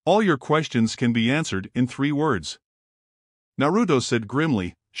 All your questions can be answered in 3 words. Naruto said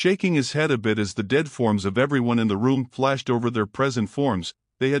grimly, shaking his head a bit as the dead forms of everyone in the room flashed over their present forms.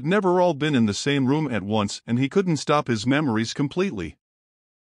 They had never all been in the same room at once and he couldn't stop his memories completely.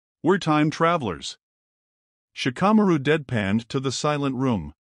 We're time travelers. Shikamaru deadpanned to the silent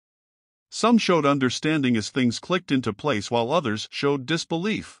room. Some showed understanding as things clicked into place while others showed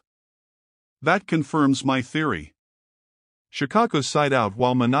disbelief. That confirms my theory. Shikaku sighed out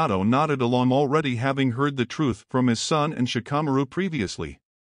while Minato nodded along, already having heard the truth from his son and Shikamaru previously.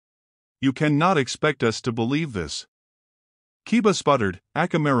 You cannot expect us to believe this. Kiba sputtered.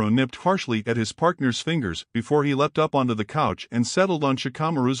 Akamaru nipped harshly at his partner's fingers before he leapt up onto the couch and settled on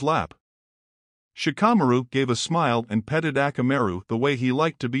Shikamaru's lap. Shikamaru gave a smile and petted Akamaru the way he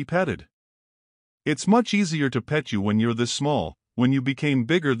liked to be petted. It's much easier to pet you when you're this small. When you became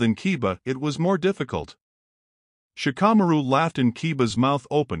bigger than Kiba, it was more difficult. Shikamaru laughed and Kiba's mouth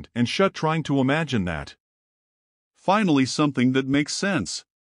opened and shut, trying to imagine that. Finally, something that makes sense.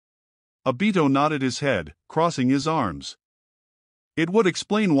 Obito nodded his head, crossing his arms. It would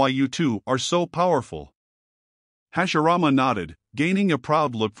explain why you two are so powerful. Hashirama nodded, gaining a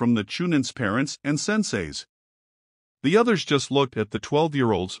proud look from the Chunin's parents and senseis. The others just looked at the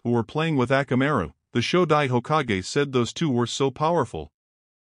 12-year-olds who were playing with Akamaru. The Shodai Hokage said those two were so powerful.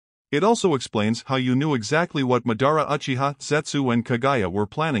 It also explains how you knew exactly what Madara, Uchiha, Zetsu and Kagaya were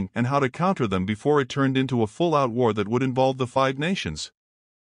planning and how to counter them before it turned into a full-out war that would involve the 5 nations.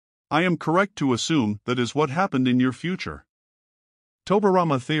 I am correct to assume that is what happened in your future.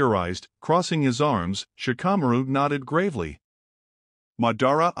 Tobirama theorized, crossing his arms. Shikamaru nodded gravely.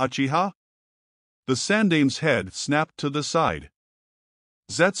 Madara Uchiha? The Sandame's head snapped to the side.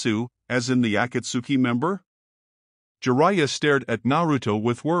 Zetsu, as in the Akatsuki member? Jiraiya stared at Naruto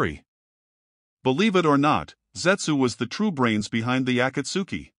with worry. Believe it or not, Zetsu was the true brains behind the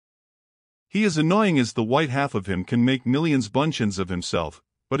Akatsuki. He is annoying as the white half of him can make millions bunchins of himself,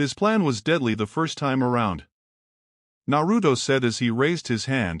 but his plan was deadly the first time around. Naruto said as he raised his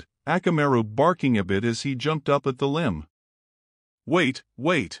hand, Akamaru barking a bit as he jumped up at the limb. Wait.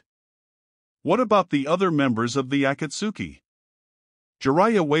 What about the other members of the Akatsuki?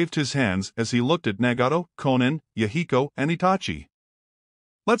 Jiraiya waved his hands as he looked at Nagato, Konan, Yahiko, and Itachi.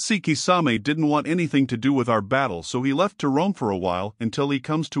 Let's see, Kisame didn't want anything to do with our battle, so he left to roam for a while until he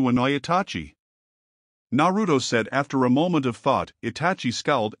comes to annoy Itachi. Naruto said after a moment of thought. Itachi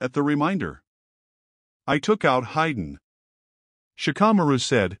scowled at the reminder. I took out Haiden. Shikamaru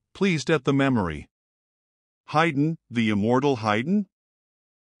said, pleased at the memory. Haiden, the immortal Haiden?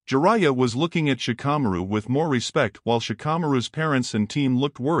 Jiraiya was looking at Shikamaru with more respect while Shikamaru's parents and team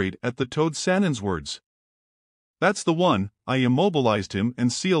looked worried at the Toad Sanin's words. That's the one, I immobilized him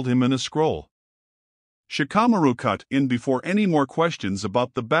and sealed him in a scroll. Shikamaru cut in before any more questions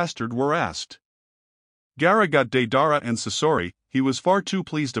about the bastard were asked. Gaara got Deidara and Sasori, he was far too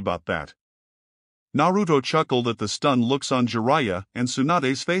pleased about that. Naruto chuckled at the stunned looks on Jiraiya and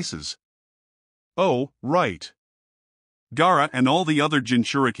Tsunade's faces. Oh, right. Gaara and all the other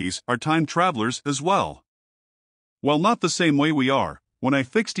Jinchurikis are time travelers as well. Well, not the same way we are. When I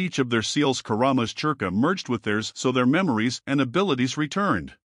fixed each of their seals, Kurama's churka merged with theirs so their memories and abilities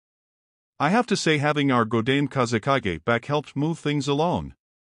returned. I have to say having our Godame Kazekage back helped move things along.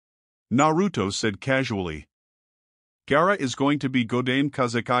 Naruto said casually. Gaara is going to be Godame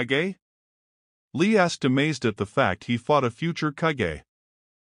Kazekage? Lee asked, amazed at the fact he fought a future Kage.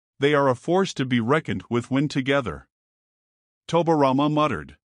 They are a force to be reckoned with when together. Tobirama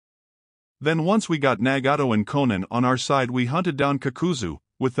muttered. Then once we got Nagato and Konan on our side, we hunted down Kakuzu,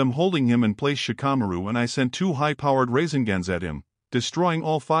 with them holding him in place. Shikamaru and I sent 2 high-powered Raisengans at him, destroying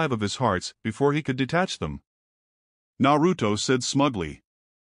all 5 of his hearts before he could detach them. Naruto said smugly.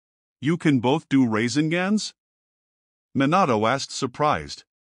 You can both do Raisengans? Minato asked, surprised.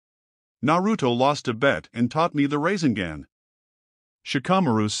 Naruto lost a bet and taught me the Raisengan.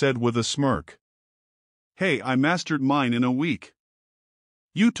 Shikamaru said with a smirk. Hey, I mastered mine in a week.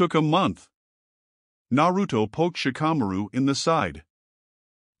 You took a month. Naruto poked Shikamaru in the side.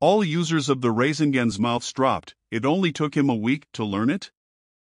 All users of the Rasengan's mouths dropped. It only took him a week to learn it?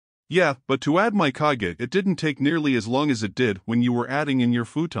 Yeah, but to add my Kage it didn't take nearly as long as it did when you were adding in your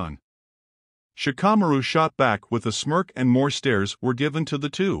futon. Shikamaru shot back with a smirk, and more stares were given to the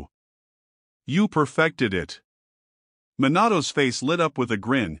two. You perfected it. Minato's face lit up with a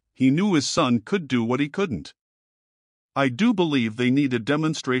grin. He knew his son could do what he couldn't. I do believe they need a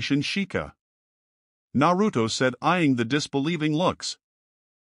demonstration Shika. Naruto said, eyeing the disbelieving looks.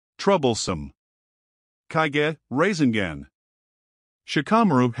 Troublesome. Kage, Rasengan.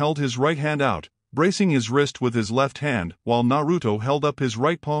 Shikamaru held his right hand out, bracing his wrist with his left hand, while Naruto held up his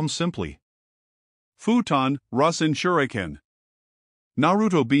right palm simply. Futon, Rasen Shuriken.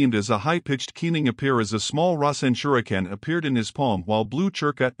 Naruto beamed as a high-pitched keening appear as a small Rasen Shuriken appeared in his palm, while blue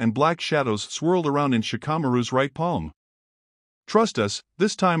churka and black shadows swirled around in Shikamaru's right palm. Trust us,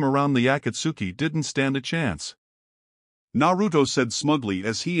 this time around the Akatsuki didn't stand a chance. Naruto said smugly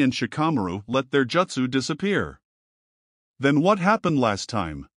as he and Shikamaru let their jutsu disappear. Then what happened last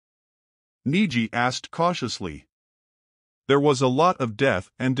time? Niji asked cautiously. There was a lot of death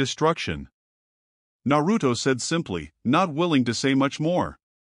and destruction. Naruto said simply, not willing to say much more.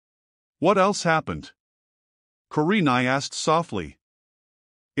 What else happened? Kurenai asked softly.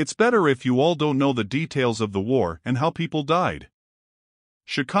 It's better if you all don't know the details of the war and how people died.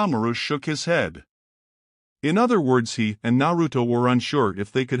 Shikamaru shook his head. In other words, he and Naruto were unsure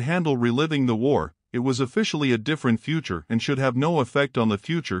if they could handle reliving the war. It was officially a different future and should have no effect on the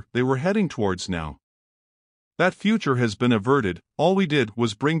future they were heading towards now. That future has been averted. All we did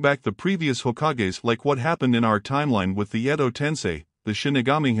was bring back the previous Hokages, like what happened in our timeline with the Edo Tensei. The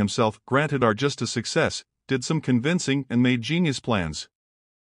Shinigami himself granted our just a success, did some convincing and made genius plans.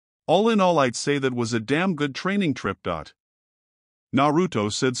 All in all, I'd say that was a damn good training trip.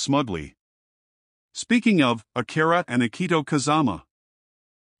 Naruto said smugly. Speaking of, Akira and Akito Kazama.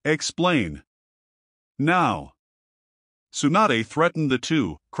 Explain. Now. Tsunade threatened the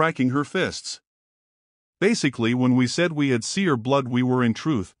two, cracking her fists. Basically, when we said we had seer blood, we were in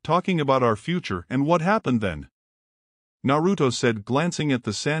truth talking about our future. And what happened then? Naruto said, glancing at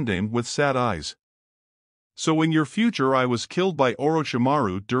the Sandame with sad eyes. So in your future I was killed by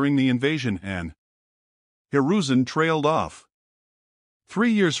Orochimaru during the invasion and Hiruzen trailed off.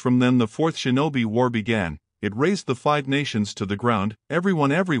 3 years from then the Fourth Shinobi War began. It razed the 5 nations to the ground.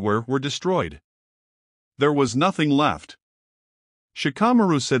 Everyone everywhere were destroyed. There was nothing left.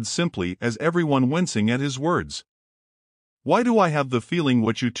 Shikamaru said simply, as everyone wincing at his words. Why do I have the feeling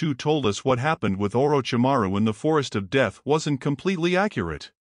what you two told us what happened with Orochimaru in the Forest of Death wasn't completely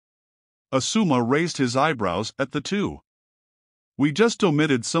accurate? Asuma raised his eyebrows at the two. We just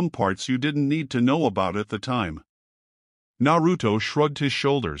omitted some parts you didn't need to know about at the time. Naruto shrugged his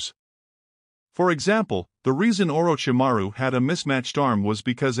shoulders. For example, the reason Orochimaru had a mismatched arm was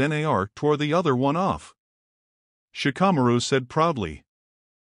because Nar tore the other one off. Shikamaru said proudly.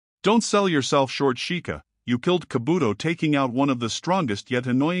 Don't sell yourself short, Shika. You killed Kabuto, taking out one of the strongest yet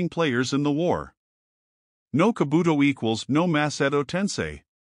annoying players in the war. No Kabuto equals no Masato Tensei.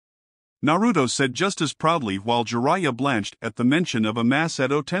 Naruto said just as proudly while Jiraiya blanched at the mention of a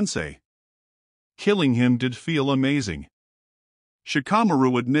Masato Tensei. Killing him did feel amazing.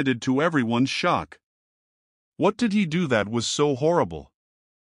 Shikamaru admitted to everyone's shock. What did he do that was so horrible?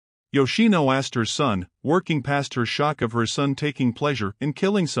 Yoshino asked her son, working past her shock of her son taking pleasure in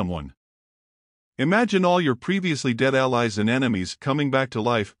killing someone. Imagine all your previously dead allies and enemies coming back to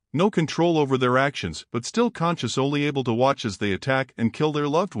life, no control over their actions but still conscious, only able to watch as they attack and kill their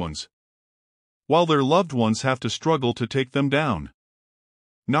loved ones, while their loved ones have to struggle to take them down.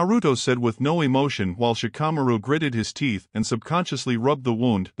 Naruto said with no emotion while Shikamaru gritted his teeth and subconsciously rubbed the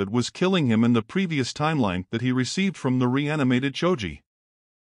wound that was killing him in the previous timeline that he received from the reanimated Choji.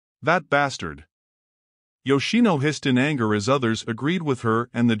 That bastard. Yoshino hissed in anger as others agreed with her,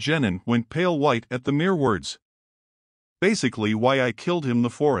 and the Genin went pale white at the mere words. Basically why I killed him, the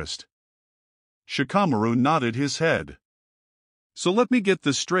forest. Shikamaru nodded his head. So let me get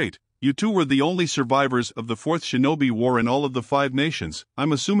this straight. You two were the only survivors of the Fourth Shinobi War in all of the 5 nations.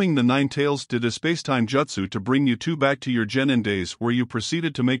 I'm assuming the Nine Tails did a space-time jutsu to bring you two back to your Genin days, where you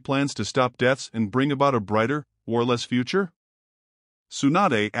proceeded to make plans to stop deaths and bring about a brighter, warless future?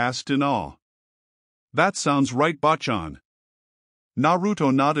 Tsunade asked in awe. That sounds right, Bachan.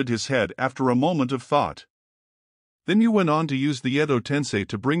 Naruto nodded his head after a moment of thought. Then you went on to use the Edo Tensei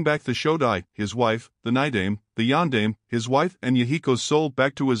to bring back the Shodai, his wife, the Naidame, the Yandame, his wife, and Yahiko's soul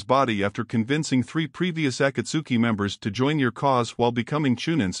back to his body after convincing 3 previous Akatsuki members to join your cause while becoming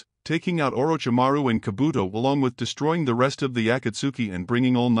Chunins, taking out Orochimaru and Kabuto along with destroying the rest of the Akatsuki and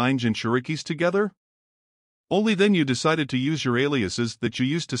bringing all 9 Jinchurikis together? Only then you decided to use your aliases that you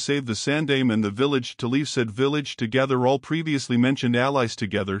used to save the Sandame and the village to leave said village to gather all previously mentioned allies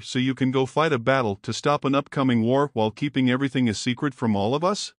together so you can go fight a battle to stop an upcoming war while keeping everything a secret from all of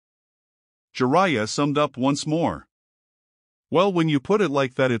us? Jiraiya summed up once more. Well, when you put it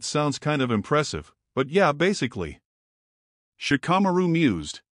like that it sounds kind of impressive, but yeah, basically. Shikamaru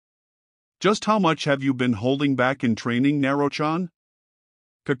mused. Just how much have you been holding back in training, Naruto-chan?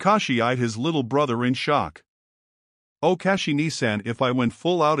 Kakashi eyed his little brother in shock. Oh Kashi-ni-san, if I went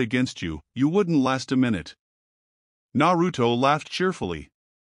full out against you, you wouldn't last a minute. Naruto laughed cheerfully.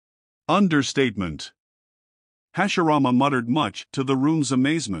 Understatement. Hashirama muttered much to the room's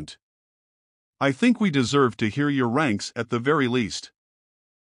amazement. I think we deserve to hear your ranks at the very least.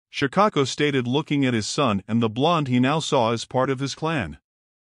 Shikako stated, looking at his son and the blonde he now saw as part of his clan.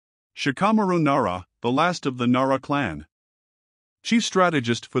 Shikamaru Nara, the last of the Nara clan. Chief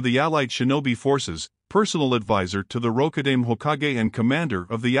strategist for the Allied Shinobi Forces, personal advisor to the Rokudame Hokage and commander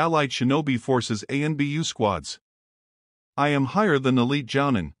of the Allied Shinobi Forces ANBU squads. I am higher than Elite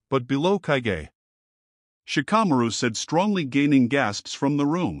Jounin, but below Kage. Shikamaru said, strongly, gaining gasps from the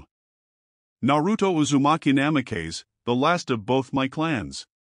room. Naruto Uzumaki Namikaze, the last of both my clans.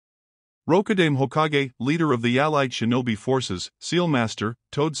 Rokudame Hokage, leader of the Allied Shinobi Forces, Seal Master,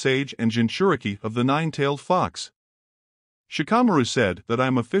 Toad Sage and Jinchuriki of the Nine-Tailed Fox. Shikamaru said that I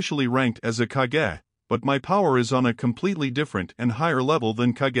am officially ranked as a Kage, but my power is on a completely different and higher level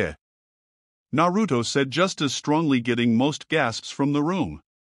than Kage. Naruto said, just as strongly, getting most gasps from the room.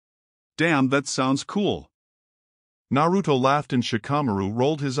 Damn, that sounds cool. Naruto laughed and Shikamaru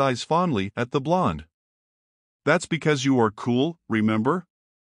rolled his eyes fondly at the blonde. That's because you are cool, remember?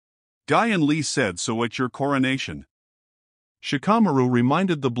 Guy and Lee said so at your coronation. Shikamaru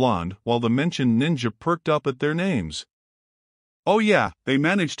reminded the blonde while the mentioned ninja perked up at their names. Oh yeah, they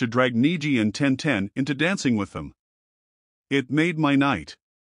managed to drag Niji and Tenten into dancing with them. It made my night.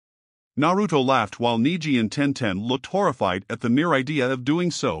 Naruto laughed while Niji and Tenten looked horrified at the mere idea of doing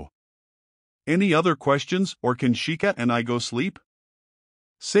so. Any other questions, or can Shika and I go sleep?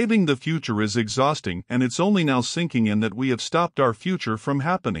 Saving the future is exhausting and it's only now sinking in that we have stopped our future from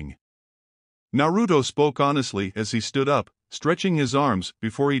happening. Naruto spoke honestly as he stood up, stretching his arms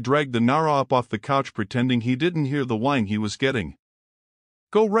before he dragged the Nara up off the couch pretending he didn't hear the whine he was getting.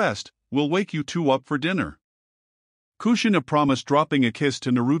 Go rest, we'll wake you 2 up for dinner. Kushina promised, dropping a kiss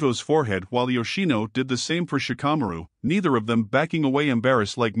to Naruto's forehead while Yoshino did the same for Shikamaru, neither of them backing away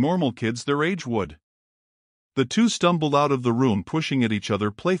embarrassed like normal kids their age would. The 2 stumbled out of the room pushing at each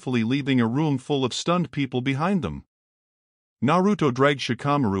other playfully, leaving a room full of stunned people behind them. Naruto dragged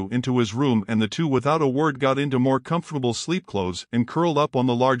Shikamaru into his room and the 2 without a word got into more comfortable sleep clothes and curled up on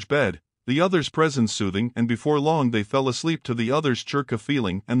the large bed, the other's presence soothing, and before long they fell asleep to the other's chirka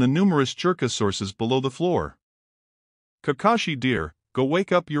feeling and the numerous chirka sources below the floor. Kakashi dear, go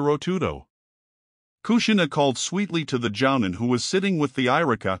wake up your Otudo. Kushina called sweetly to the Jounin who was sitting with the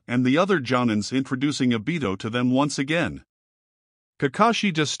Irika and the other Jounins, introducing Obito to them once again.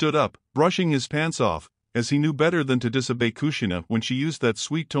 Kakashi just stood up, brushing his pants off, as he knew better than to disobey Kushina when she used that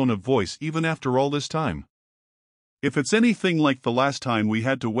sweet tone of voice even after all this time. If it's anything like the last time we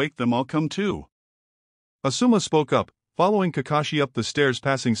had to wake them, I'll come too. Asuma spoke up, following Kakashi up the stairs,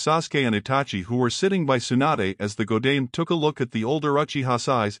 passing Sasuke and Itachi who were sitting by Tsunade as the Godame took a look at the older Uchiha's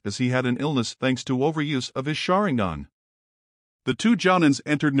eyes as he had an illness thanks to overuse of his Sharingan. The 2 Jounins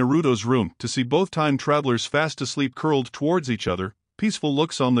entered Naruto's room to see both time travelers fast asleep curled towards each other, peaceful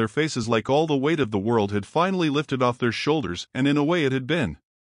looks on their faces like all the weight of the world had finally lifted off their shoulders, and in a way it had been.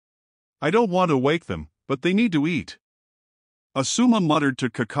 I don't want to wake them, but they need to eat. Asuma muttered to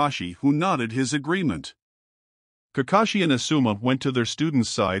Kakashi who nodded his agreement. Kakashi and Asuma went to their students'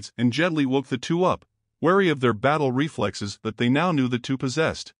 sides and gently woke the 2 up, wary of their battle reflexes that they now knew the 2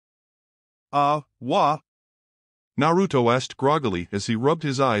 possessed. Wah? Naruto asked groggily as he rubbed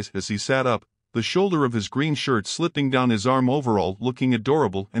his eyes as he sat up, the shoulder of his green shirt slipping down his arm overall, looking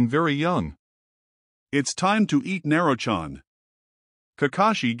adorable and very young. It's time to eat, Naruto-chan.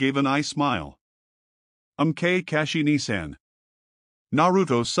 Kakashi gave an eye smile. Kashi-ni-san.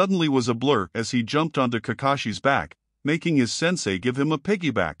 Naruto suddenly was a blur as he jumped onto Kakashi's back, making his sensei give him a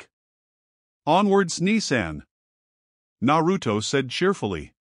piggyback. Onwards, Ni-san. Naruto said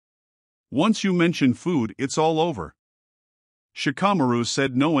cheerfully. Once you mention food, it's all over. Shikamaru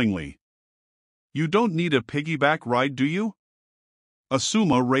said knowingly. You don't need a piggyback ride, do you?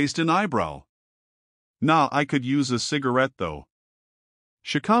 Asuma raised an eyebrow. Nah, I could use a cigarette though.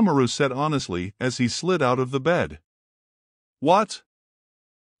 Shikamaru said honestly as he slid out of the bed. What?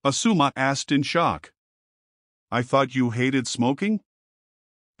 Asuma asked in shock. I thought you hated smoking?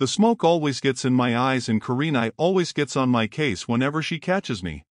 The smoke always gets in my eyes and Kurina always gets on my case whenever she catches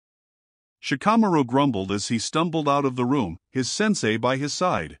me. Shikamaru grumbled as he stumbled out of the room, his sensei by his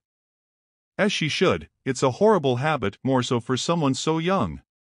side. As she should, it's a horrible habit, more so for someone so young.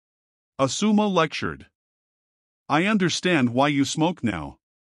 Asuma lectured. I understand why you smoke now.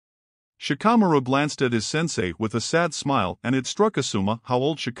 Shikamaru glanced at his sensei with a sad smile and it struck Asuma how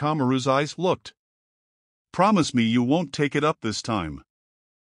old Shikamaru's eyes looked. Promise me you won't take it up this time.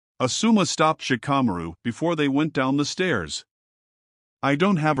 Asuma stopped Shikamaru before they went down the stairs. I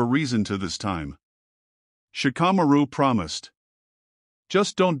don't have a reason to this time. Shikamaru promised.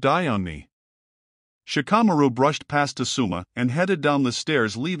 Just don't die on me. Shikamaru brushed past Asuma and headed down the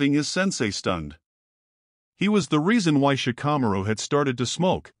stairs, leaving his sensei stunned. He was the reason why Shikamaru had started to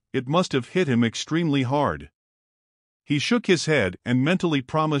smoke. It must have hit him extremely hard. He shook his head and mentally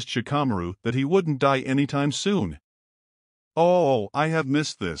promised Shikamaru that he wouldn't die anytime soon. Oh, I have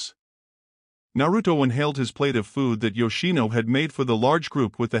missed this. Naruto inhaled his plate of food that Yoshino had made for the large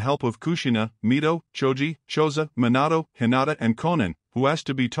group with the help of Kushina, Mito, Choji, Choza, Minato, Hinata and Konan, who asked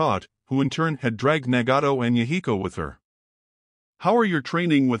to be taught, who in turn had dragged Nagato and Yahiko with her. How are your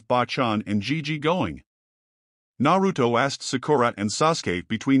training with Bachan and Gigi going? Naruto asked Sakura and Sasuke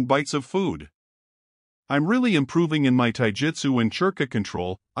between bites of food. I'm really improving in my taijutsu and chakra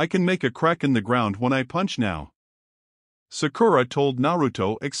control. I can make a crack in the ground when I punch now. Sakura told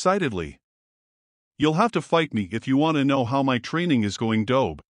Naruto excitedly. You'll have to fight me if you want to know how my training is going,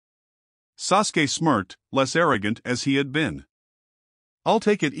 dope. Sasuke smirked, less arrogant as he had been. I'll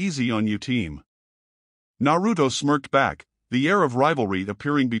take it easy on you, team. Naruto smirked back, the air of rivalry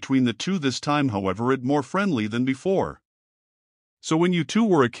appearing between the two, this time however it more friendly than before. So when you two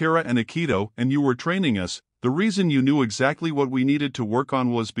were Akira and Aikido and you were training us, the reason you knew exactly what we needed to work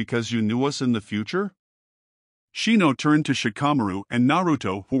on was because you knew us in the future? Shino turned to Shikamaru and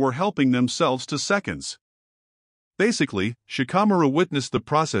Naruto, who were helping themselves to seconds. Basically, Shikamaru witnessed the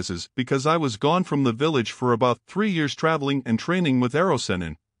processes because I was gone from the village for about 3 years traveling and training with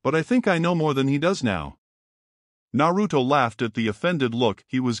Erosenin, but I think I know more than he does now. Naruto laughed at the offended look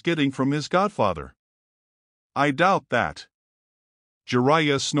he was getting from his godfather. I doubt that.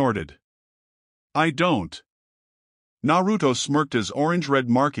 Jiraiya snorted. I don't. Naruto smirked as orange-red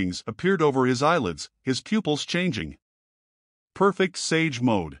markings appeared over his eyelids, his pupils changing. Perfect sage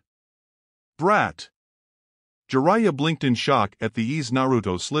mode. Brat. Jiraiya blinked in shock at the ease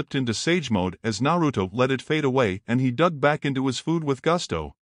Naruto slipped into sage mode as Naruto let it fade away and he dug back into his food with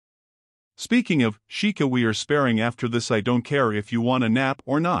gusto. Speaking of, Shika, we are sparing after this. I don't care if you want a nap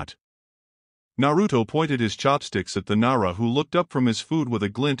or not. Naruto pointed his chopsticks at the Nara, who looked up from his food with a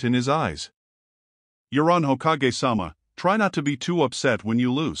glint in his eyes. You're on, Hokage-sama, try not to be too upset when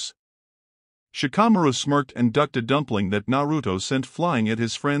you lose. Shikamaru smirked and ducked a dumpling that Naruto sent flying at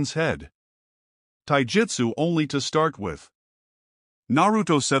his friend's head. Taijutsu only to start with.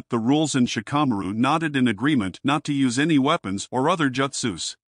 Naruto set the rules and Shikamaru nodded in agreement not to use any weapons or other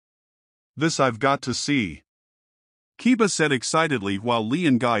jutsus. This I've got to see. Kiba said excitedly while Lee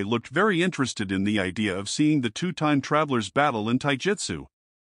and Guy looked very interested in the idea of seeing the two-time travelers battle in taijutsu.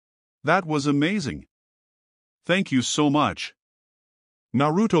 That was amazing. Thank you so much.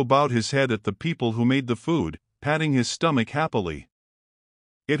 Naruto bowed his head at the people who made the food, patting his stomach happily.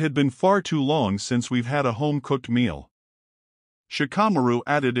 It had been far too long since we've had a home-cooked meal. Shikamaru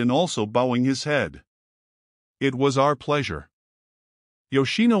added in, also bowing his head. It was our pleasure.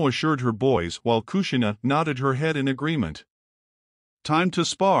 Yoshino assured her boys while Kushina nodded her head in agreement. Time to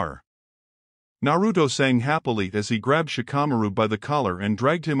spar. Naruto sang happily as he grabbed Shikamaru by the collar and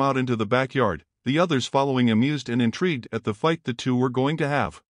dragged him out into the backyard, the others following amused and intrigued at the fight the two were going to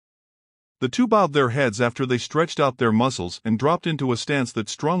have. The two bowed their heads after they stretched out their muscles and dropped into a stance that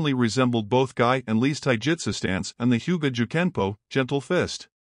strongly resembled both Guy and Lee's taijutsu stance and the Hyuga Jukenpo, gentle fist.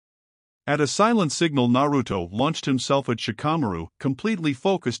 At a silent signal, Naruto launched himself at Shikamaru, completely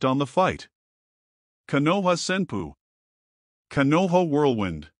focused on the fight. Konoha Senpu. Konoha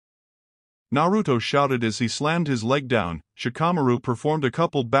Whirlwind. Naruto shouted as he slammed his leg down. Shikamaru performed a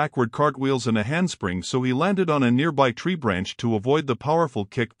couple backward cartwheels and a handspring, so he landed on a nearby tree branch to avoid the powerful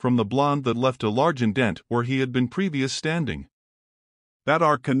kick from the blonde that left a large indent where he had been previous standing. That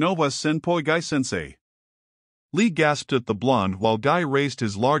are Konoha Senpoi Guy-sensei. Lee gasped at the blonde while Guy raised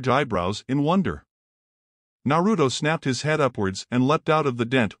his large eyebrows in wonder. Naruto snapped his head upwards and leapt out of the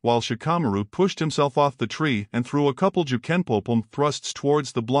dent while Shikamaru pushed himself off the tree and threw a couple Jukenpopum thrusts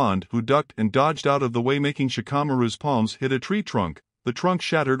towards the blonde who ducked and dodged out of the way, making Shikamaru's palms hit a tree trunk. The trunk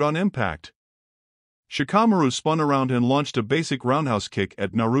shattered on impact. Shikamaru spun around and launched a basic roundhouse kick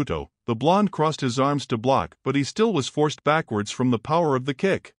at Naruto. The blonde crossed his arms to block, but he still was forced backwards from the power of the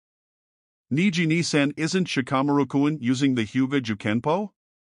kick. Niji-ni-san, isn't Shikamaru-kun using the Hyuga Jukenpo?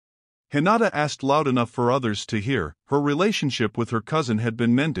 Hinata asked loud enough for others to hear. Her relationship with her cousin had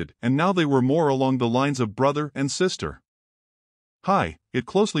been mended, and now they were more along the lines of brother and sister. Hi, it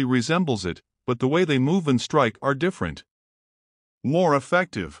closely resembles it, but the way they move and strike are different. More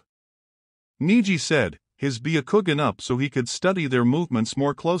effective, Niji said, his Byakugan up so he could study their movements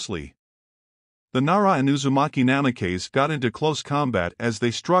more closely. The Nara and Uzumaki Namikes got into close combat as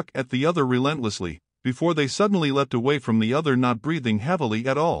they struck at the other relentlessly, before they suddenly leapt away from the other, not breathing heavily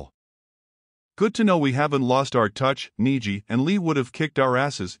at all. Good to know we haven't lost our touch. Niji and Lee would have kicked our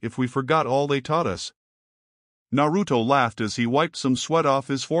asses if we forgot all they taught us. Naruto laughed as he wiped some sweat off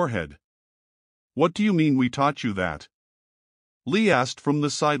his forehead. What do you mean we taught you that? Lee asked from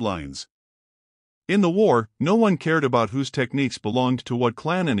the sidelines. In the war, no one cared about whose techniques belonged to what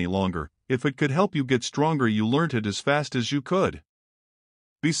clan any longer. If it could help you get stronger, you learnt it as fast as you could.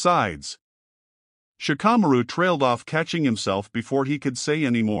 Besides, Shikamaru trailed off, catching himself before he could say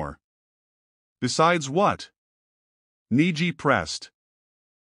any more. Besides what? Niji pressed.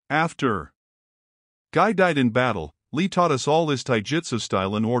 After Guy died in battle, Lee taught us all his taijutsu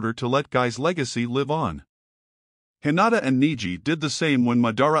style in order to let Guy's legacy live on. Hinata and Niji did the same when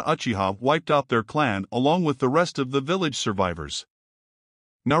Madara Uchiha wiped out their clan along with the rest of the village survivors.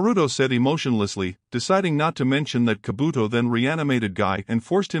 Naruto said emotionlessly, deciding not to mention that Kabuto then reanimated Guy and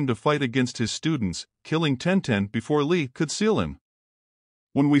forced him to fight against his students, killing Tenten before Lee could seal him.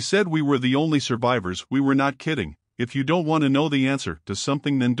 When we said we were the only survivors, we were not kidding. If you don't want to know the answer to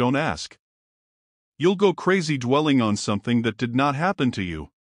something, then don't ask. You'll go crazy dwelling on something that did not happen to you.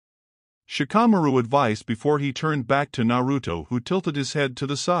 Shikamaru advised before he turned back to Naruto, who tilted his head to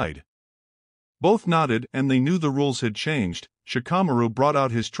the side. Both nodded and they knew the rules had changed. Shikamaru brought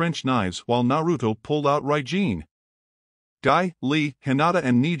out his trench knives while Naruto pulled out Raijin. Guy, Lee, Hinata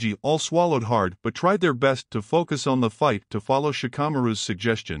and Niji all swallowed hard but tried their best to focus on the fight to follow Shikamaru's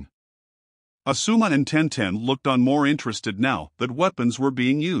suggestion. Asuma and Tenten looked on, more interested now that weapons were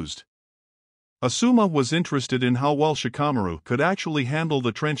being used. Asuma was interested in how well Shikamaru could actually handle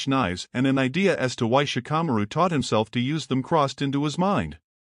the trench knives, and an idea as to why Shikamaru taught himself to use them crossed into his mind.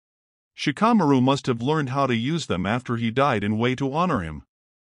 Shikamaru must have learned how to use them after he died in way to honor him.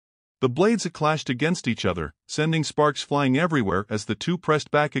 The blades clashed against each other, sending sparks flying everywhere as the two pressed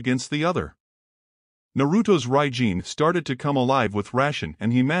back against the other. Naruto's Raijin started to come alive with ration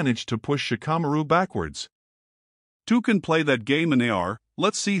and he managed to push Shikamaru backwards. Two can play that game in AR,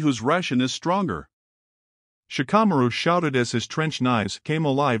 let's see whose ration is stronger. Shikamaru shouted as his trench knives came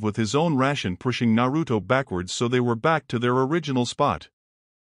alive with his own ration, pushing Naruto backwards so they were back to their original spot.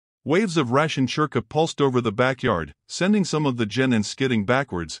 Waves of ration shurika pulsed over the backyard, sending some of the genin skidding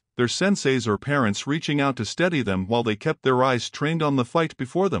backwards, their senseis or parents reaching out to steady them while they kept their eyes trained on the fight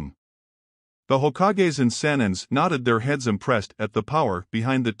before them. The Hokages and Sanins nodded their heads, impressed at the power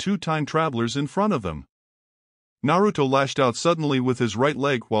behind the two time travelers in front of them. Naruto lashed out suddenly with his right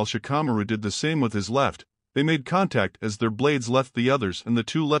leg while Shikamaru did the same with his left. They made contact as their blades left the others and the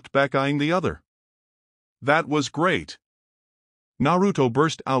two leapt back, eyeing the other. That was great. Naruto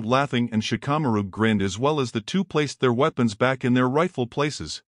burst out laughing and Shikamaru grinned as well as the two placed their weapons back in their rightful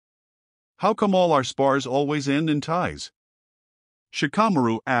places. How come all our spars always end in ties?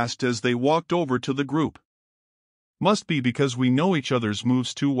 Shikamaru asked as they walked over to the group. Must be because we know each other's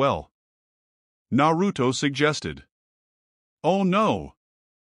moves too well, Naruto suggested. Oh no!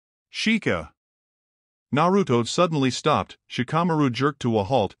 Shika! Naruto suddenly stopped. Shikamaru jerked to a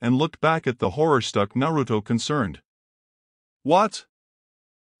halt and looked back at the horror-struck Naruto, concerned. What?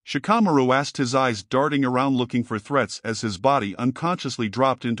 Shikamaru asked, his eyes darting around looking for threats as his body unconsciously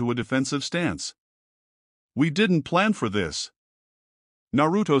dropped into a defensive stance. We didn't plan for this,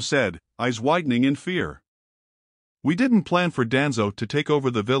 Naruto said, eyes widening in fear. We didn't plan for Danzo to take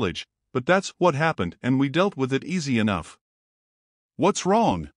over the village, but that's what happened and we dealt with it easy enough. What's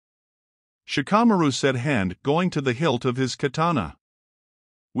wrong? Shikamaru said, hand going to the hilt of his katana.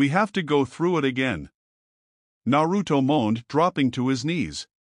 We have to go through it again, Naruto moaned, dropping to his knees.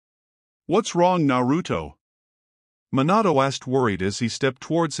 What's wrong, Naruto? Minato asked, worried as he stepped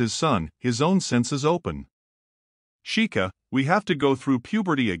towards his son, his own senses open. Shika, we have to go through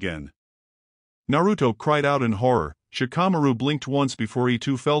puberty again, Naruto cried out in horror. Shikamaru blinked once before he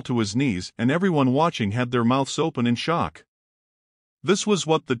too fell to his knees, and everyone watching had their mouths open in shock. This was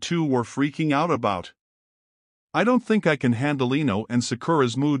what the two were freaking out about. I don't think I can handle Ino and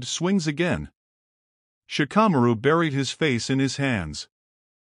Sakura's mood swings again. Shikamaru buried his face in his hands.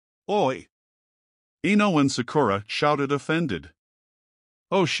 Oi! Ino and Sakura shouted offended.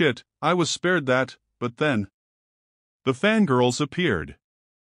 Oh shit, I was spared that, but then. The fangirls appeared.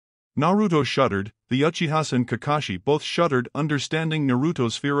 Naruto shuddered, the Uchihas and Kakashi both shuddered, understanding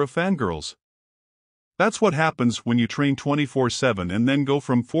Naruto's fear of fangirls. That's what happens when you train 24/7 and then go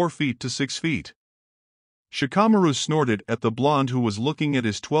from 4 feet to 6 feet. Shikamaru snorted at the blonde who was looking at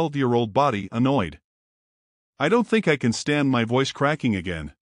his 12-year-old body, annoyed. I don't think I can stand my voice cracking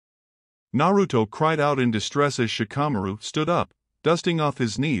again. Naruto cried out in distress as Shikamaru stood up, dusting off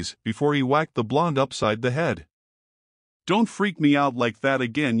his knees before he whacked the blonde upside the head. Don't freak me out like that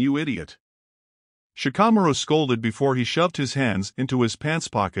again, you idiot. Shikamaru scolded before he shoved his hands into his pants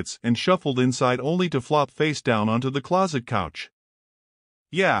pockets and shuffled inside only to flop face down onto the closet couch.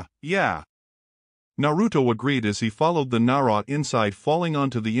 Yeah. Naruto agreed as he followed the Nara inside, falling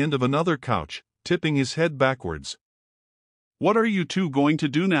onto the end of another couch, tipping his head backwards. What are you two going to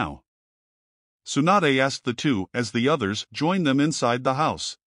do now? Tsunade asked the two as the others joined them inside the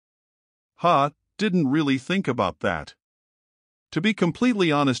house. Didn't really think about that. To be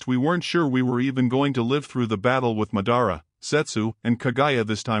completely honest, we weren't sure we were even going to live through the battle with Madara, Setsu, and Kagaya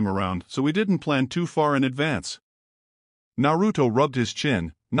this time around, so we didn't plan too far in advance. Naruto rubbed his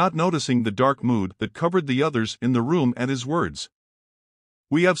chin, not noticing the dark mood that covered the others in the room at his words.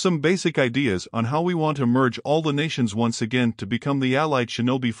 We have some basic ideas on how we want to merge all the nations once again to become the allied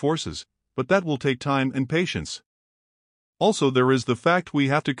shinobi forces, but that will take time and patience. Also, there is the fact we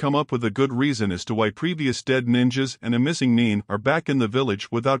have to come up with a good reason as to why previous dead ninjas and a missing nin are back in the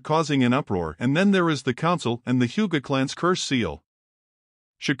village without causing an uproar, and then there is the council and the Hyuga clan's curse seal.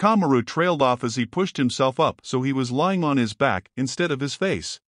 Shikamaru trailed off as he pushed himself up so he was lying on his back instead of his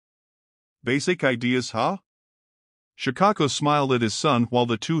face. Basic ideas, huh? Shikako smiled at his son while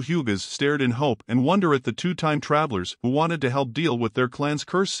the two Hyugas stared in hope and wonder at the two time travelers who wanted to help deal with their clan's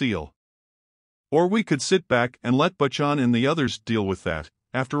curse seal. Or we could sit back and let Bachan and the others deal with that,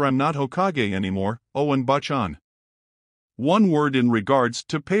 after I'm not Hokage anymore. Oh, and Bachan. One word in regards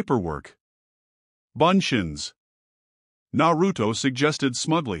to paperwork. Bunshins. Naruto suggested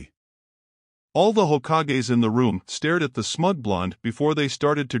smugly. All the Hokages in the room stared at the smug blonde before they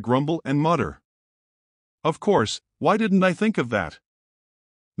started to grumble and mutter. Of course, why didn't I think of that?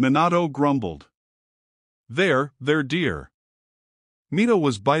 Minato grumbled. There, dear. Mito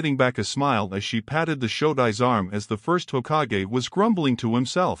was biting back a smile as she patted the Shodai's arm as the first Hokage was grumbling to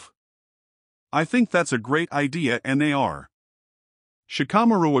himself. I think that's a great idea, Nar.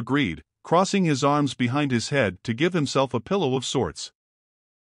 Shikamaru agreed, crossing his arms behind his head to give himself a pillow of sorts.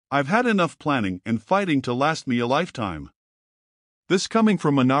 I've had enough planning and fighting to last me a lifetime. This coming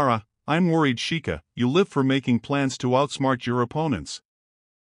from Manara, I'm worried, Shika, you live for making plans to outsmart your opponents.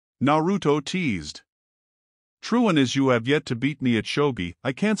 Naruto teased. True, and as you have yet to beat me at shogi,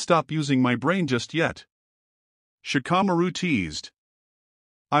 I can't stop using my brain just yet. Shikamaru teased.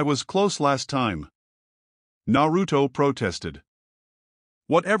 I was close last time. Naruto protested.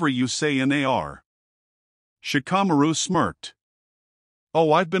 Whatever you say, Nar. Shikamaru smirked.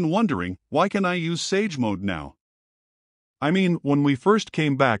 Oh, I've been wondering, why can I use Sage Mode now? I mean, when we first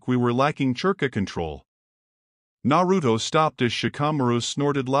came back we were lacking Churka control. Naruto stopped as Shikamaru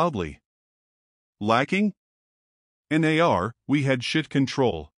snorted loudly. Lacking? Nar, we had shit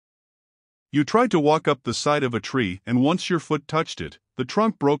control. You tried to walk up the side of a tree and once your foot touched it, the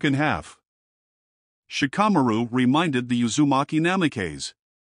trunk broke in half. Shikamaru reminded the Uzumaki Namikes.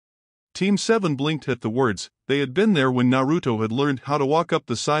 Team 7 blinked at the words. They had been there when Naruto had learned how to walk up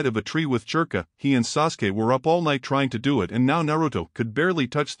the side of a tree with Churka. He and Sasuke were up all night trying to do it, and now Naruto could barely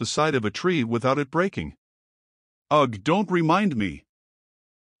touch the side of a tree without it breaking. Ugh, don't remind me.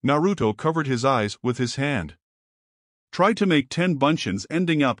 Naruto covered his eyes with his hand. Try to make 10 bunchins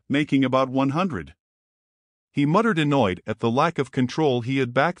ending up making about 100. He muttered, annoyed at the lack of control he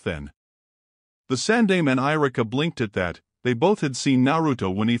had back then. The Sandame and Irika blinked at that. They both had seen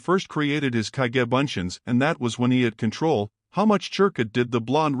Naruto when he first created his Kage bunchins, and that was when he had control. How much Churka did the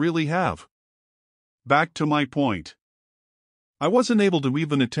blonde really have? Back to my point. I wasn't able to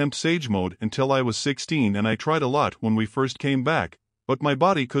even attempt Sage Mode until I was 16, and I tried a lot when we first came back, but my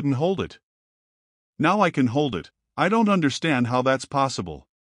body couldn't hold it. Now I can hold it. I don't understand how that's possible.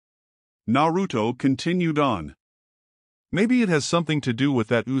 Naruto continued on. Maybe it has something to do with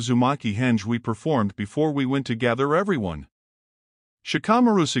that Uzumaki henge we performed before we went to gather everyone.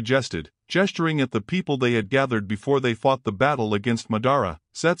 Shikamaru suggested, gesturing at the people they had gathered before they fought the battle against Madara,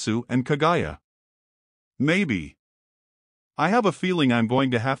 Zetsu, and Kagaya. Maybe. I have a feeling I'm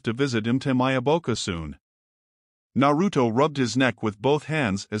going to have to visit Mtemayaboka soon. Naruto rubbed his neck with both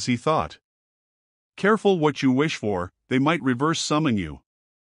hands as he thought. Careful what you wish for, they might reverse summon you.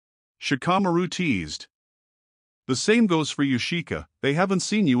 Shikamaru teased. The same goes for Yoshika, they haven't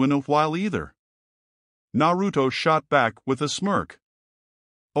seen you in a while either. Naruto shot back with a smirk.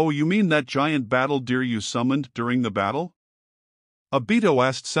 Oh, you mean that giant battle deer you summoned during the battle? Obito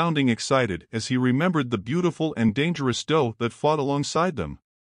asked, sounding excited as he remembered the beautiful and dangerous doe that fought alongside them.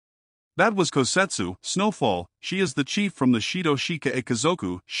 That was Kosetsu, Snowfall, she is the chief from the Shido Shika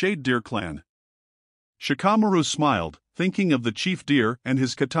Ikazoku, Shade Deer clan. Shikamaru smiled, thinking of the chief deer and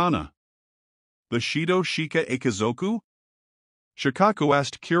his katana. The Shido Shika Ikazoku? Shikaku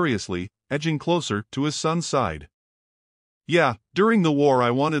asked curiously, edging closer to his son's side. Yeah, during the war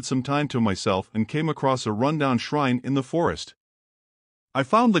I wanted some time to myself and came across a rundown shrine in the forest. I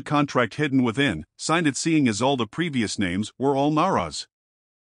found the contract hidden within, signed it seeing as all the previous names were all Naras.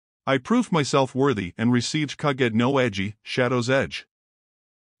 I proved myself worthy and received Kage no Eji, Shadow's Edge.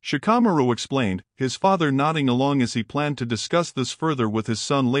 Shikamaru explained, his father nodding along as he planned to discuss this further with his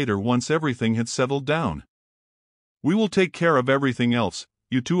son later once everything had settled down. We will take care of everything else,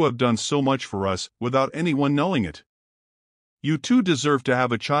 you two have done so much for us, without anyone knowing it. You two deserve to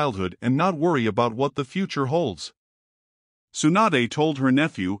have a childhood and not worry about what the future holds. Tsunade told her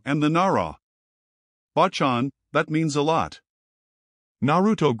nephew and the Nara. Bachan, that means a lot.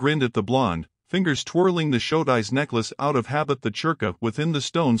 Naruto grinned at the blonde, fingers twirling the Shodai's necklace out of habit, the churka within the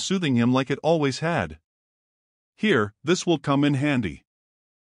stone soothing him like it always had. Here, this will come in handy.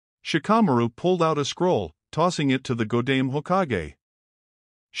 Shikamaru pulled out a scroll, tossing it to the Godame Hokage.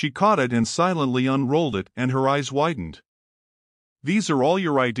 She caught it and silently unrolled it, and her eyes widened. These are all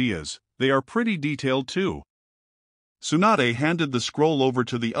your ideas, they are pretty detailed too. Tsunade handed the scroll over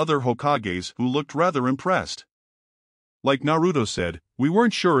to the other Hokages who looked rather impressed. Like Naruto said, we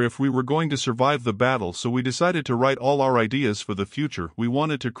weren't sure if we were going to survive the battle, so we decided to write all our ideas for the future we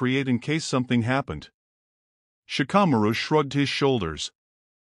wanted to create in case something happened. Shikamaru shrugged his shoulders.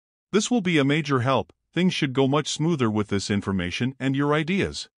 This will be a major help, things should go much smoother with this information and your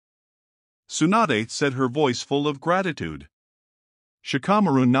ideas. Tsunade said, her voice full of gratitude.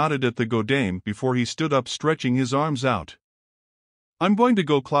 Shikamaru nodded at the Godame before he stood up, stretching his arms out. I'm going to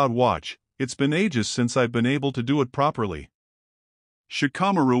go cloud watch, it's been ages since I've been able to do it properly.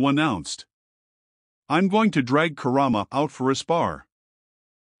 Shikamaru announced. I'm going to drag Kurama out for a spar.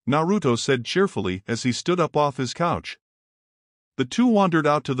 Naruto said cheerfully as he stood up off his couch. The two wandered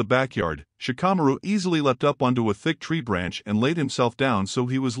out to the backyard. Shikamaru easily leapt up onto a thick tree branch and laid himself down so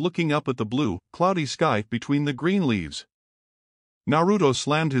he was looking up at the blue, cloudy sky between the green leaves. Naruto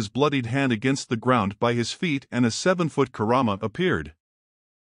slammed his bloodied hand against the ground by his feet and a 7-foot Kurama appeared.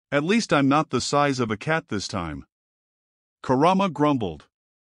 At least I'm not the size of a cat this time. Kurama grumbled.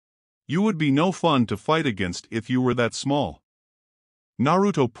 You would be no fun to fight against if you were that small.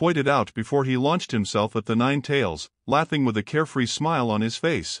 Naruto pointed out before he launched himself at the 9 tails, laughing with a carefree smile on his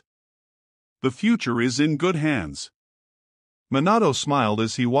face. The future is in good hands. Minato smiled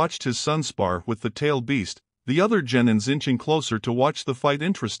as he watched his son spar with the tailed beast, the other genins inching closer to watch the fight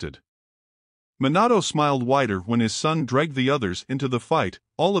interested. Minato smiled wider when his son dragged the others into the fight,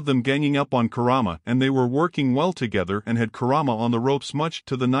 all of them ganging up on Kurama, and they were working well together and had Kurama on the ropes much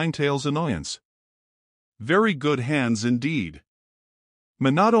to the 9 tails' annoyance. Very good hands indeed.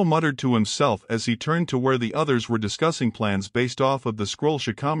 Minato muttered to himself as he turned to where the others were discussing plans based off of the scroll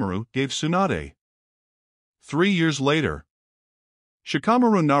Shikamaru gave Tsunade. 3 years later.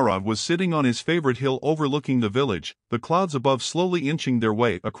 Shikamaru Nara was sitting on his favorite hill overlooking the village, the clouds above slowly inching their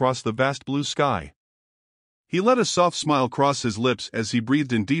way across the vast blue sky. He let a soft smile cross his lips as he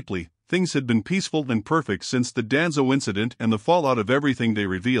breathed in deeply. Things had been peaceful and perfect since the Danzo incident and the fallout of everything they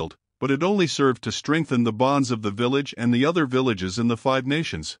revealed, but it only served to strengthen the bonds of the village and the other villages in the 5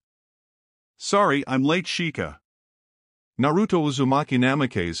 nations. Sorry, I'm late, Shika. Naruto Uzumaki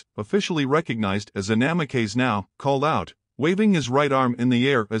Namikaze, officially recognized as a Namikaze now, called out, waving his right arm in the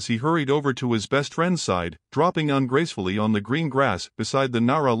air as he hurried over to his best friend's side, dropping ungracefully on the green grass beside the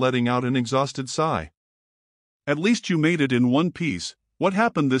Nara, letting out an exhausted sigh. At least you made it in one piece, what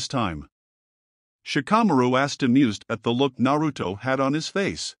happened this time? Shikamaru asked, amused at the look Naruto had on his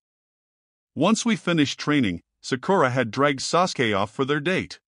face. Once we finished training, Sakura had dragged Sasuke off for their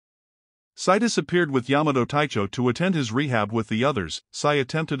date. Sai disappeared with Yamato Taicho to attend his rehab with the others. Sai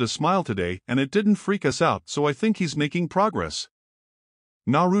attempted a smile today and it didn't freak us out, so I think he's making progress.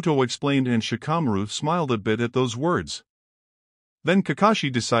 Naruto explained, and Shikamaru smiled a bit at those words. Then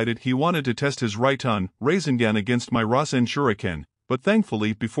Kakashi decided he wanted to test his Rasengan against my Rasen Shuriken, but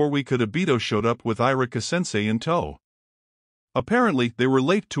thankfully before we could Obito showed up with Irika-sensei in tow. Apparently they were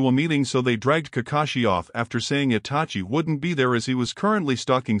late to a meeting, so they dragged Kakashi off after saying Itachi wouldn't be there as he was currently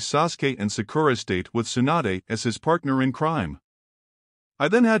stalking Sasuke and Sakura's date with Tsunade as his partner in crime. I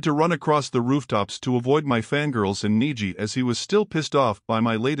then had to run across the rooftops to avoid my fangirls and Niji as he was still pissed off by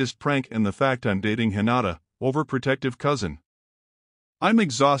my latest prank and the fact I'm dating Hinata, overprotective cousin. I'm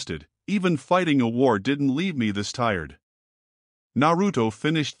exhausted, even fighting a war didn't leave me this tired. Naruto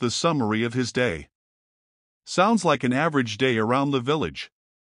finished the summary of his day. Sounds like an average day around the village.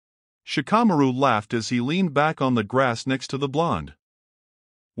 Shikamaru laughed as he leaned back on the grass next to the blonde.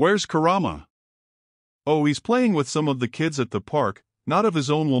 Where's Kurama? Oh, he's playing with some of the kids at the park, not of his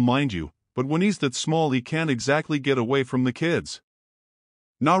own will mind you, but when he's that small he can't exactly get away from the kids.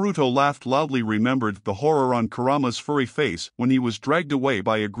 Naruto laughed loudly, remembered the horror on Kurama's furry face when he was dragged away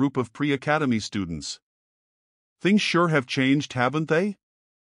by a group of pre-academy students. Things sure have changed, haven't they?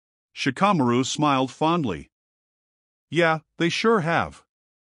 Shikamaru smiled fondly. Yeah, they sure have.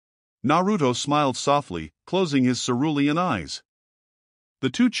 Naruto smiled softly, closing his cerulean eyes. The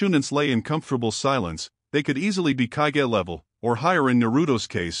two Chunins lay in comfortable silence. They could easily be Kage level, or higher in Naruto's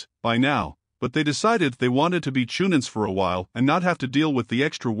case, by now, but they decided they wanted to be Chunins for a while and not have to deal with the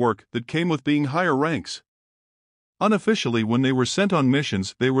extra work that came with being higher ranks. Unofficially, when they were sent on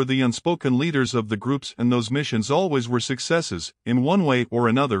missions, they were the unspoken leaders of the groups, and those missions always were successes, in one way or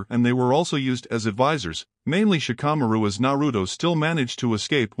another, and they were also used as advisors, mainly Shikamaru, as Naruto still managed to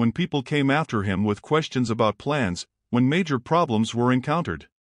escape when people came after him with questions about plans, when major problems were encountered.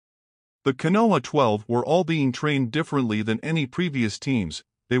 The Konoha 12 were all being trained differently than any previous teams.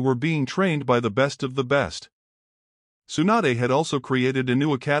 They were being trained by the best of the best. Tsunade had also created a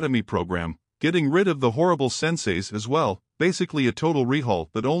new academy program, getting rid of the horrible senseis as well, basically a total rehaul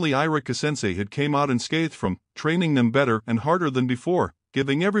that only Irika-sensei had came out unscathed from, training them better and harder than before,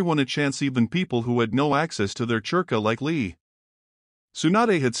 giving everyone a chance, even people who had no access to their churka like Lee.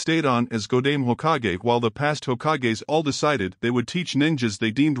 Tsunade had stayed on as Godame Hokage while the past Hokages all decided they would teach ninjas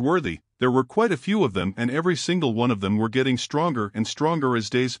they deemed worthy. There were quite a few of them, and every single one of them were getting stronger and stronger as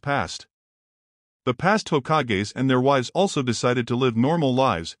days passed. The past Hokages and their wives also decided to live normal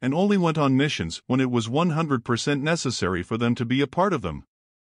lives and only went on missions when it was 100% necessary for them to be a part of them.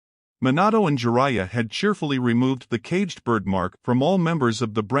 Minato and Jiraiya had cheerfully removed the caged bird mark from all members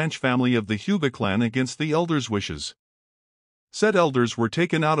of the branch family of the Hyuga clan against the elders' wishes. Said elders were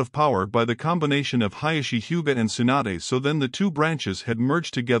taken out of power by the combination of Hayashi Hyuga and Tsunade, so then the two branches had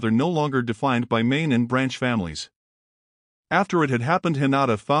merged together, no longer defined by main and branch families. After it had happened,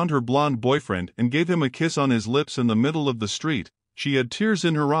 Hinata found her blonde boyfriend and gave him a kiss on his lips in the middle of the street. She had tears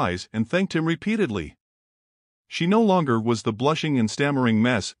in her eyes and thanked him repeatedly. She no longer was the blushing and stammering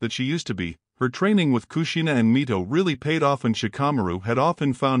mess that she used to be. Her training with Kushina and Mito really paid off, and Shikamaru had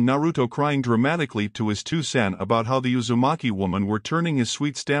often found Naruto crying dramatically to his 2 sen about how the Uzumaki woman were turning his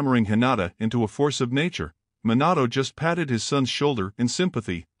sweet stammering Hinata into a force of nature. Minato just patted his son's shoulder in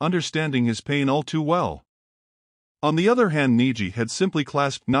sympathy, understanding his pain all too well. On the other hand, Niji had simply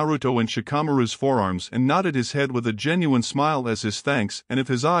clasped Naruto in Shikamaru's forearms and nodded his head with a genuine smile as his thanks, and if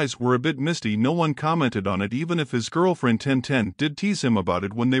his eyes were a bit misty no one commented on it, even if his girlfriend Tenten did tease him about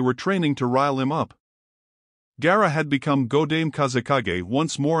it when they were training to rile him up. Gaara had become Godame Kazekage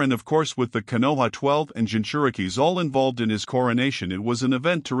once more, and of course with the Konoha 12 and Jinchurikis all involved in his coronation, it was an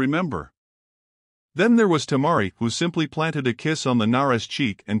event to remember. Then there was Temari, who simply planted a kiss on the Nara's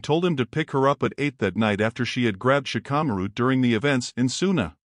cheek and told him to pick her up at 8 that night after she had grabbed Shikamaru during the events in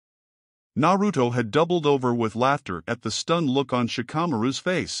Suna. Naruto had doubled over with laughter at the stunned look on Shikamaru's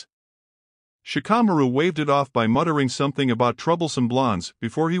face. Shikamaru waved it off by muttering something about troublesome blondes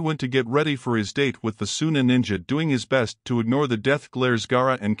before he went to get ready for his date with the Suna ninja, doing his best to ignore the death glares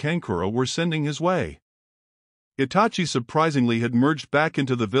Gaara and Kankuro were sending his way. Itachi surprisingly had merged back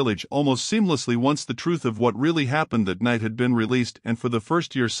into the village almost seamlessly once the truth of what really happened that night had been released, and for the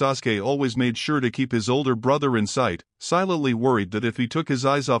first year Sasuke always made sure to keep his older brother in sight, silently worried that if he took his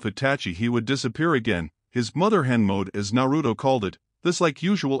eyes off Itachi he would disappear again. His mother hen mode, as Naruto called it. This, like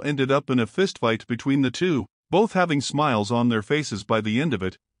usual, ended up in a fistfight between the two, both having smiles on their faces by the end of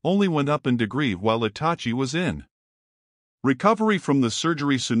it, only went up in degree while Itachi was in recovery from the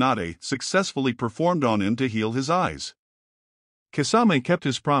surgery Tsunade successfully performed on him to heal his eyes. Kisame kept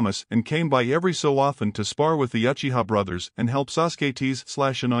his promise and came by every so often to spar with the Uchiha brothers and help Sasuke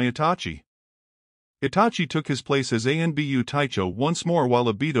tease/annoy Itachi. Itachi took his place as Anbu Taicho once more while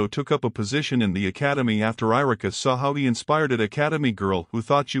Obito took up a position in the academy after Irika saw how he inspired an academy girl who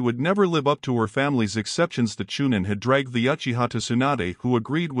thought she would never live up to her family's exceptions. The Chunin had dragged the Uchiha to Tsunade, who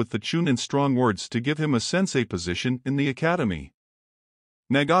agreed with the Chunin's strong words to give him a sensei position in the academy.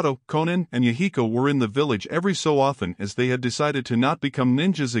 Nagato, Konin, and Yahiko were in the village every so often as they had decided to not become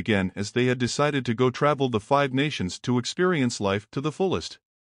ninjas again, as they had decided to go travel the 5 nations to experience life to the fullest.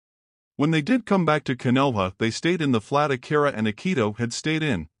 When they did come back to Konoha, they stayed in the flat Akira and Akito had stayed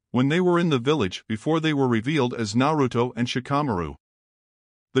in, when they were in the village before they were revealed as Naruto and Shikamaru.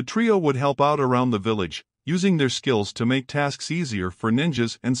 The trio would help out around the village, using their skills to make tasks easier for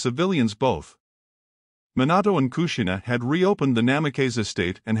ninjas and civilians both. Minato and Kushina had reopened the Namake's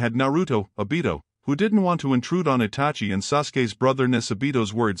estate and had Naruto, Obito, who didn't want to intrude on Itachi and Sasuke's brother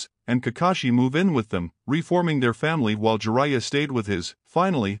Obito's words, and Kakashi move in with them, reforming their family while Jiraiya stayed with his,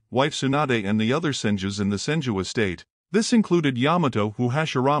 finally, wife Tsunade and the other Senjus in the Senju estate. This included Yamato, who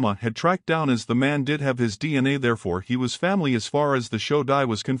Hashirama had tracked down as the man did have his DNA, therefore he was family as far as the Shodai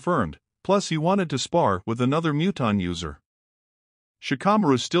was confirmed, plus he wanted to spar with another Muton user.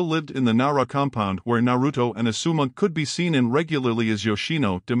 Shikamaru still lived in the Nara compound where Naruto and Asuma could be seen in regularly as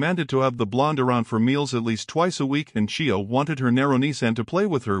Yoshino demanded to have the blonde around for meals at least twice a week, and Chio wanted her Naronisan to play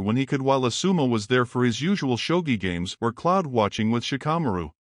with her when he could, while Asuma was there for his usual shogi games or cloud watching with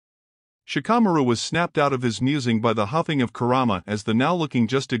Shikamaru. Shikamaru was snapped out of his musing by the huffing of Kurama as the now looking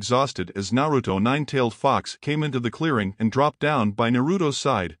just exhausted as Naruto Nine-Tailed Fox came into the clearing and dropped down by Naruto's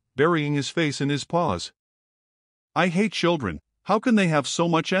side, burying his face in his paws. I hate children. How can they have so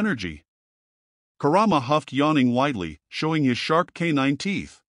much energy? Kurama huffed, yawning widely, showing his sharp canine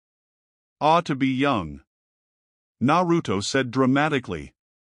teeth. Ah, to be young. Naruto said dramatically.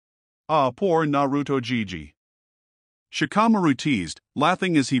 Ah, poor Naruto Gigi. Shikamaru teased,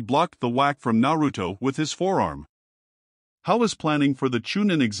 laughing as he blocked the whack from Naruto with his forearm. How is planning for the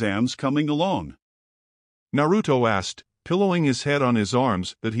Chunin exams coming along? Naruto asked, pillowing his head on his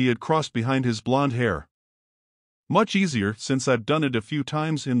arms that he had crossed behind his blonde hair. Much easier since I've done it a few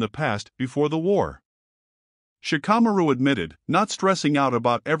times in the past before the war. Shikamaru admitted, not stressing out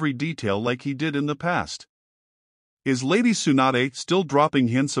about every detail like he did in the past. Is Lady Tsunade still dropping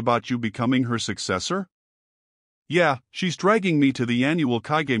hints about you becoming her successor? Yeah, she's dragging me to the annual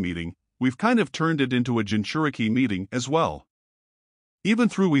Kage meeting. We've kind of turned it into a Jinchuriki meeting as well. Even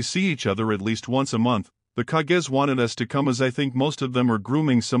though we see each other at least once a month, the Kages wanted us to come as I think most of them are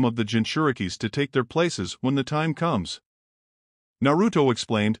grooming some of the Jinchurikis to take their places when the time comes. Naruto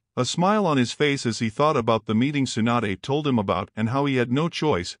explained, a smile on his face as he thought about the meeting Tsunade told him about and how he had no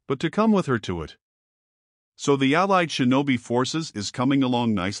choice but to come with her to it. So the allied shinobi forces is coming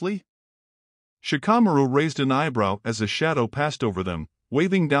along nicely? Shikamaru raised an eyebrow as a shadow passed over them,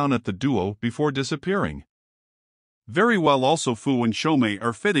 waving down at the duo before disappearing. Very well, also Fu and Shomei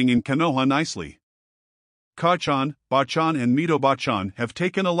are fitting in Konoha nicely. Ka-chan, Ba-chan and Mito-ba-chan have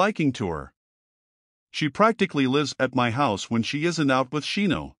taken a liking to her. She practically lives at my house when she isn't out with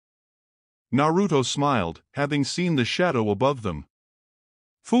Shino. Naruto smiled, having seen the shadow above them.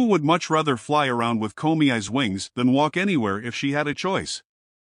 Fu would much rather fly around with Komiai's wings than walk anywhere if she had a choice.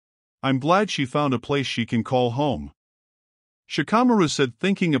 I'm glad she found a place she can call home. Shikamaru said,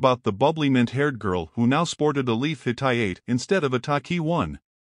 thinking about the bubbly mint-haired girl who now sported a leaf Hitai-8 instead of a Taki-1.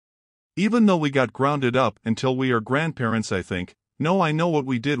 Even though we got grounded up until we are grandparents, I think, no, I know what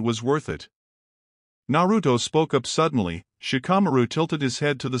we did was worth it. Naruto spoke up suddenly. Shikamaru tilted his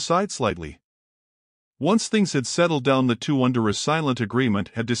head to the side slightly. Once things had settled down, the two under a silent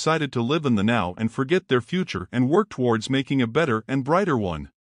agreement had decided to live in the now and forget their future and work towards making a better and brighter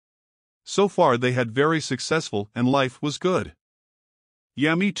one. So far they had very successful and life was good.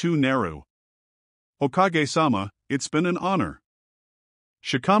 Yeah, me too, Naru. Okage-sama, it's been an honor.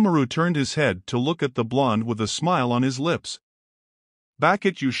 Shikamaru turned his head to look at the blonde with a smile on his lips. Back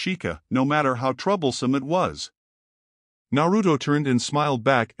at you, Shika, no matter how troublesome it was. Naruto turned and smiled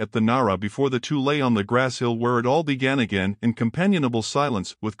back at the Nara before the two lay on the grass hill where it all began again in companionable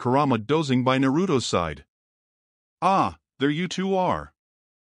silence, with Kurama dozing by Naruto's side. Ah, there you two are.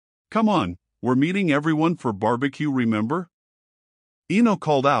 Come on, we're meeting everyone for barbecue, remember? Ino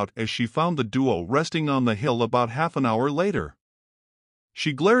called out as she found the duo resting on the hill about half an hour later.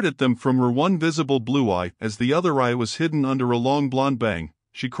 She glared at them from her one visible blue eye as the other eye was hidden under a long blonde bang.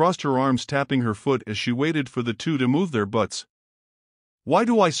 She crossed her arms, tapping her foot as she waited for the two to move their butts. Why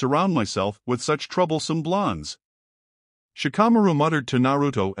do I surround myself with such troublesome blondes? Shikamaru muttered to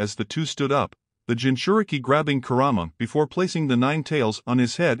Naruto as the two stood up, the Jinchuriki grabbing Kurama before placing the 9 tails on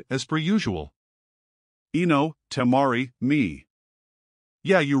his head as per usual. Ino, Temari, me.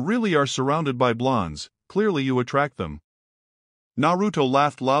 Yeah, you really are surrounded by blondes, clearly you attract them. Naruto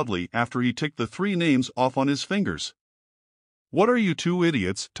laughed loudly after he ticked the 3 names off on his fingers. What are you two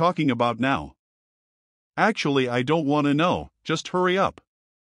idiots talking about now? Actually, I don't want to know, just hurry up.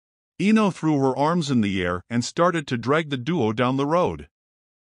 Ino threw her arms in the air and started to drag the duo down the road.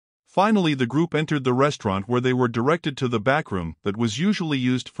 Finally, the group entered the restaurant where they were directed to the back room that was usually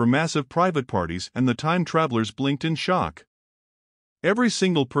used for massive private parties, and the time travelers blinked in shock. Every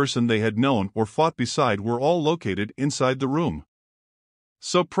single person they had known or fought beside were all located inside the room.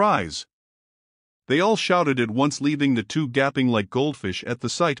 Surprise! They all shouted at once, leaving the two gaping like goldfish at the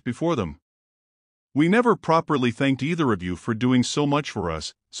sight before them. We never properly thanked either of you for doing so much for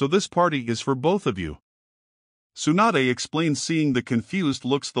us, so this party is for both of you. Tsunade explained, seeing the confused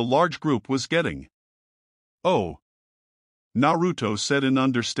looks the large group was getting. Oh. Naruto said in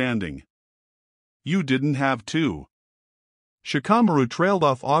understanding. You didn't have to. Shikamaru trailed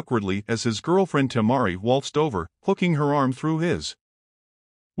off awkwardly as his girlfriend Temari waltzed over, hooking her arm through his.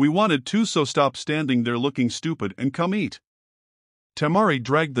 We wanted to, so stop standing there looking stupid and come eat. Temari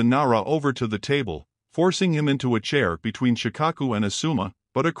dragged the Nara over to the table, forcing him into a chair between Shikaku and Asuma,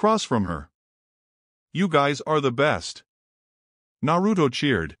 but across from her. You guys are the best. Naruto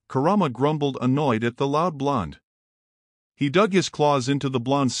cheered. Kurama grumbled, annoyed at the loud blonde. He dug his claws into the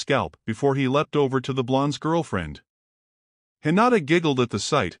blonde's scalp before he leapt over to the blonde's girlfriend. Hinata giggled at the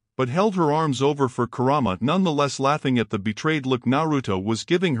sight, but held her arms over for Kurama, nonetheless laughing at the betrayed look Naruto was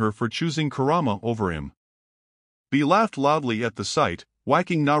giving her for choosing Kurama over him. Bee laughed loudly at the sight,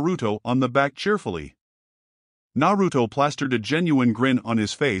 whacking Naruto on the back cheerfully. Naruto plastered a genuine grin on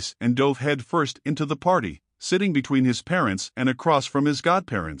his face and dove headfirst into the party, sitting between his parents and across from his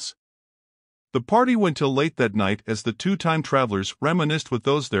godparents. The party went till late that night as the two time travelers reminisced with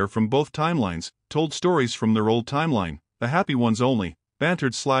those there from both timelines, told stories from their old timeline, the happy ones only,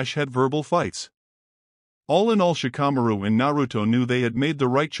 bantered/had verbal fights. All in all, Shikamaru and Naruto knew they had made the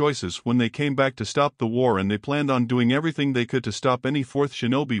right choices when they came back to stop the war, and they planned on doing everything they could to stop any fourth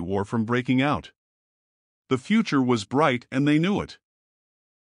shinobi war from breaking out. The future was bright and they knew it.